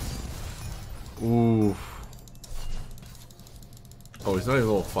 Ooh. Oh, he's not even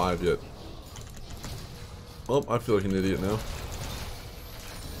level 5 yet. Well, I feel like an idiot now.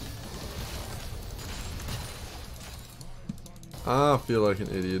 I feel like an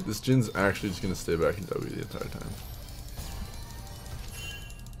idiot. This Jin's actually just gonna stay back in W the entire time.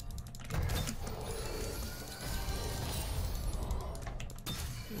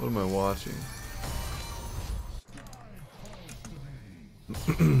 What am I watching?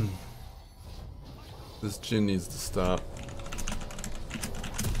 This Jin needs to stop.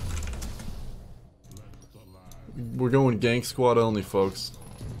 We're going gank squad only, folks.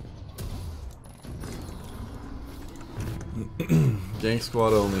 Gank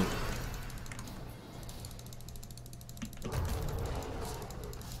squad only.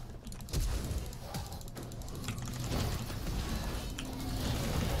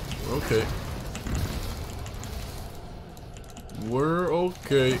 Okay. We're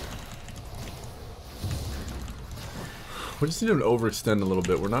okay. We just need to overextend a little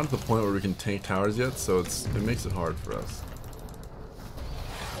bit. We're not at the point where we can tank towers yet, so it makes it hard for us.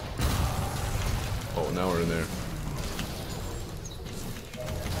 Oh, now we're in there.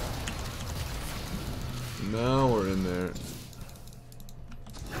 Now we're in there.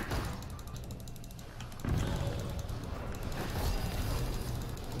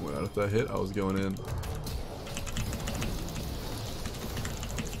 Well, if that hit, I was going in.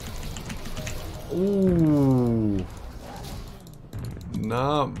 Ooh.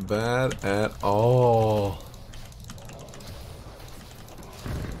 Not bad at all.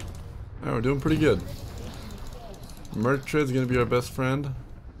 Alright, we're doing pretty good. Merc Trade's gonna be our best friend.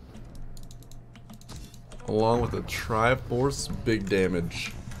 Along with a Triforce big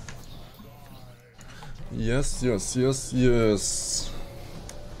damage. Yes, yes, yes, yes.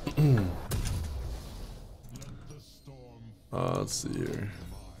 Let's see here.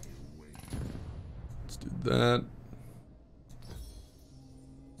 Let's do that.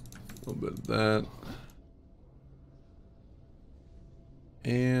 A little bit of that.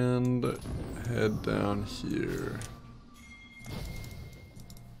 And head down here.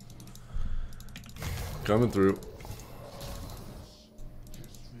 Coming through.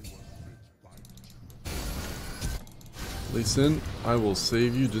 Lee Sin, I will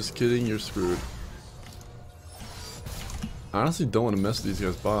save you. Just kidding, you're screwed. I honestly don't want to mess with these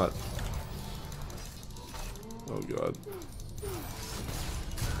guys' bot. Oh god.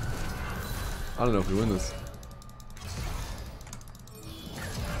 I don't know if we win this.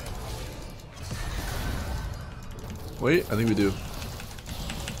 Wait, I think we do.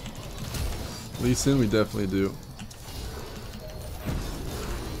 Lee Sin, we definitely do.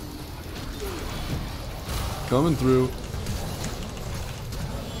 Coming through.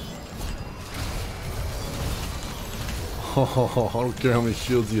 Oh, I don't care how many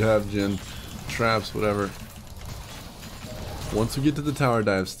shields you have, Jin. Traps, whatever. Once we get to the tower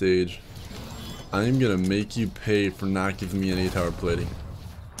dive stage, I'm gonna make you pay for not giving me any tower plating.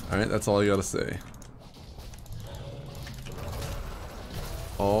 Alright, that's all I gotta say.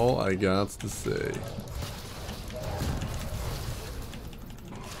 All I got to say.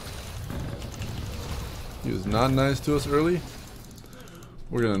 He was not nice to us early.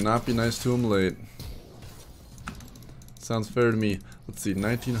 We're gonna not be nice to him late. Sounds fair to me. Let's see,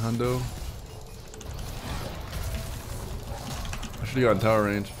 19 hundo. I should have gotten tower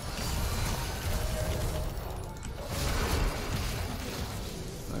range.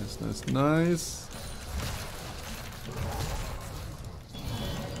 Nice, nice, nice.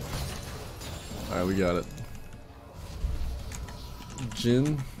 Alright, we got it.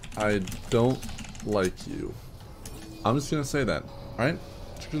 Jin, I don't like you. I'm just gonna say that, alright?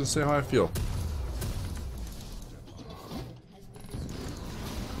 Just gonna say how I feel.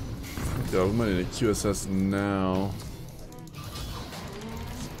 Yo, we might need a QSS now.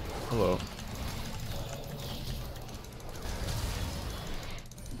 Hello.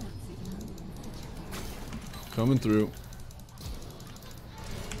 Coming through.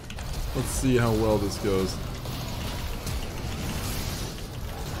 Let's see how well this goes.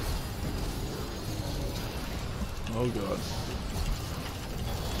 Oh god.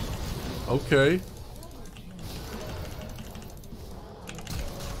 Okay.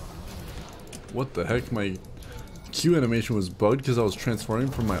 What the heck? My Q animation was bugged because I was transforming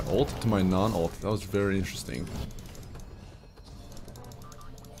from my ult to my non-ult. That was very interesting.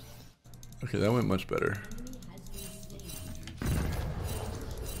 Okay, that went much better.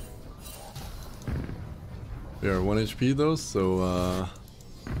 We are 1 HP though, so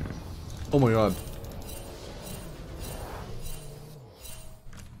oh my god.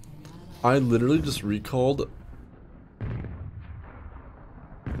 I literally just recalled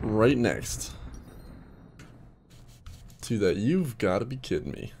right next to that. You've got to be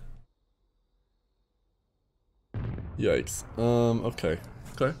kidding me. Yikes. Okay.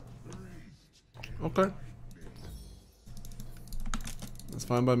 Okay. That's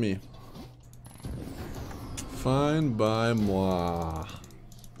fine by me. Fine by moi.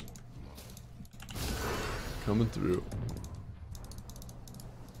 Coming through.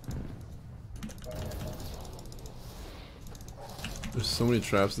 There's so many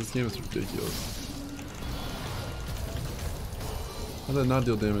traps in this game, it's ridiculous. How did that not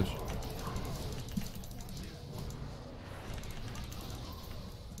deal damage?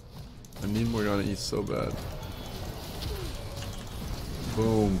 I need Morgana E so bad.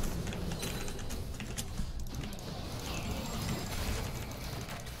 Boom.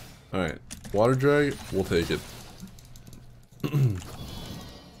 Alright. Water drag, we'll take it.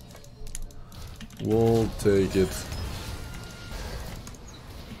 We'll take it.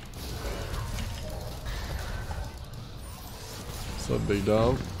 What's up, big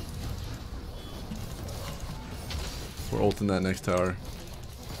dog? We're ulting that next tower.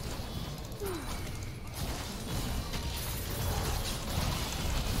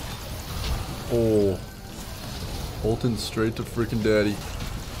 Oh. Ulting straight to freaking daddy.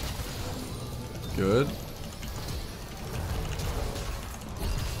 Good.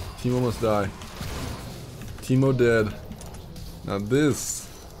 Teemo must die. Teemo dead. Now this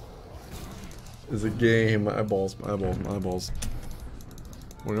is a game. My eyeballs, my eyeballs, my eyeballs.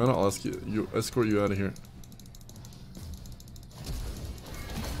 We're gonna escort you out of here.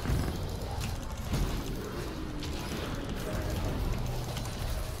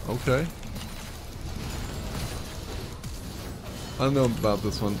 Okay. I don't know about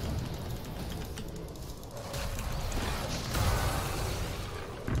this one.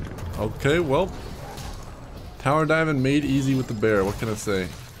 Okay, well, tower diving made easy with the bear. What can I say?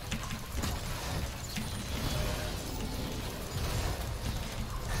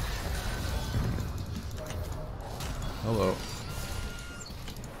 Hello.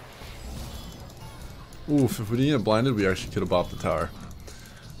 Oof, if we didn't get blinded, we actually could have bopped the tower.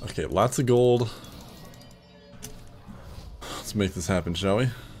 Okay, lots of gold. Let's make this happen, shall we?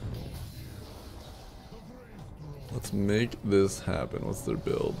 Let's make this happen. What's their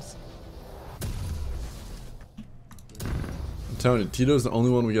builds? I'm telling you, Tito's the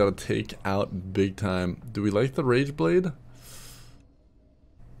only one we gotta take out big time. Do we like the Rage Blade?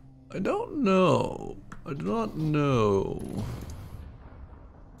 I don't know. I do not know.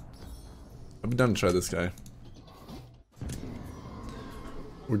 I'd be down to try this guy.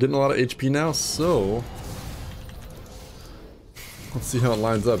 We're getting a lot of HP now, so let's see how it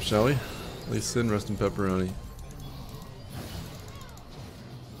lines up, shall we? Lay Sin, rest in pepperoni.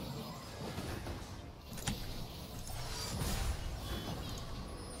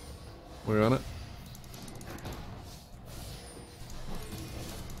 We're on it.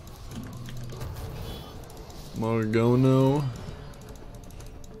 Margono.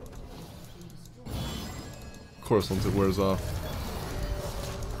 Of course, once it wears off.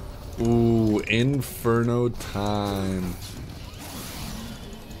 Ooh, Inferno time.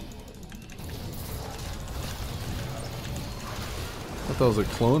 I thought that was a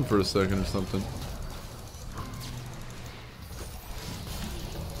clone for a second or something.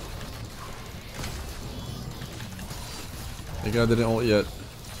 Thank God they didn't ult yet.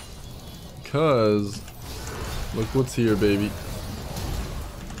 Cause look what's here, baby.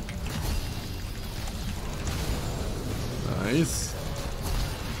 Nice.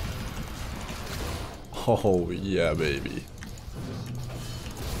 Oh yeah, baby.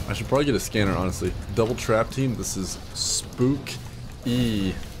 I should probably get a scanner, honestly. Double trap team, this is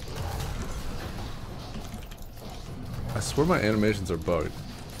spook-y. I swear my animations are bugged.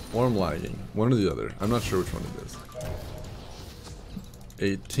 Or I'm lagging. One or the other. I'm not sure which one it is.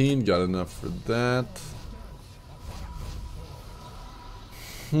 18, got enough for that.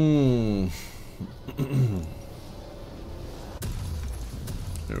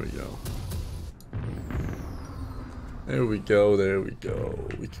 There we go. There we go, there we go.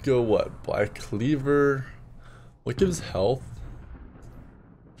 We could go what? Black Cleaver. What gives health?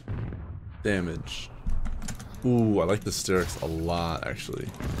 Damage. Ooh, I like the Sterix a lot, actually.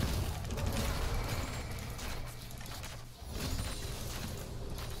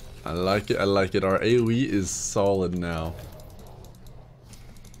 I like it, I like it. Our AoE is solid now.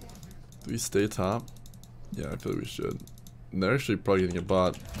 Do we stay top? Yeah, I feel like we should. And they're actually probably getting a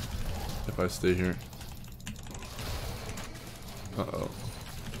bot if I stay here. Uh-oh.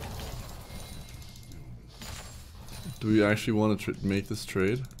 Do we actually want to make this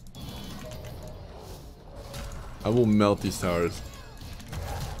trade? I will melt these towers.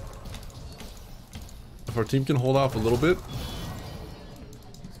 If our team can hold off a little bit,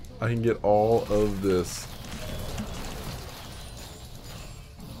 I can get all of this.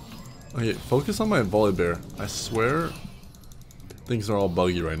 Okay, focus on my VOLIBEAR. I swear things are all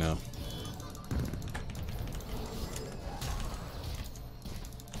buggy right now.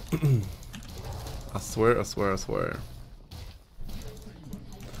 I swear, I swear, I swear.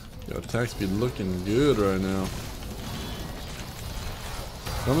 Yo, attack speed looking good right now.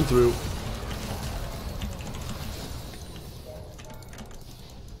 Coming through.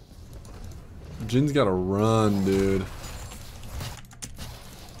 Jin's gotta run, dude.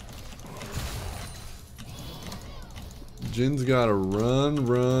 Jin's gotta run,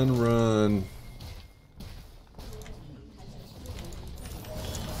 run, run.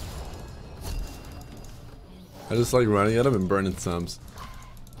 I just like running at him and burning sums.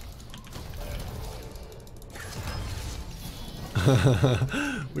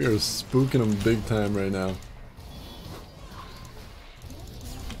 We are spooking him big time right now.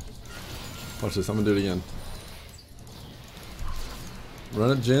 Watch this, I'm gonna do it again.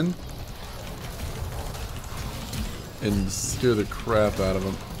 Run it, Jin. And scare the crap out of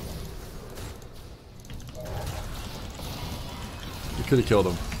him. You could have killed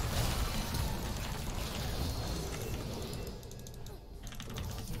him.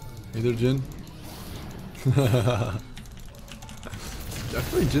 Hey there, Jin. I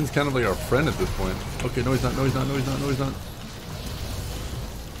feel like Jin's kind of like our friend at this point. Okay, no he's not, no he's not, no he's not, no he's not.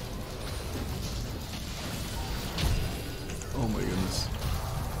 Oh my goodness.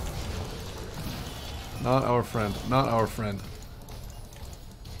 Not our friend, not our friend.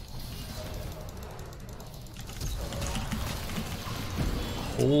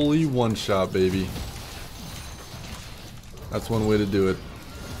 Holy one shot, baby. That's one way to do it.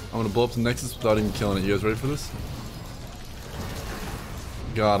 I'm gonna blow up the Nexus without even killing it. You guys ready for this?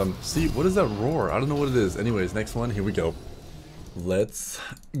 Got him. See, what is that roar? I don't know what it is. Anyways, next one. Here we go. Let's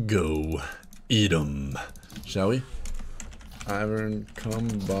go. Eat 'em. Shall we? Ivern, come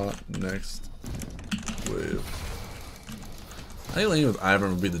bot next wave. I think laning with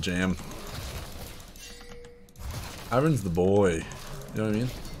Ivern would be the jam. Ivan's the boy. You know what I mean?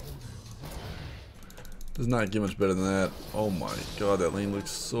 Does not get much better than that. Oh my god, that lane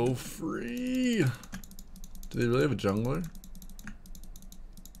looks so free. Do they really have a jungler?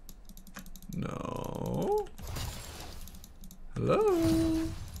 No. Hello?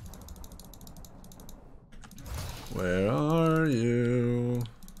 Where are you?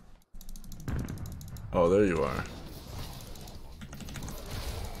 Oh, there you are.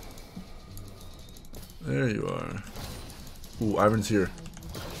 There you are. Ooh, Ivan's here.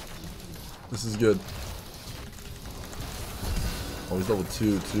 This is good. Oh, he's level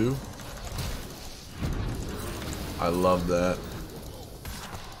 2 too. I love that.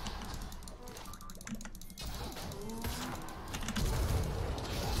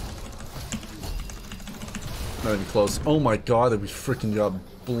 Not even close. Oh my god, that we freaking got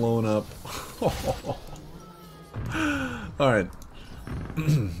blown up. Alright.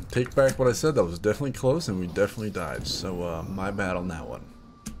 Take back what I said. That was definitely close and we definitely died. So, my bad on that one.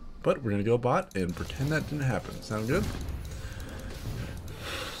 But we're gonna go bot and pretend that didn't happen. Sound good?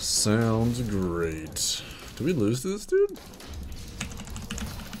 Sounds great. Did we lose to this dude?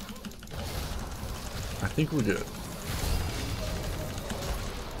 I think we're good.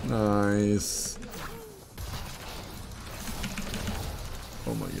 Nice.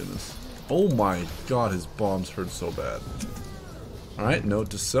 Oh my goodness. Oh my god, his bombs hurt so bad. Alright, note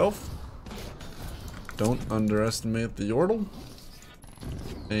to self. Don't underestimate the Yordle.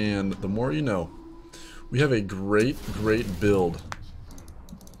 And the more you know. We have a great build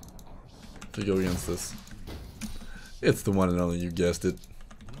to go against this. It's the one and only, you guessed it.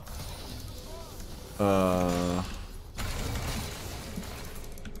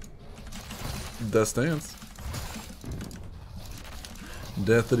 Death Dance.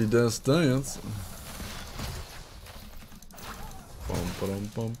 Deathity Death Dance. Bum ba-dum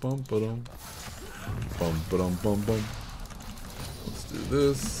bum bum ba-dum. Bum ba-dum bum bum. Let's do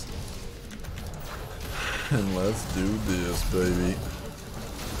this. And let's do this, baby.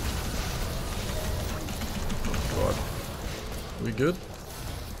 Oh god. We good?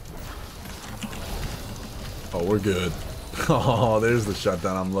 Oh, we're good. Oh, there's the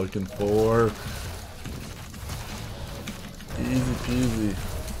shutdown I'm looking for. Easy peasy.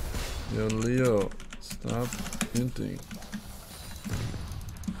 Yo, Leo, stop hinting.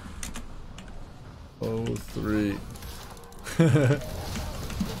 0-3.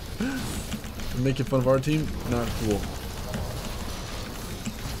 Making fun of our team? Not cool.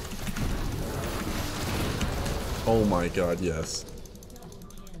 Oh my god, yes.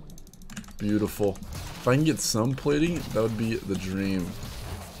 Beautiful. If I can get some plating, that would be the dream.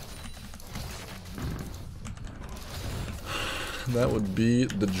 That would be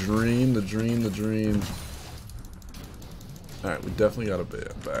the dream, the dream, the dream. Alright, we definitely got a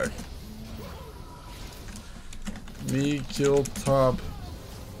bit back. Me kill top.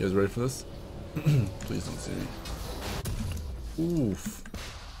 You guys ready for this? Please don't see me. Oof.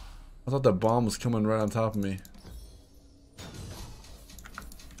 I thought that bomb was coming right on top of me.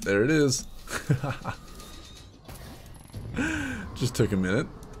 There it is. Just took a minute.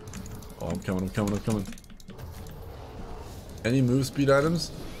 Oh, I'm coming, I'm coming, I'm coming. Any move speed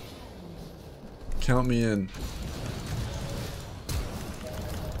items? Count me in.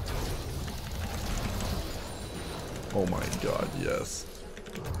 Oh my god, yes.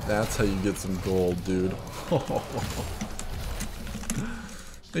 That's how you get some gold, dude.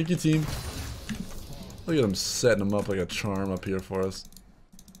 Thank you, team. Look at him setting them up like a charm up here for us.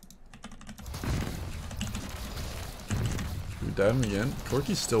 Should we dive him again?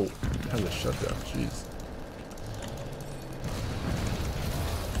 Corky still has a shutdown, jeez.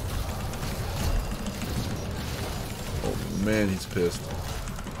 Oh man, he's pissed.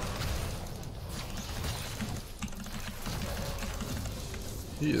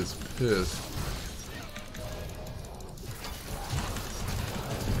 He is pissed.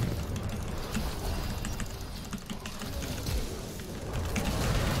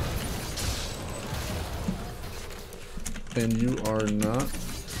 And you are not.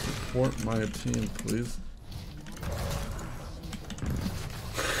 Support my team, please.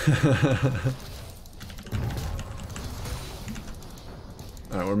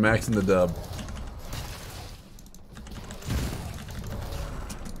 Alright, we're maxing the dub.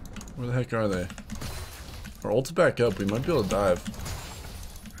 Where the heck are they? Our ult's back up. We might be able to dive.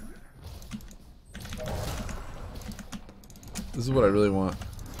 This is what I really want.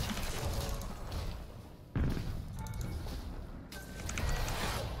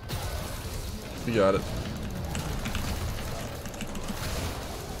 We got it.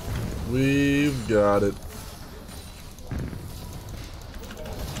 We've got it.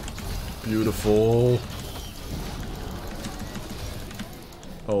 Beautiful.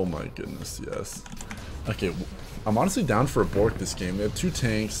 Oh my goodness, yes. Okay, I'm honestly down for a Bork this game. They have 2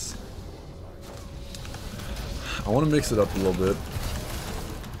 tanks. I want to mix it up a little bit.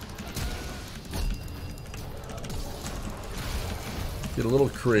 Get a little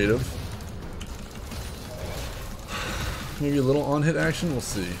creative. Maybe a little on-hit action, we'll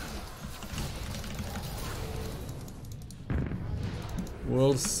see.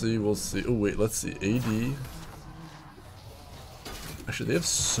 We'll see, we'll see. Oh wait, let's see. AD. Actually, they have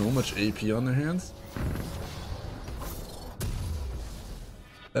so much AP on their hands.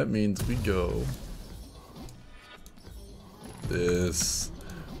 That means we go this.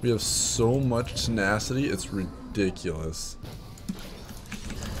 We have so much tenacity, it's ridiculous.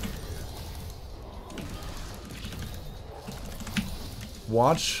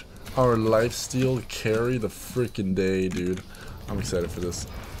 Watch our lifesteal carry the freaking day, dude. I'm excited for this.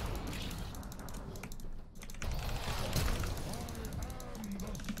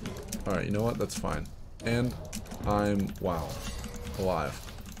 Alright, you know what? That's fine. And I'm, wow, alive.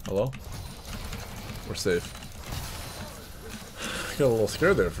 Hello? We're safe. Got a little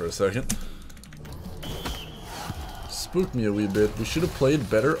scared there for a second. Spooked me a wee bit. We should have played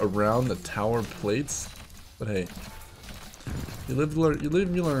better around the tower plates. But hey. You live, you learn. You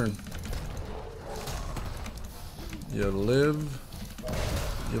live, you learn. You live,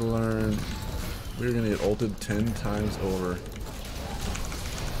 you learn. We're gonna get ulted 10 times over.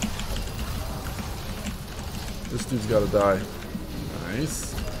 This dude's gotta die.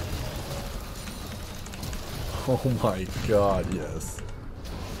 Nice. Oh my god, yes.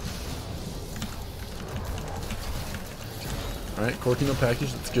 Alright, Kurylo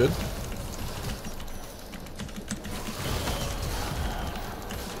package, that's good.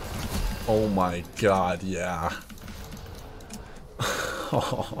 Oh my god, yeah.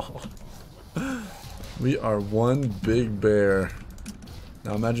 We are one big bear.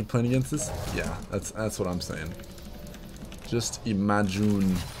 Now imagine playing against this. Yeah, that's what I'm saying. Just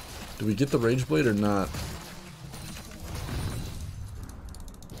imagine. Do we get the Rage Blade or not?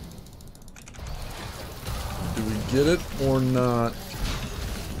 Do we get it or not?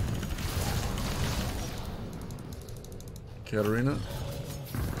 Katarina?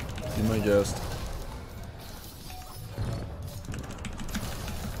 Be my guest.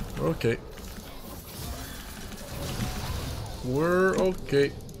 We're okay. We're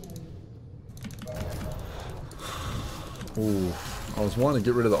okay. Ooh, I was wanting to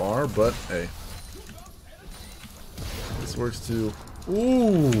get rid of the R, but hey. This works too.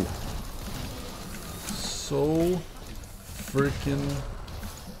 Ooh! So freaking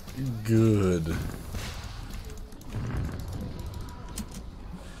good.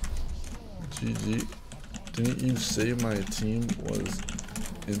 GG. Didn't you say my team was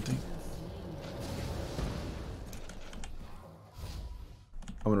empty?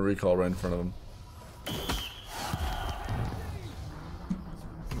 I'm gonna recall right in front of him.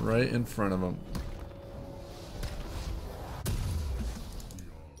 Right in front of him.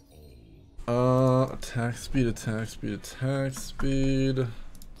 Attack speed, attack speed, attack speed.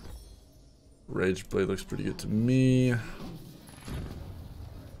 Rage Blade looks pretty good to me.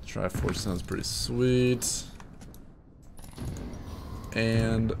 Triforce sounds pretty sweet.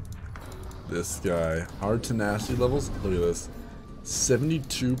 And this guy. Our tenacity levels, look at this.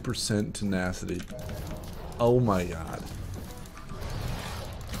 72% tenacity. Oh my god.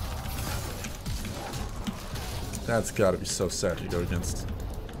 That's gotta be so sad to go against.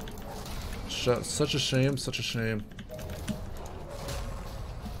 Such a shame, such a shame.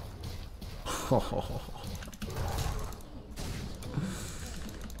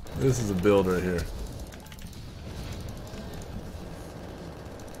 This is a build right here.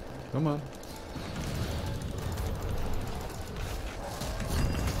 Come on.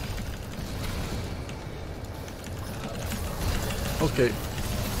 Okay.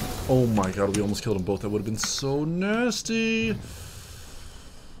 Oh my god, we almost killed them both. That would have been so nasty.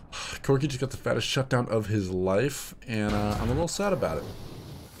 Corky just got the fattest shutdown of his life, and I'm a little sad about it.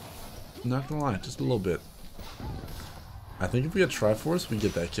 I'm not gonna lie, just a little bit. I think if we get Triforce, we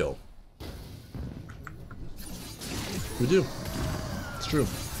get that kill. We do. It's true.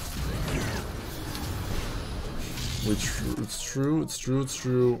 It's true, it's true, it's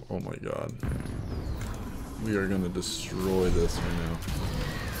true. Oh my god. We are gonna destroy this right now.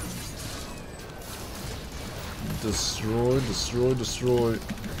 Destroy, destroy, destroy.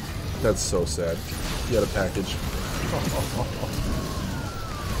 That's so sad. He had a package.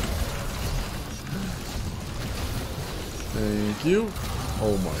 Thank you.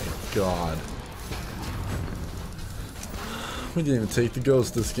 Oh my god. We didn't even take the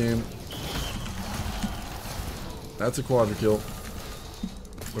ghost this game. That's a quadra kill.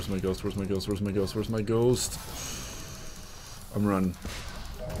 Where's my ghost? Where's my ghost? Where's my ghost? Where's my ghost? I'm running.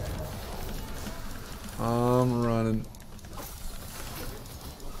 I'm running.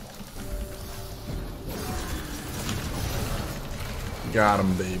 Got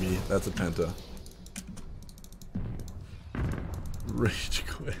him, baby. That's a penta. Rage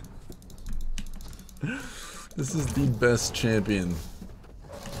quit. This is the best champion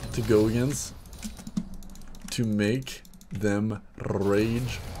to go against to make them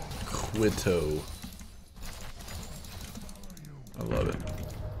rage quito. I love it.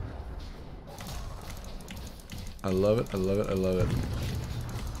 I love it, I love it, I love it.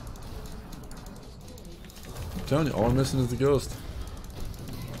 I'm telling you, all I'm missing is the ghost.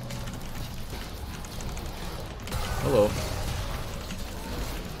 Hello.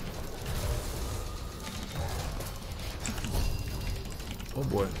 Oh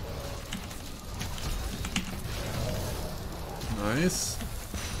boy. Nice.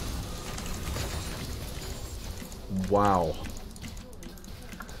 Wow.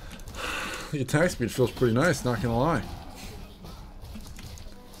 The attack speed feels pretty nice, not gonna lie.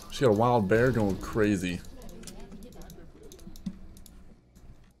 She got a wild bear going crazy.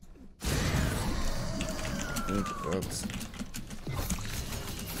 I think that's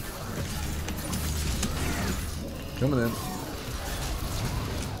coming in.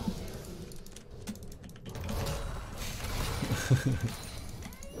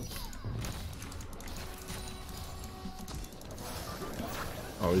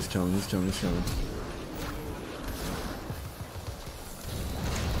 Oh, he's coming, he's coming, he's coming.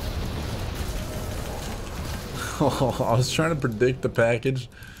 Oh, I was trying to predict the package.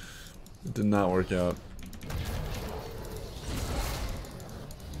 It did not work out.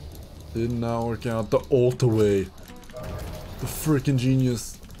 Did not work out. The ult away. The freaking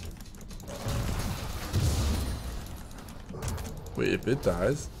genius. Wait, if it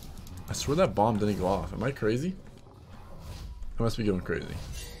dies, I swear that bomb didn't go off. Am I crazy? I must be going crazy.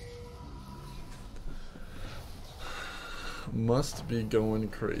 Must be going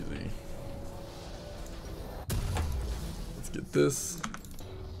crazy. Let's get this.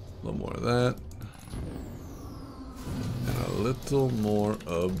 A little more of that. And a little more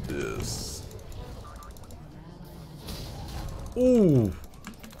of this. Ooh!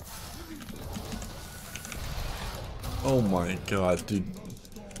 Oh my god, dude.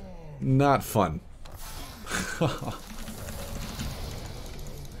 Not fun.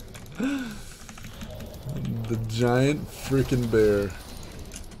 The giant freaking bear.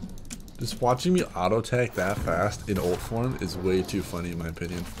 Just watching me auto attack that fast in ult form is way too funny in my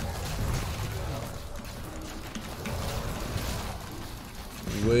opinion.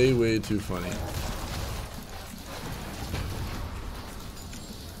 Way too funny.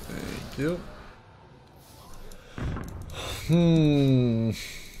 Thank you.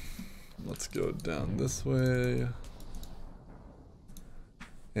 Let's go down this way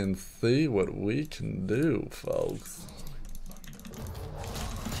and see what we can do, folks.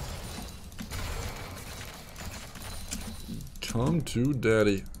 Come to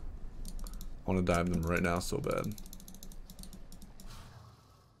daddy. I want to dive them right now so bad.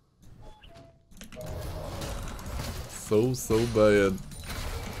 So bad.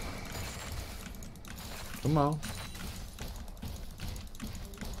 Come on.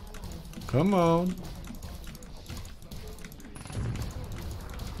 Come on.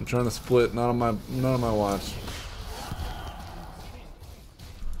 I'm trying to split, not on my watch.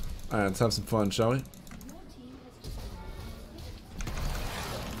 Alright, let's have some fun, shall we?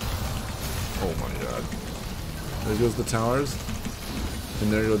 Oh my god. There goes the towers. And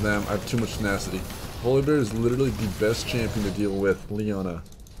there go them. I have too much tenacity. VOLIBEAR is literally the best champion to deal with, Leona.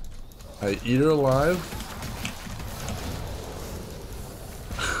 I eat her alive.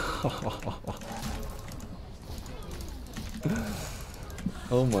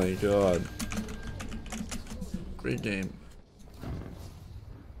 Oh my god. Great game.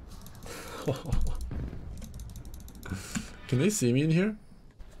 Can they see me in here?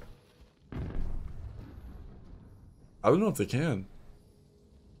 I don't know if they can.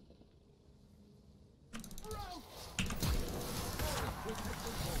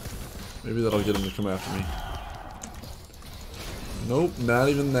 Maybe that'll get them to come after me. Nope, not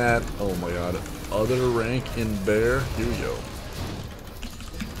even that. Oh my god. Other rank in bear. Here we go.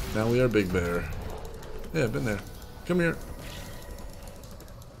 Now we are big bear. Yeah, I've been there. Come here.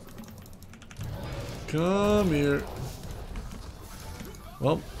 Come here.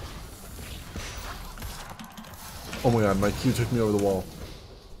 Well. Oh my god, my Q took me over the wall.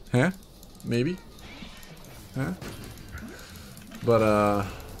 Huh? Maybe? Huh? But,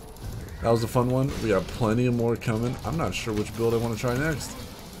 that was a fun one. We got plenty of more coming. I'm not sure which build I want to try next.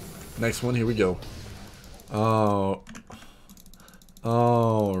 Next one, here we go. Oh.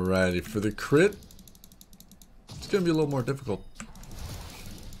 Alrighty, for the crit, it's gonna be a little more difficult.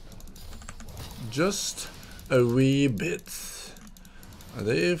 Just a wee bit. Are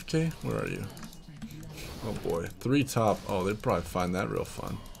they AFK? Where are you? Oh boy, 3 top. Oh, they'd probably find that real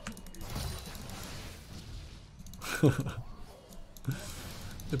fun.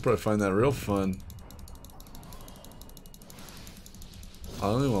 They'd probably find that real fun. I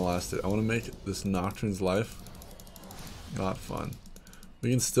don't even want to last it. I want to make this Nocturne's life not fun.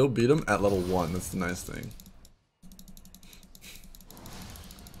 We can still beat him at level 1. That's the nice thing.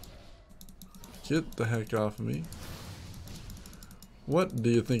 Get the heck off of me. What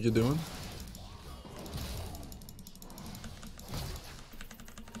do you think you're doing?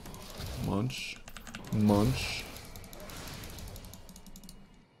 Munch. Munch.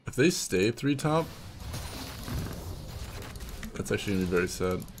 If they stay 3 top, that's actually gonna be very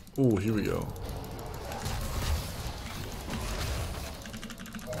sad. Ooh, here we go.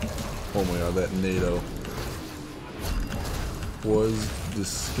 Oh my god, that NATO was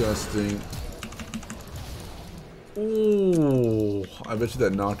disgusting. Ooh, I bet you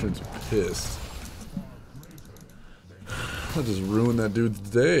that Nocturne's pissed. I just ruined that dude's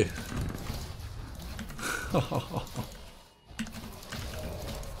day.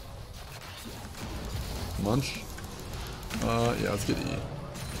 Munch. Yeah, let's get E.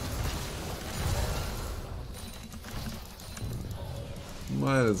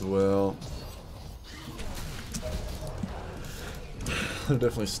 Might as well. They're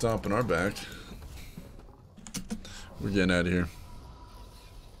definitely stomping our back. We're getting out of here.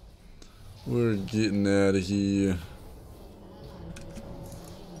 We're getting out of here.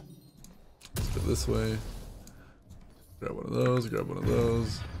 Let's go this way. Grab one of those, grab one of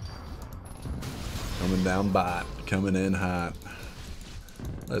those. Coming down bot, coming in hot.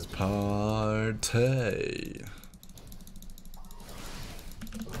 Let's partay.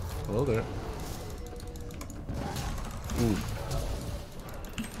 Hello there. Ooh.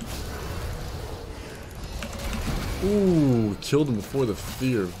 Ooh, killed him before the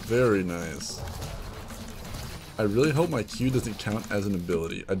fear. Very nice. I really hope my Q doesn't count as an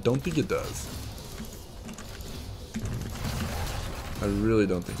ability. I don't think it does. I really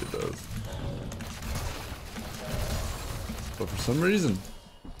don't think it does. But for some reason,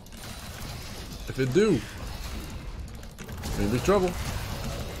 if it do, maybe trouble.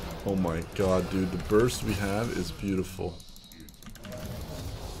 Oh my god, dude, the burst we have is beautiful.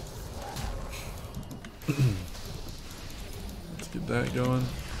 Let's get that going.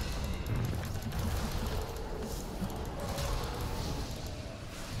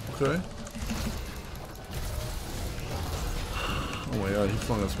 Okay. Oh my god, he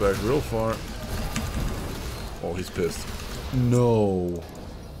flung us back real far. Oh, he's pissed. No.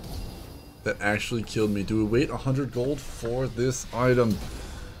 That actually killed me. Do we wait 100 gold for this item?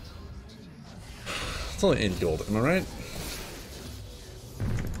 It's only 80 gold, am I right?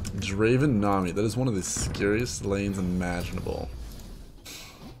 Draven Nami. That is one of the scariest lanes imaginable.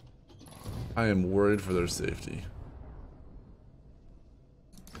 I am worried for their safety.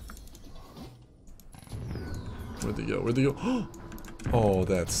 Where'd they go? Where'd they go? Oh,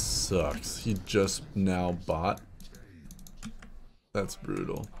 that sucks. He just now bought. That's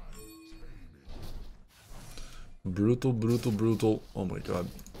brutal. Brutal, brutal, brutal. Oh my god.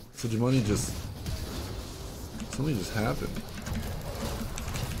 So Jimani just... Something just happened.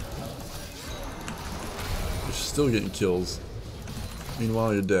 You're still getting kills.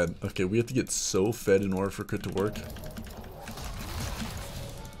 Meanwhile, you're dead. Okay, we have to get so fed in order for crit to work.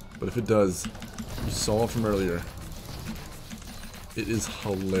 But if it does, you saw it from earlier. It is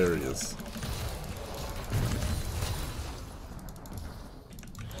hilarious.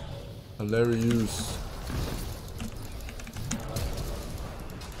 Hilarious.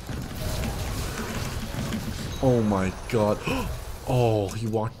 Oh my god. Oh, he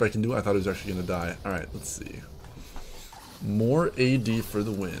walked back into it. I thought he was actually gonna die. Alright, let's see. More AD for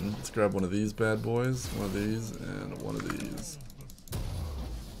the win. Let's grab one of these bad boys. One of these and one of these.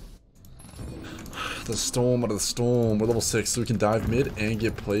 The storm out of the storm. We're level 6, so we can dive mid and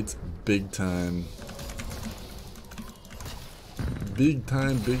get plates big time. Big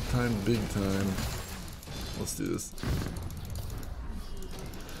time, big time, big time. Let's do this.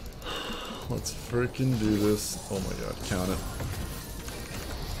 Let's freaking do this. Oh my god, count it.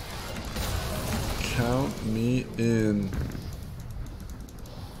 Count me in.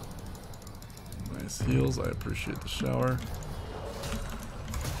 Nice heals. I appreciate the shower.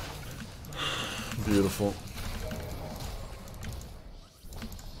 Beautiful.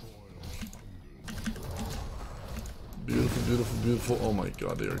 Beautiful, beautiful, beautiful. Oh my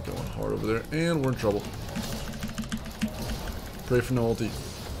god, they are going hard over there. And we're in trouble. Pray for no ulti.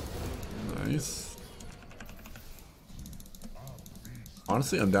 Nice.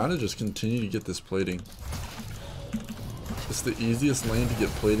 Honestly, I'm down to just continue to get this plating. It's the easiest lane to get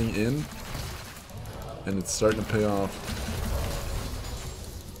plating in. And it's starting to pay off.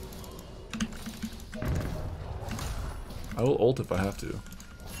 I will ult if I have to.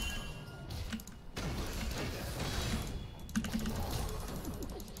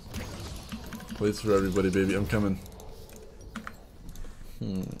 Plates for everybody, baby. I'm coming.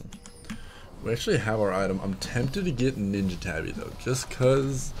 We actually have our item. I'm tempted to get Ninja Tabby though, just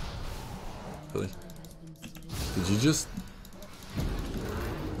cause. Really? Did you just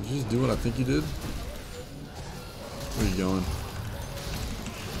do what I think you did? Where are you going?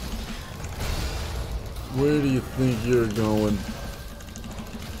 Where do you think you're going?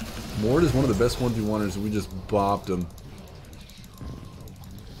 Mord is one of the best 1v1ers, and we just bopped him.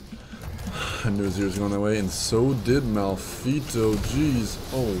 I knew Azir was going that way, and so did Malfito. Jeez.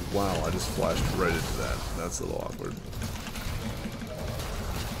 Oh, wow. I just flashed right into that. That's a little awkward.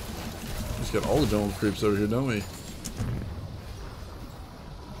 Just got all the jungle creeps over here, don't we?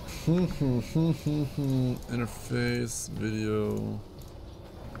 Interface, video.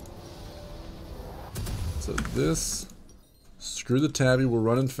 So this. Screw the tabby. We're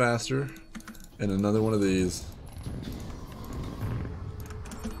running faster. And another one of these.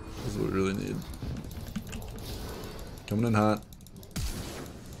 This is what we really need. Coming in hot.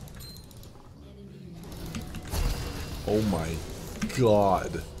 Oh my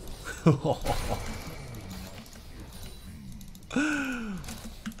god.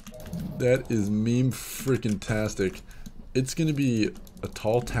 That is meme freaking tastic. It's gonna be a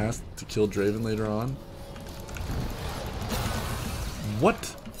tall task to kill Draven later on.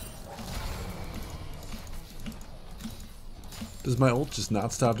 What? Does my ult just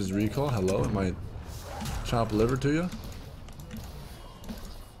not stop his recall? Hello? Am I chop liver to you?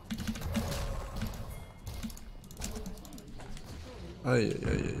 Ay, ay,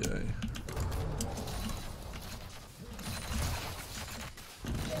 ay, ay.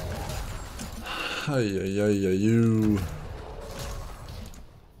 Ay, ay, ay, ay, you.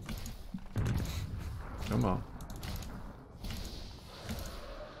 Come on.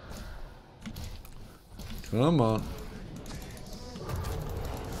 Come on.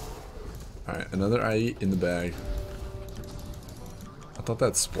 Alright, another IE in the bag. I thought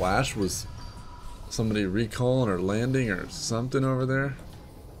that splash was somebody recalling or landing or something over there.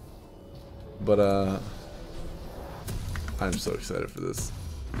 But, I'm so excited for this.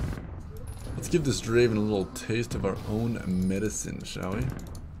 Let's give this Draven a little taste of our own medicine, shall we?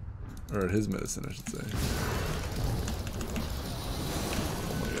 Or his medicine, I should say.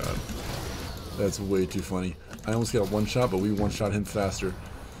 Oh my god. That's way too funny. I almost got one shot, but we one-shot him faster.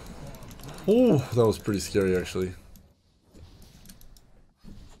 Oh, that was pretty scary, actually.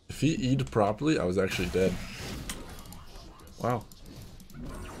 If he E'd properly, I was actually dead. Wow.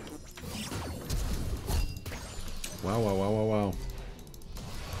 Wow, wow, wow, wow, wow.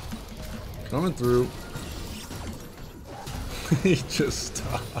 Coming through. He just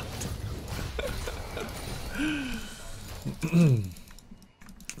stopped.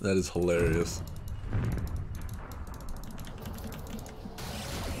 That is hilarious.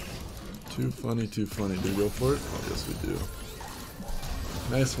 Too funny, too funny. Do we go for it? Oh, yes, we do.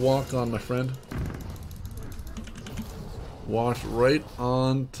 Nice walk on, my friend. Walked right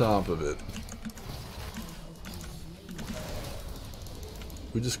on top of it.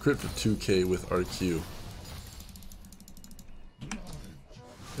 We just crit for 2k with RQ.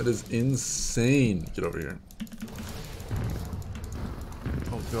 That is insane. Get over here.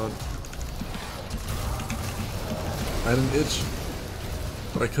 Oh god. I had an itch.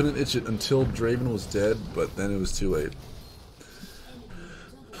 But I couldn't itch it until Draven was dead, but then it was too late.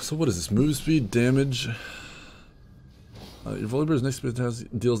 So what is this? Move speed, damage. Your Volibear's next phase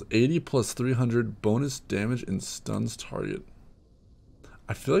deals 80 plus 300 bonus damage and stuns target.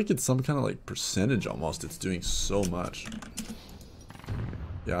 I feel like it's some kind of like percentage almost. It's doing so much.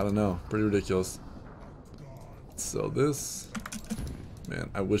 Yeah, I don't know. Pretty ridiculous. Let's sell this. Man,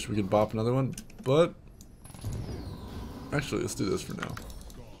 I wish we could bop another one, but actually, let's do this for now.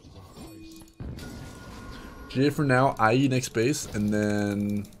 GA for now, IE next base, and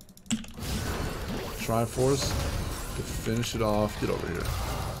then Triforce to finish it off. Get over here.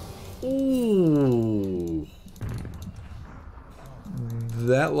 Ooh.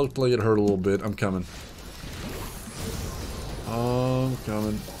 That looked like it hurt a little bit. I'm coming. I'm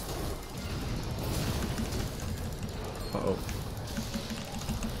coming. Uh-oh.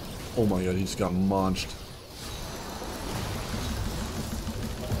 Oh my god, he just got munched.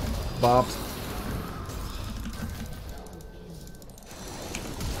 Bopped.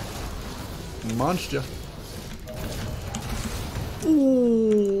 Monster.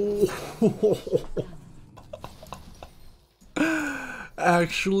 Ooh.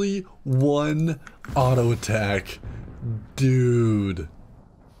 Actually, one auto attack. Dude.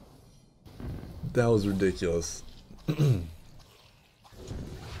 That was ridiculous.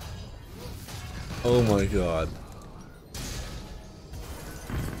 Oh my god.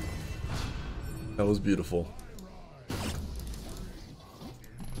 That was beautiful.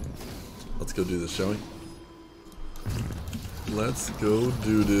 Let's go do this, shall we? Let's go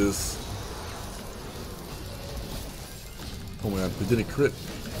do this. Oh my god, we did a crit.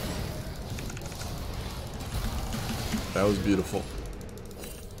 That was beautiful.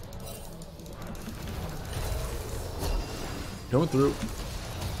 Coming through.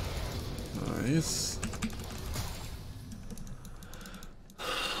 Nice.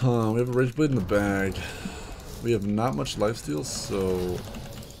 We have a Rage Blade in the bag. We have not much lifesteal, so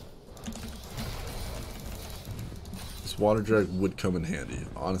this Water Drag would come in handy.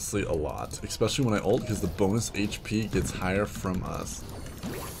 Honestly, a lot. Especially when I ult, because the bonus HP gets higher from us.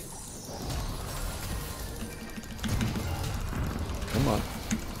 Come on.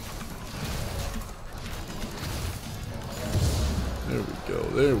 There we go,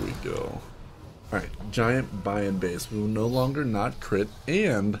 there we go. Alright, giant buy-in base. We will no longer not crit,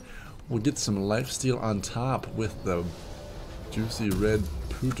 and we'll get some lifesteal on top with the juicy red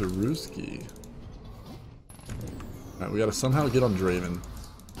Putaruski. Alright, we gotta somehow get on Draven.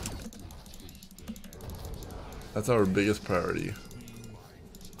 That's our biggest priority.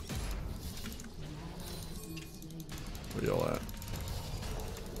 Where y'all at?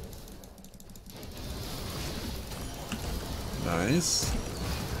 Nice.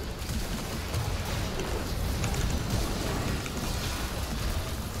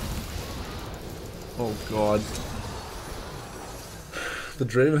 Oh god. The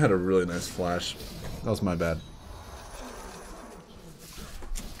Draven had a really nice flash. That was my bad.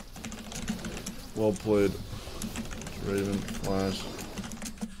 Well played. Draven flash.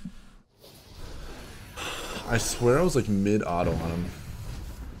 I swear I was like mid-auto on him.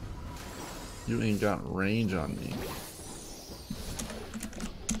 You ain't got range on me.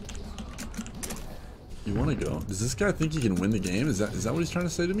 You wanna go? Does this guy think he can win the game? Is that what he's trying to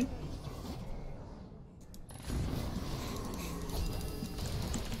say to me?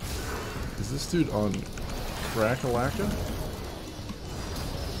 Is this dude on crack-a-lacka?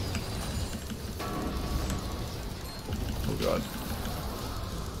 Oh god.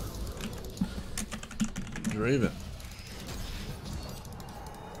 Draven.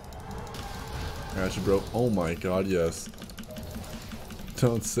 Gotcha, bro. Oh my god, yes.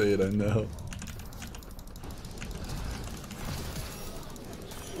 Don't say it, I know.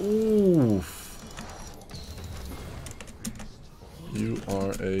 Oof. You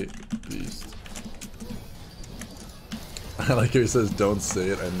are a beast. I like how he says, don't say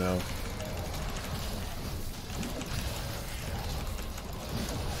it, I know.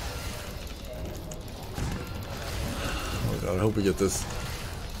 Oh god, I hope we get this.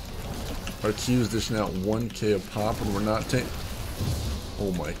 Our Q's dishing out 1k a pop and we're not taking.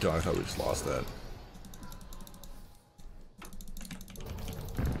 Oh my god, I thought we just lost that.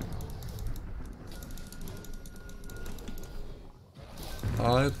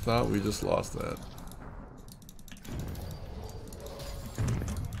 I thought we just lost that.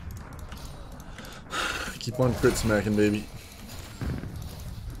 Keep on crit smacking, baby.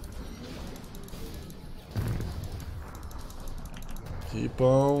 Keep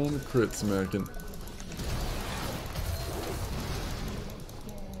on crit smacking.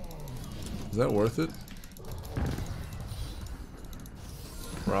 Is that worth it?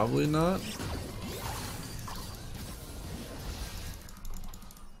 Probably not.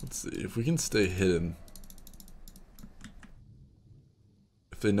 Let's see if we can stay hidden.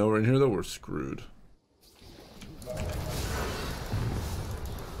 If they know we're in here though, we're screwed.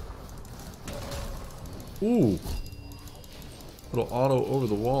 Ooh. Little auto over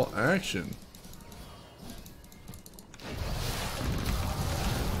the wall action.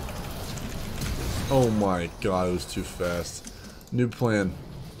 Oh my god, it was too fast. New plan.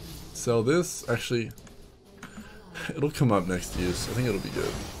 Sell this. Actually, it'll come up next use. I think it'll be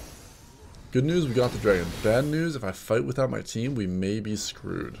good. Good news, we got the dragon. Bad news, if I fight without my team, we may be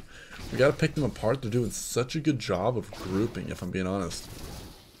screwed. We gotta pick them apart. They're doing such a good job of grouping, if I'm being honest.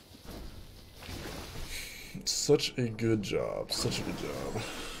 Such a good job. Such a good job.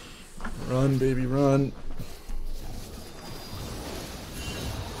 Run, baby, run.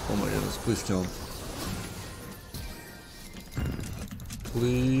 Oh my goodness, please kill him.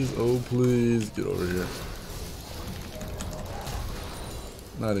 Please, oh please, get over here.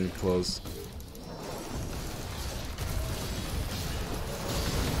 Not even close.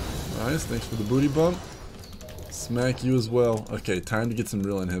 Nice, thanks for the booty bump. Smack you as well. Okay, time to get some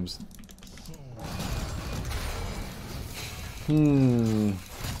real inhibs. No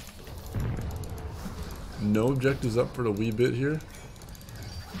objectives up for the wee bit here.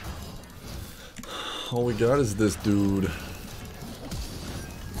 All we got is this dude.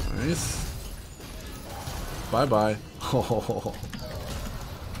 Nice. Bye-bye.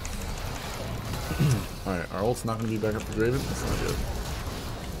 Alright, our ult's not going to be back up to Draven. That's not good.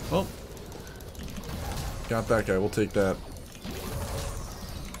 Oh. Got that guy. We'll take that.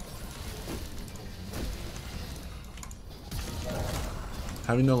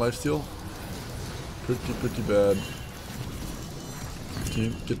 Having no lifesteal? Pretty bad. Can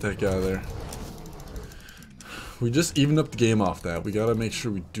you get that guy out of there? We just evened up the game off that. We gotta make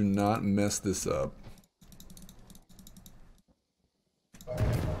sure we do not mess this up.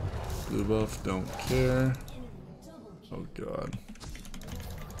 Blue buff, don't care. Oh god.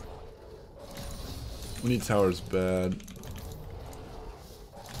 We need towers bad.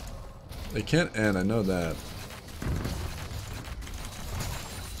 They can't end, I know that.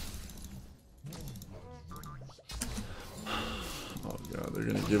 Oh god, they're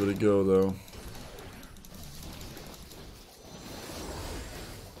gonna give it a go though.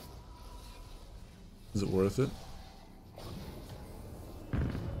 Is it worth it?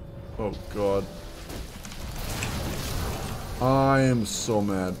 Oh god. I am so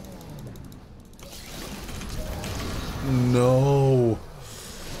mad. No.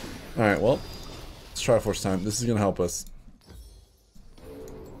 Alright, well. Let's try force time. This is gonna help us.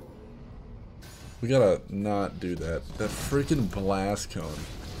 We gotta not do that. That freaking blast cone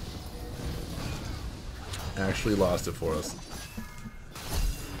actually lost it for us.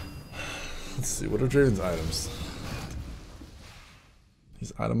 Let's see, what are Draven's items?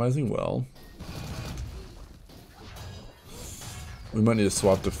 He's itemizing well. We might need to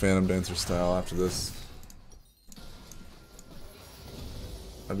swap to Phantom Dancer style after this.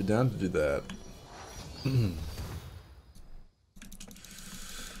 I'd be down to do that.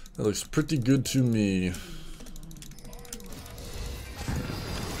 That looks pretty good to me.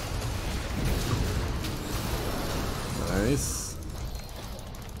 Nice.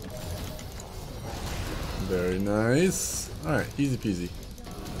 Very nice. Alright, easy peasy.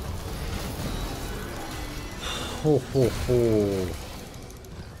 Ho ho ho.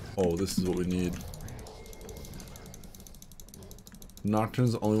 Oh, this is what we need.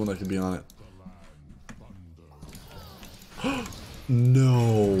 Nocturne's the only one that could be on it.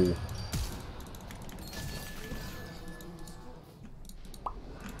 No.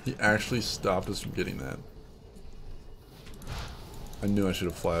 He actually stopped us from getting that. I knew I should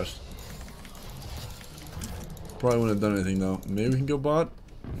have flashed. Probably wouldn't have done anything though. Maybe we can go bot.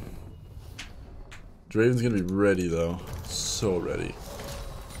 Draven's gonna be ready though. So ready.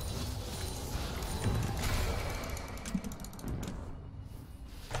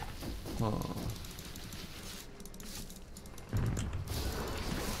 Oh.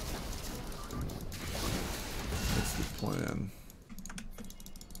 What's the plan?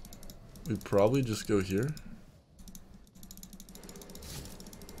 We probably just go here.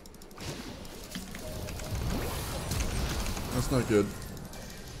 That's not good.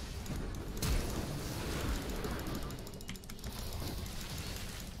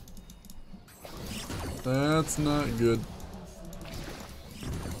 That's not good.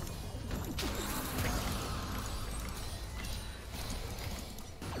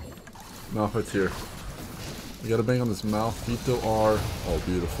 Malphite's here. We gotta bang on this Malphite R. Oh,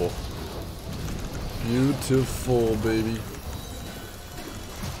 beautiful. Beautiful, baby.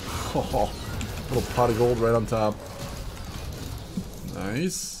 Oh, little pot of gold right on top.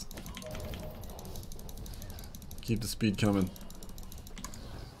 Nice. Keep the speed coming.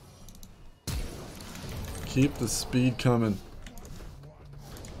 Keep the speed coming.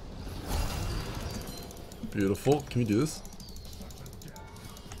 Beautiful. Can we do this?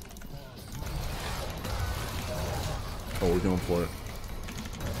 Oh, we're going for it.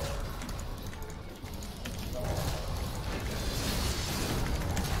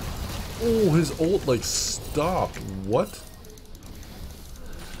 Oh, his ult like stopped. What?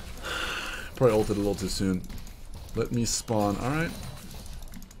 Probably ulted a little too soon. Let me spawn. Alright.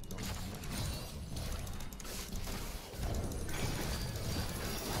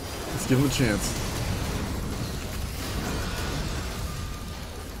 Let's give him a chance.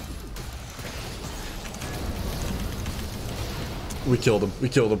 We killed him. We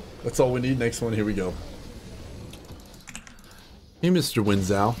killed him. That's all we need. Next one. Here we go. Hey, Mr.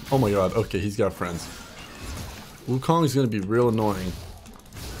 Winzao. Oh my god, okay, he's got friends. Wukong's gonna be real annoying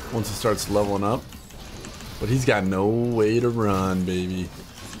once he starts leveling up. But he's got no way to run, baby.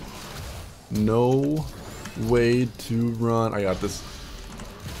 No way to run. I got this.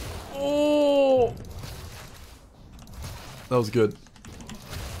 Oh! That was good.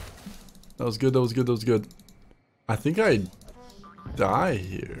 That was good, that was good, that was good. I think I die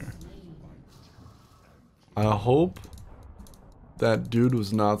here. I hope that dude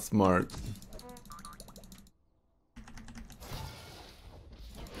was not smart.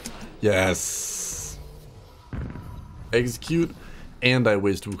 Yes. Execute, and I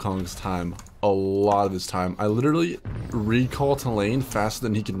waste Wukong's time. A lot of his time. I literally recall to lane faster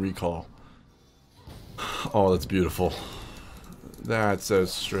than he can recall. Oh, that's beautiful. That's so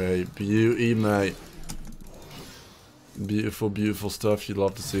straight. Beauty, mate. Beautiful, beautiful stuff. You'd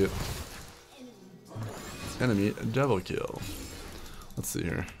love to see it. Enemy double kill. Let's see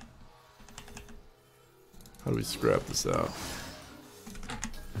here. How do we scrap this out?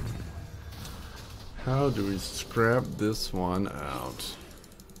 How do we scrap this one out?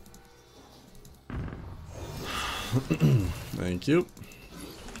 Thank you.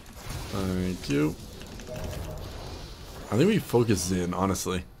 Thank you. I think we focus in,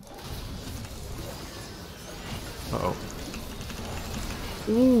 honestly. Uh-oh.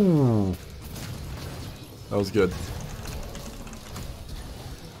 Ooh. That was good.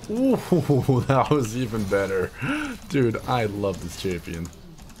 Ooh, that was even better. Dude, I love this champion.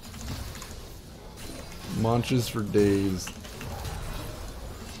 Munches for days.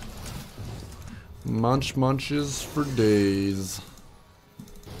 Munches for days.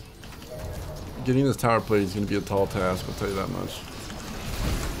 Getting this tower plate is going to be a tall task, I'll tell you that much.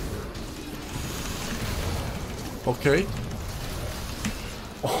 Okay.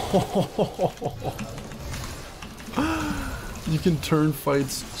 You can turn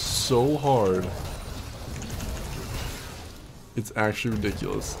fights so hard. It's actually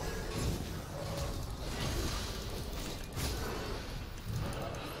ridiculous.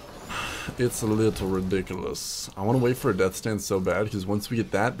 It's a little ridiculous. I want to wait for a death stand so bad, because once we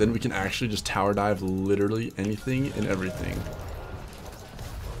get that, then we can actually just tower dive literally anything and everything.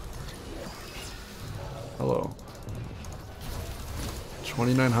 Hello.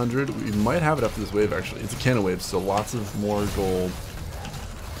 2900. We might have it after this wave, actually. It's a cannon wave, so lots of more gold.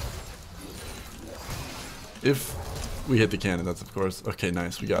 If we hit the cannon, that's of course. Okay,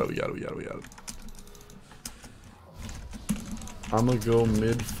 nice. We got it, we got it, we got it, we got it. I'm gonna go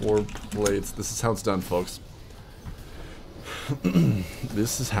mid 4 plates. This is how it's done, folks.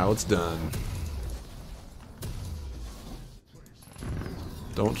 This is how it's done.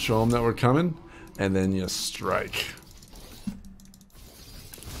 Don't show them that we're coming, and then you strike.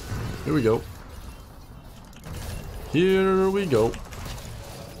 Here we go. Here we go.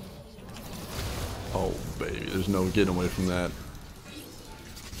 Oh, baby, there's no getting away from that.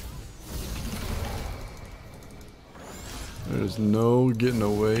 There's no getting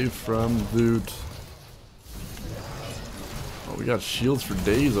away from loot. Oh, we got shields for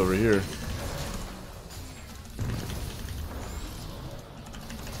days over here.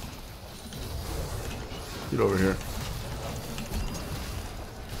 Get over here.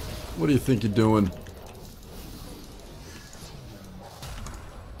 What do you think you're doing?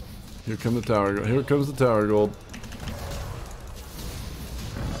 Here come the tower. Here comes the tower gold.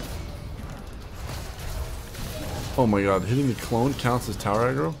 Oh my god, hitting the clone counts as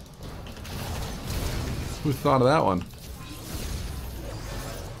tower aggro? Who thought of that one?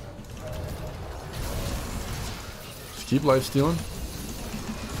 Just keep life stealing.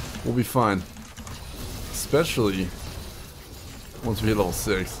 We'll be fine. Especially once we hit level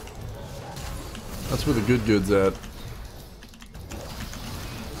 6. That's where the good good's at.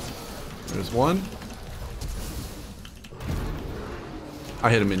 There's one. I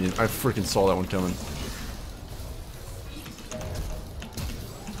hit a minion. I freaking saw that one coming.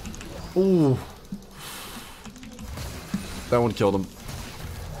 Ooh. That one killed him.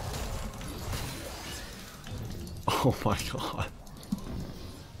 Oh my god.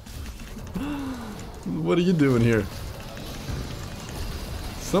 What are you doing here?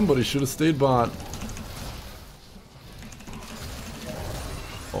 Somebody should have stayed bot.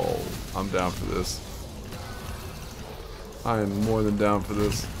 Oh, I'm down for this. I am more than down for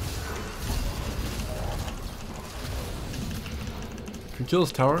this. Can we kill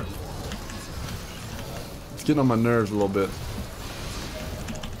this tower? It's getting on my nerves a little bit.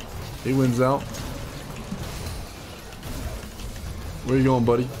 He wins out. Where you going,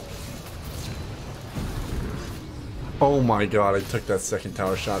 buddy? Oh my god, I took that second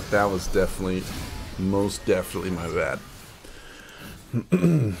tower shot. That was definitely, most definitely my bad.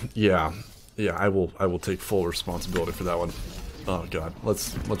 Yeah. Yeah, I will take full responsibility for that one. Oh god.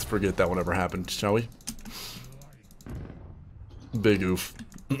 Let's forget that one ever happened, shall we? Big oof.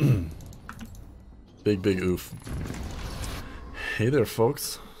 Big oof. Hey there,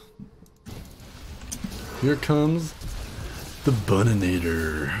 folks. Here comes the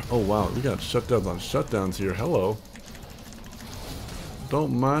Bunninator. Oh wow, we got shutdowns on shutdowns here. Hello.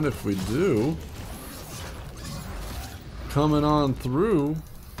 Don't mind if we do. Coming on through.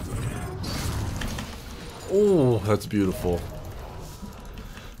 Oh, that's beautiful.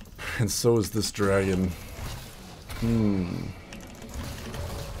 And so is this dragon. We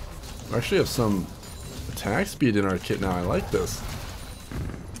actually have some attack speed in our kit now. I like this.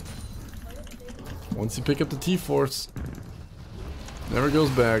 Once you pick up the T-Force, never goes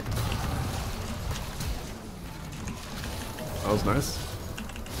back. That was nice.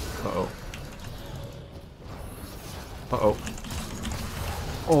 Uh-oh. Uh-oh.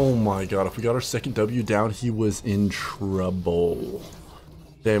 Oh my god, if we got our second W down, he was in trouble.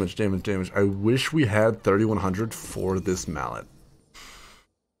 Damage, damage, damage. I wish we had 3100 for this mallet.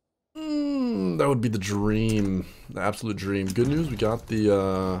 That would be the dream. The absolute dream. Good news, we got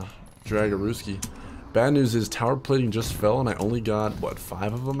the Dragaruski. Bad news is tower plating just fell and I only got, what,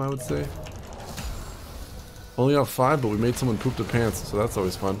 5 of them, I would say? Only got 5, but we made someone poop their pants, so that's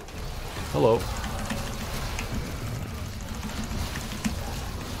always fun. Hello.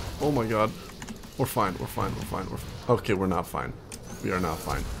 Oh my god. We're fine, we're fine, we're fine. Okay, we're not fine. We are not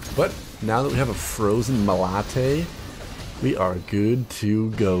fine. But now that we have a frozen Malate, we are good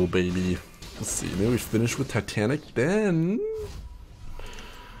to go, baby. Let's see, maybe we finish with Titanic, then...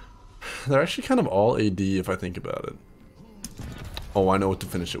 They're actually kind of all AD if I think about it. Oh, I know what to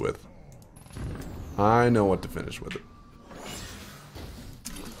finish it with. I know what to finish with it.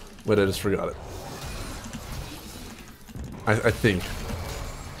 Wait, I just forgot it. I think.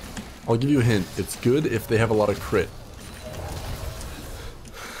 I'll give you a hint. It's good if they have a lot of crit.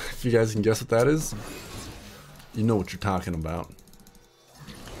 If you guys can guess what that is, you know what you're talking about.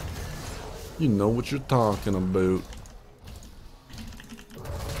 You know what you're talking about.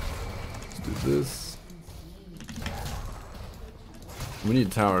 Let's do this. We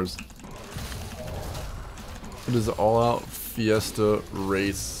need towers. It is an all-out fiesta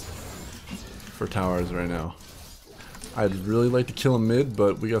race for towers right now. I'd really like to kill him mid,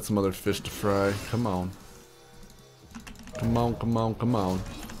 but we got some other fish to fry. Come on. Come on, come on, come on.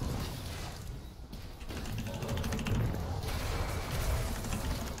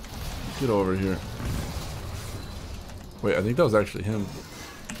 Get over here. Wait, I think that was actually him.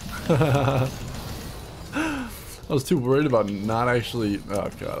 I was too worried about not actually... Oh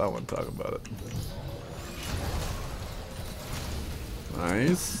god, I don't want to talk about it.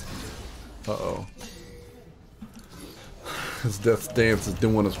 Nice. Uh-oh. His death's dance is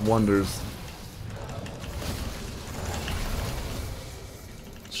doing us wonders.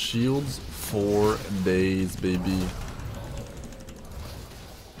 Shields for days, baby.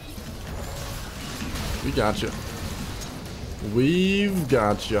 We got you. We've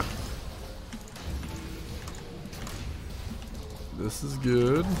got you. This is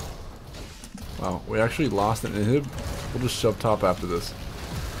good. Wow, we actually lost an inhib. We'll just shove top after this.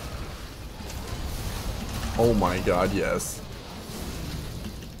 Oh my god, yes.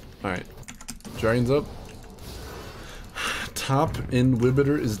 Alright. Dragon's up. Top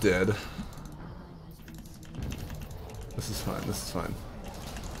inhibitor is dead. This is fine, this is fine.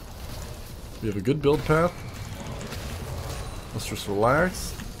 We have a good build path. Let's just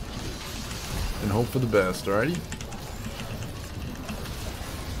relax and hope for the best, alrighty?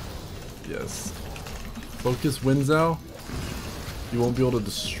 Yes. Focus wins out. You won't be able to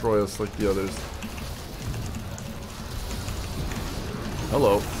destroy us like the others.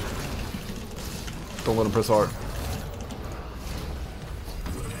 Hello. Don't let him press R.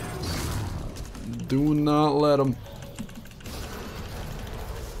 Do not let him.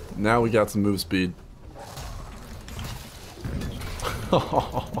 Now we got some move speed.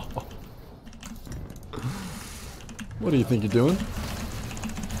 What do you think you're doing?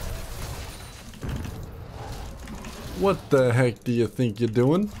 What the heck do you think you're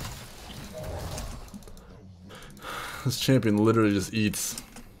doing? This champion literally just eats.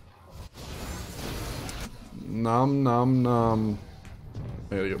 Nom nom nom.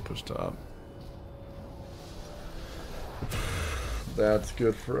 I gotta go push top. That's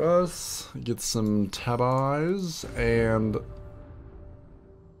good for us. Get some tab eyes, and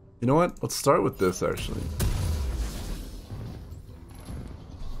you know what? Let's start with this actually.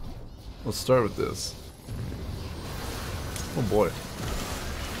 Let's start with this. Oh boy.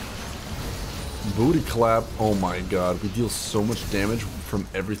 Booty clap. Oh my god. We deal so much damage from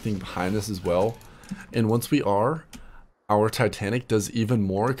everything behind us as well. And once we are, our Titanic does even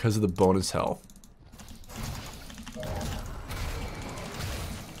more because of the bonus health.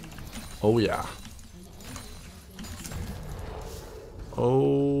 Oh yeah.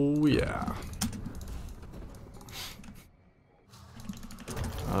 Oh yeah.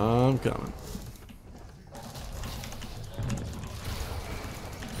 I'm coming.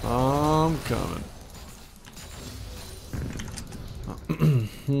 I'm coming.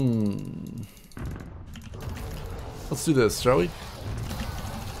 Let's do this, shall we?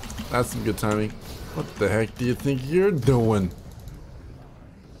 That's some good timing. What the heck do you think you're doing?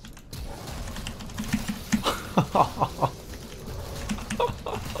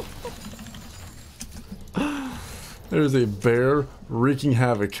 There's a bear wreaking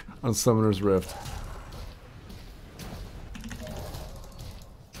havoc on Summoner's Rift.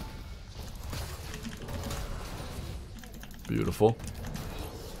 Beautiful.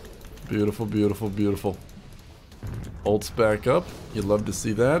 Beautiful, beautiful, beautiful. Ults back up. You'd love to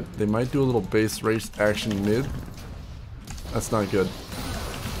see that. They might do a little base race action mid. That's not good.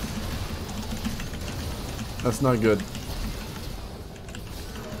 That's not good.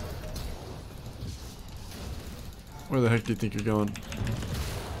 Where the heck do you think you're going?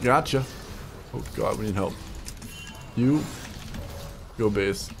 Gotcha. Oh god, we need help. You go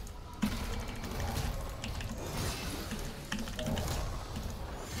base.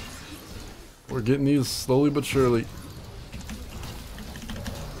 We're getting these slowly but surely.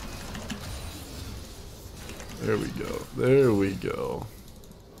 There we go. There we go.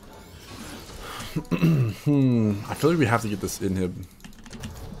 I feel like we have to get this inhib.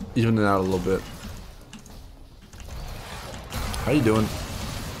 Even it out a little bit. How you doing?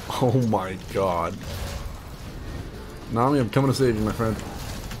 Oh my god. Nami, I'm coming to save you, my friend.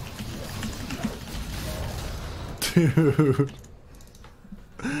 Dude.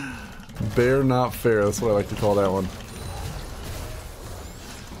 Bear not fair, that's what I like to call that one.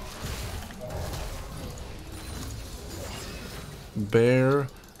 Bear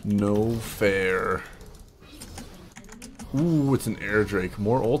no fair. Ooh, it's an air drake.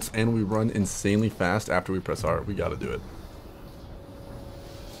 More ults and we run insanely fast after we press R. We gotta do it.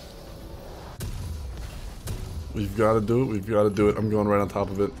 We've gotta do it, we've gotta do it. I'm going right on top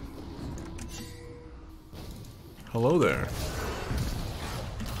of it. Hello there.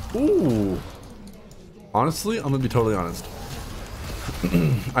 Ooh. Honestly, I'm gonna be totally honest.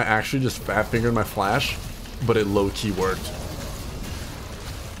 I actually just fat fingered my flash, but it low-key worked.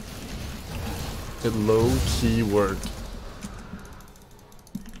 It low-key worked.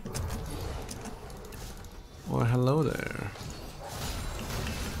 Well, hello there.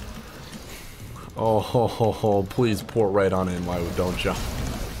 Oh, please pour right on in, why don't ya?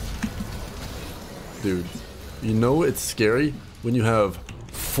 Dude, you know it's scary when you have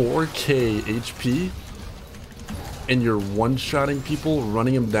 4k HP and you're one-shotting people,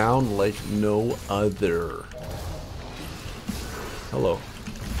 running them down like no other. Hello.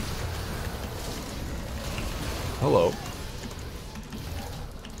 Hello.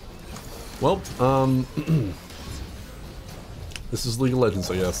 Well, this is League of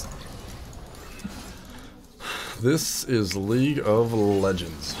Legends, I guess. This is League of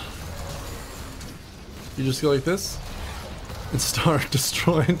Legends. You just go like this and start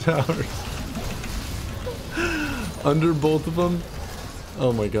destroying towers. Under both of them.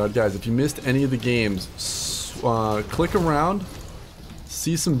 Oh my god, guys, if you missed any of the games, click around,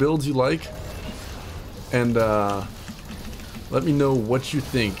 see some builds you like, and let me know what you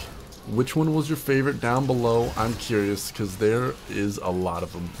think. Which one was your favorite down below? I'm curious, because there is a lot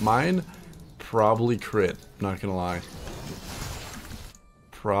of them. Mine, probably crit, not gonna lie.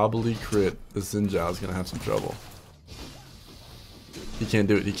 Probably crit. This Zinjao is gonna have some trouble. He can't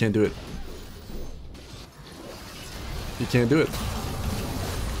do it, he can't do it. He can't do it.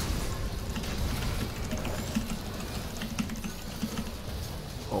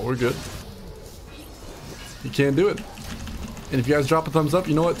 Oh, we're good. He can't do it. And if you guys drop a thumbs up,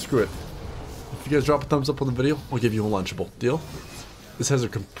 you know what? Screw it. If you guys drop a thumbs up on the video, I'll give you a Lunchable. Deal? This has a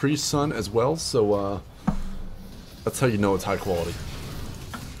Capri Sun as well, so that's how you know it's high quality.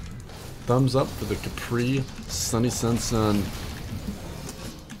 Thumbs up for the Capri Sunny Sun.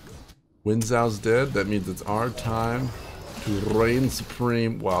 Winzow's dead. That means it's our time to reign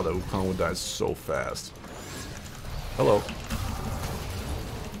supreme. Wow, that Wukong would die so fast. Hello.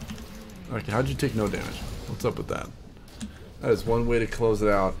 Okay, how'd you take no damage? What's up with that? That is one way to close it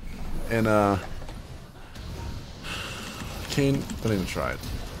out. And Kane, don't even try it.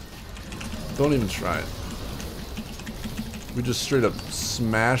 Don't even try it. We just straight up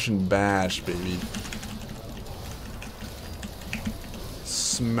smash and bash, baby.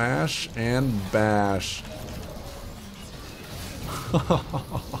 Smash and bash.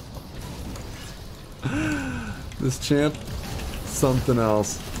 This champ, something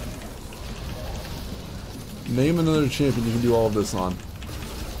else. Name another champion you can do all of this on.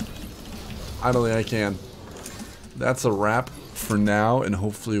 I don't think I can. That's a wrap for now, and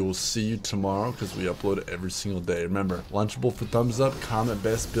hopefully we'll see you tomorrow because we upload it every single day. Remember, Lunchable for thumbs up, comment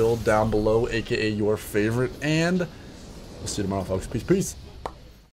best build down below, aka your favorite, and we'll see you tomorrow, folks. Peace, peace.